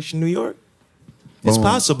cooperation New York. It's boom.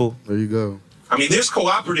 possible. There you go. I mean, there's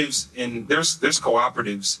cooperatives in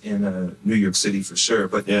New York City for sure.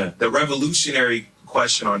 But the revolutionary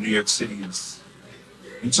question on New York City is,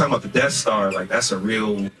 you talking about the Death Star? Like that's a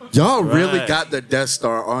real. Y'all really got the Death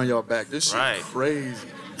Star on your back. This shit Right. crazy.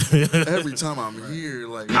 Every time I'm here,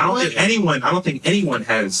 like I don't think anyone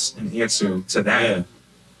has an answer to that.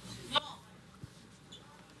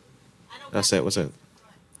 That's it. What's it?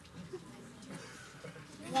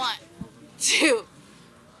 Want to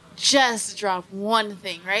just drop one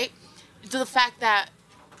thing, right? To the fact that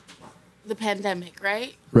the pandemic,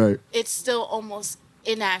 right? Right. It's still almost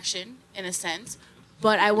in action in a sense,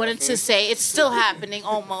 but I wanted to say it's still happening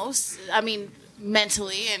almost. I mean,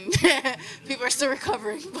 mentally, and people are still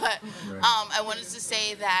recovering, but I wanted to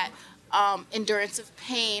say that endurance of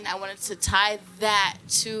pain, I wanted to tie that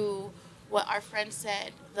to what our friend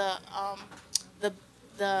said,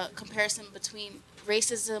 the comparison between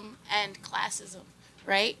racism and classism,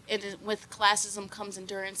 right? And with classism comes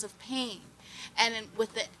endurance of pain. And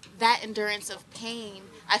with that endurance of pain,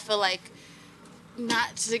 I feel like,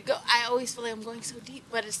 not to go, I always feel like I'm going so deep,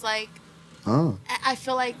 but it's like, I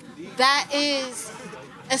feel like that is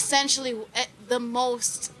essentially the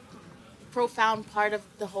most profound part of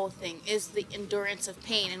the whole thing is the endurance of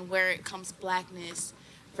pain and where it comes blackness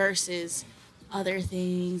versus other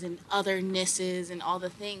things and othernesses and all the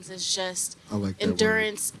things. It's just I like that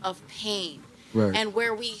endurance of pain. Right. And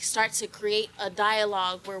where we start to create a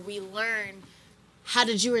dialogue where we learn, how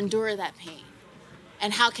did you endure that pain?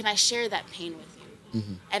 And how can I share that pain with you?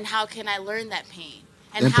 Mm-hmm. And how can I learn that pain?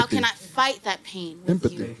 And how can I fight that pain with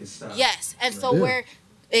you? Yes. And so where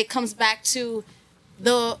it comes back to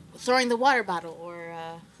the throwing the water bottle, or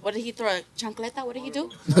what did he throw? A chancleta? What did he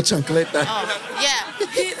do? A chancleta. Oh, yeah.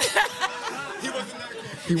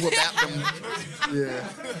 He whipped at them. Yeah.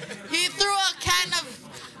 He threw a can of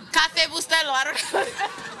Café Bustelo. I don't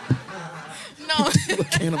know. No. A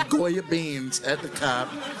can of Goya beans at the cop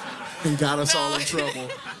and got us all in trouble.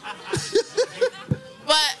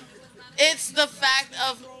 But it's the fact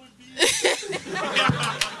of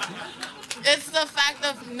it's the fact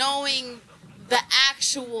of knowing the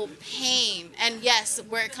actual pain. And yes,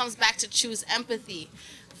 where it comes back to choose empathy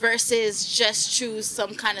versus just choose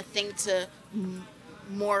some kind of thing to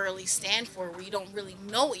morally stand for, where you don't really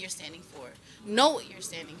know what you're standing for.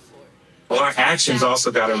 Well, our actions also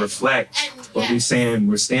got to reflect what we're saying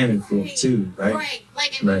we're standing for, too, right? Right.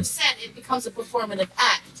 Like you said, it becomes a performative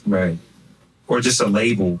act. Right. Or just a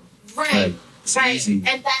label. Right. Like, it's easy.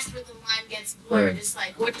 And that's where the line gets blurred. Right. It's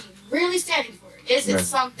like, what are you really standing for? Is it Right.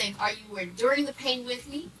 something? Are you enduring the pain with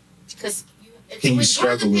me? Because Can to you endure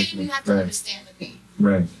struggle the with pain, me? you have to Right. understand the pain.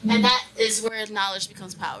 Right. And that is where knowledge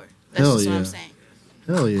becomes power. That's Hell just yeah. what I'm saying.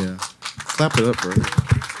 Hell yeah. Clap it up for it.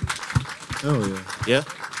 Hell yeah. Yeah.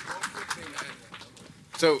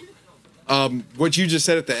 So, what you just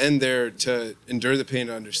said at the end there, to endure the pain,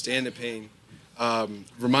 to understand the pain,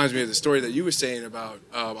 reminds me of the story that you were saying about,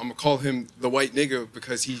 I'm going to call him the white nigga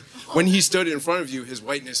because when he stood in front of you, his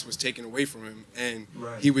whiteness was taken away from him and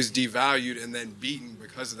he was devalued and then beaten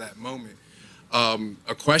because of that moment.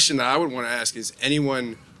 A question that I would want to ask is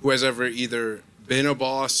anyone who has ever either been a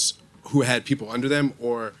boss who had people under them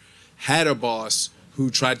or had a boss who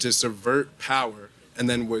tried to subvert power and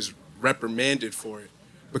then was reprimanded for it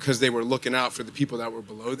because they were looking out for the people that were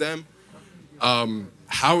below them.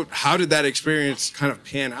 How did that experience kind of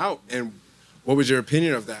pan out, and what was your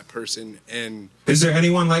opinion of that person? And is there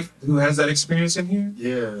anyone like who has that experience in here?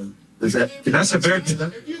 Yeah. That's a very.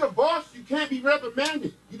 If you're the boss, you can't be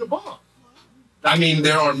reprimanded. You're the boss. I mean,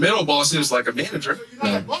 there are middle bosses like a manager. You're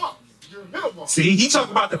not a boss. You're a middle boss. See, he talking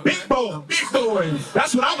about the big boy. Big boy.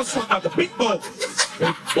 That's what I was talking about. The big boy.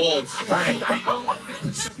 Big balls. Right.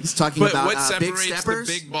 He's talking But about what big separates the steppers.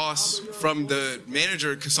 big boss from the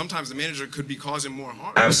manager? Because sometimes the manager could be causing more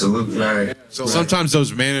harm. Absolutely. Right. So Sometimes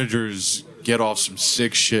those managers get off some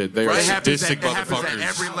sick shit. They are It happens sadistic at motherfuckers.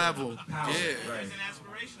 every level. Yeah.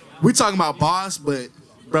 We talking about boss, but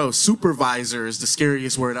bro, supervisor is the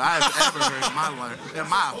scariest word I've ever heard in my life. In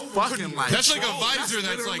my fucking life. That's like a visor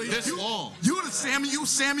that's like this long. You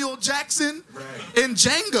Samuel Jackson in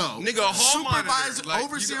Django. Nigga, a hall supervisor, monitor. Like,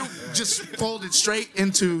 overseer, just folded straight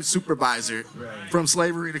into supervisor from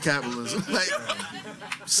slavery to capitalism. Like,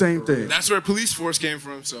 same thing. That's where police force came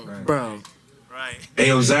from. So, bro. Right. Hey,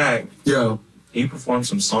 yo, Zach. Yo. Can you perform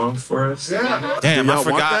some songs for us? Yeah. Damn, Do I y'all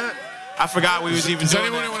want forgot. that? I forgot we was even Does doing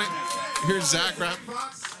anyone that. want to hear Zach rap?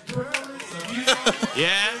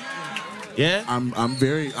 Yeah. Yeah. I'm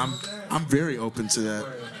very open to that.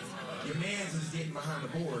 Your man's is getting behind the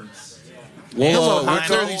boards. Whoa, Marco. we'll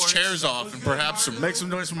clear these chairs off and perhaps some. Make some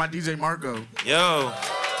noise for my DJ Marco. Yo.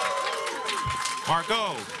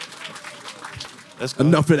 Marco. Let's go.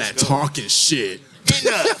 Enough of Let's that go. talking shit.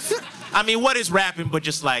 Enough. I mean, what is rapping but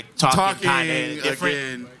just like talking kind of different?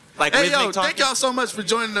 Again. Like Hey, rhythmic yo, talking? thank y'all so much for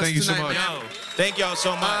joining us Thank you so tonight, much. man. Yo, thank y'all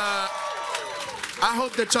so much. I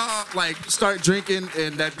hope that y'all like start drinking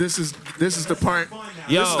and that this is the part.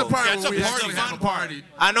 Yo, this is the part that's where a we party, actually have a party.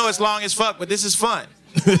 I know it's long as fuck, but this is fun.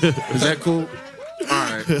 Is that cool? All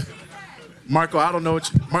right. Marco, I don't know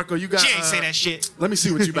what Marco, you got She ain't say that shit. Let me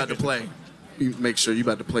see what you about to play. You make sure you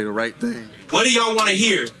about to play the right thing. What do y'all want to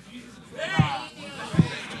hear? Don't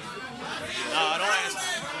ask.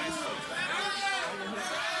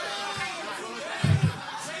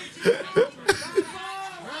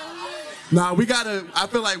 Nah, I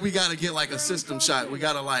feel like we gotta get like a system shot. We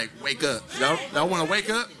gotta like wake up. Y'all wanna wake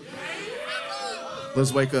up?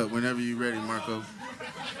 Let's wake up whenever you ready, Marco.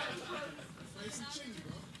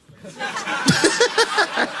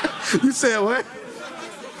 You said what?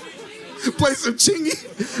 Play some chingy?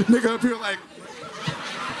 Nigga up here like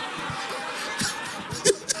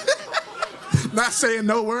not saying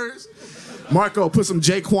no words. Marco, put some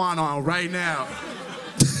Jaquan on right now.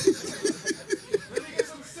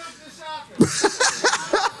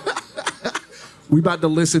 We about to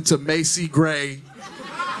listen to Macy Gray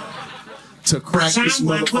to crack this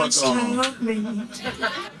motherfucker off.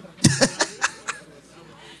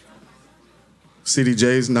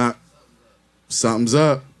 CDJ's not. Something's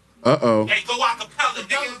up. Uh-oh. Hey, go acapella,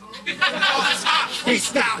 nigga.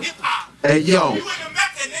 Freestyle hip hop. Hey, yo. You in the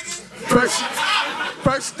Mecca, nigga.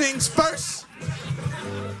 First things first.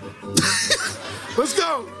 Let's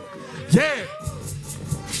go. Yeah.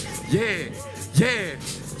 Yeah. Yeah.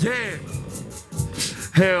 Yeah.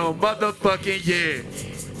 Hell motherfucking yeah.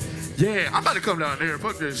 Yeah. I'm about to come down there.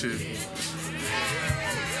 Fuck that shit.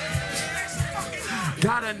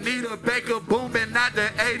 Got a Nita Baker booming out the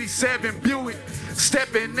 87 Buick.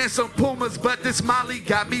 Stepping in some Pumas, but this Molly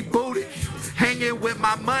got me booted. Hanging with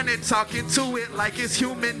my money, talking to it like it's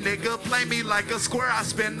human, nigga. Play me like a square, I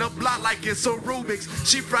spin the block like it's a Rubik's.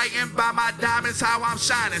 She frightened by my diamonds, how I'm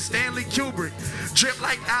shining. Stanley Kubrick, drip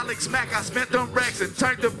like Alex Mack. I spent them racks and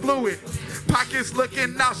turned to fluid. Pockets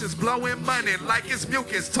looking nauseous, blowing money like it's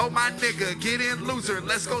mucus. Told my nigga, get in loser,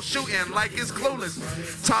 let's go shooting like it's clueless.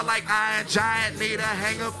 Tall like Iron Giant, need a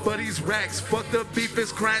hanger for these racks. Fuck the beef,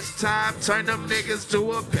 it's crunch time, turn them niggas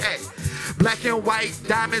to a pack. Black and white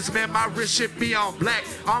diamonds, man, my wrist should be on black.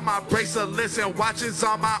 On my bracelets and watches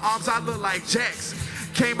on my arms, I look like Jax.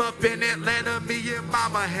 Came up in Atlanta, me and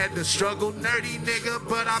mama had to struggle. Nerdy nigga,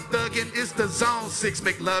 but I'm thuggin', it's the zone, 6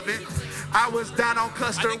 McLovin. I was down on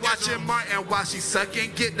Custer watching Martin while she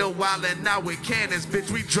sucking. Get the wild and now with cannons, bitch,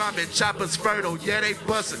 we drumming. Choppers fertile, yeah, they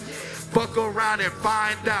bustin'. Fuck around and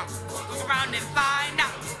find out. Fuck around and find out.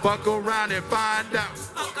 Fuck around and find out.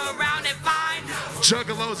 Fuck around and find out.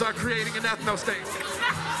 Juggalos are creating an ethno state.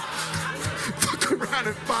 Fuck around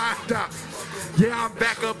and find out. Yeah, I'm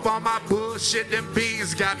back up on my bullshit. Them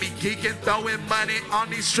beans got me geeking, throwing money on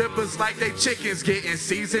these strippers like they chickens getting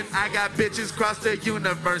seasoned. I got bitches across the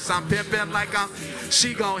universe. I'm pimping like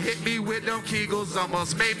she gon' hit me with them Kegels.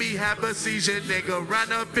 Almost made me have a seizure. Nigga,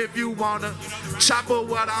 run up if you wanna. Chopper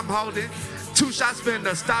what I'm holding. 2 shots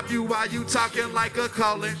finna stop you while you talking like a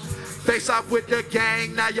colon. Face off with the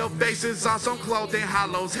gang, now your face is on some clothing.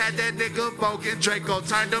 Hollows had that nigga voguing. Draco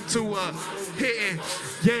turned him to a hitting.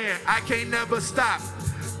 Yeah, I can't never stop.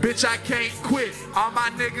 Bitch, I can't quit. All my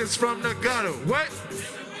niggas from the gutter. What?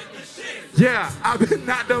 Yeah, I've been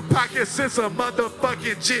out the pocket since a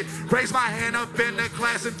motherfucking jit. Raised my hand up in the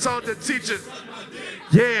class and told the teacher,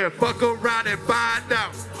 yeah, fuck around and find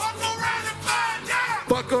out. Fuck around and find out.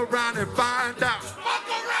 Fuck around and find out. Fuck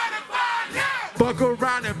around and find out. Fuck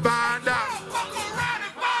around and find out. Fuck around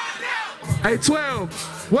and find out. Hey,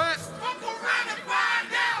 12, what? Fuck around and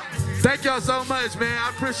find out. Thank y'all so much, man. I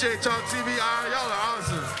appreciate y'all, TVR. Y'all are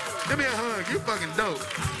awesome. Give me a hug. You fucking dope.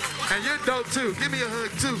 And you're dope, too. Give me a hug,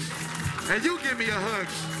 too. And you give me a hug.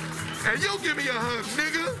 And you give me a hug,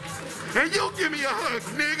 nigga. And you give me a hug,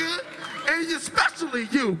 nigga. And especially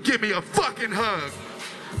you, give me a fucking hug.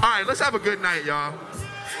 All right, let's have a good night, y'all.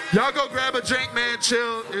 Y'all go grab a drink, man,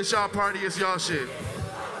 chill. It's y'all party, it's y'all shit.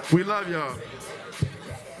 We love y'all.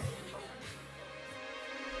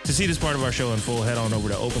 To see this part of our show in full, head on over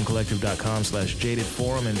to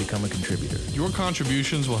opencollective.com/jadedforum and become a contributor. Your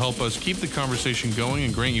contributions will help us keep the conversation going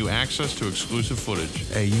and grant you access to exclusive footage.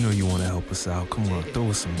 Hey, you know you want to help us out. Come on, throw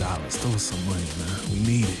us some dollars, throw us some money, man. We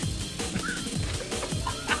need it.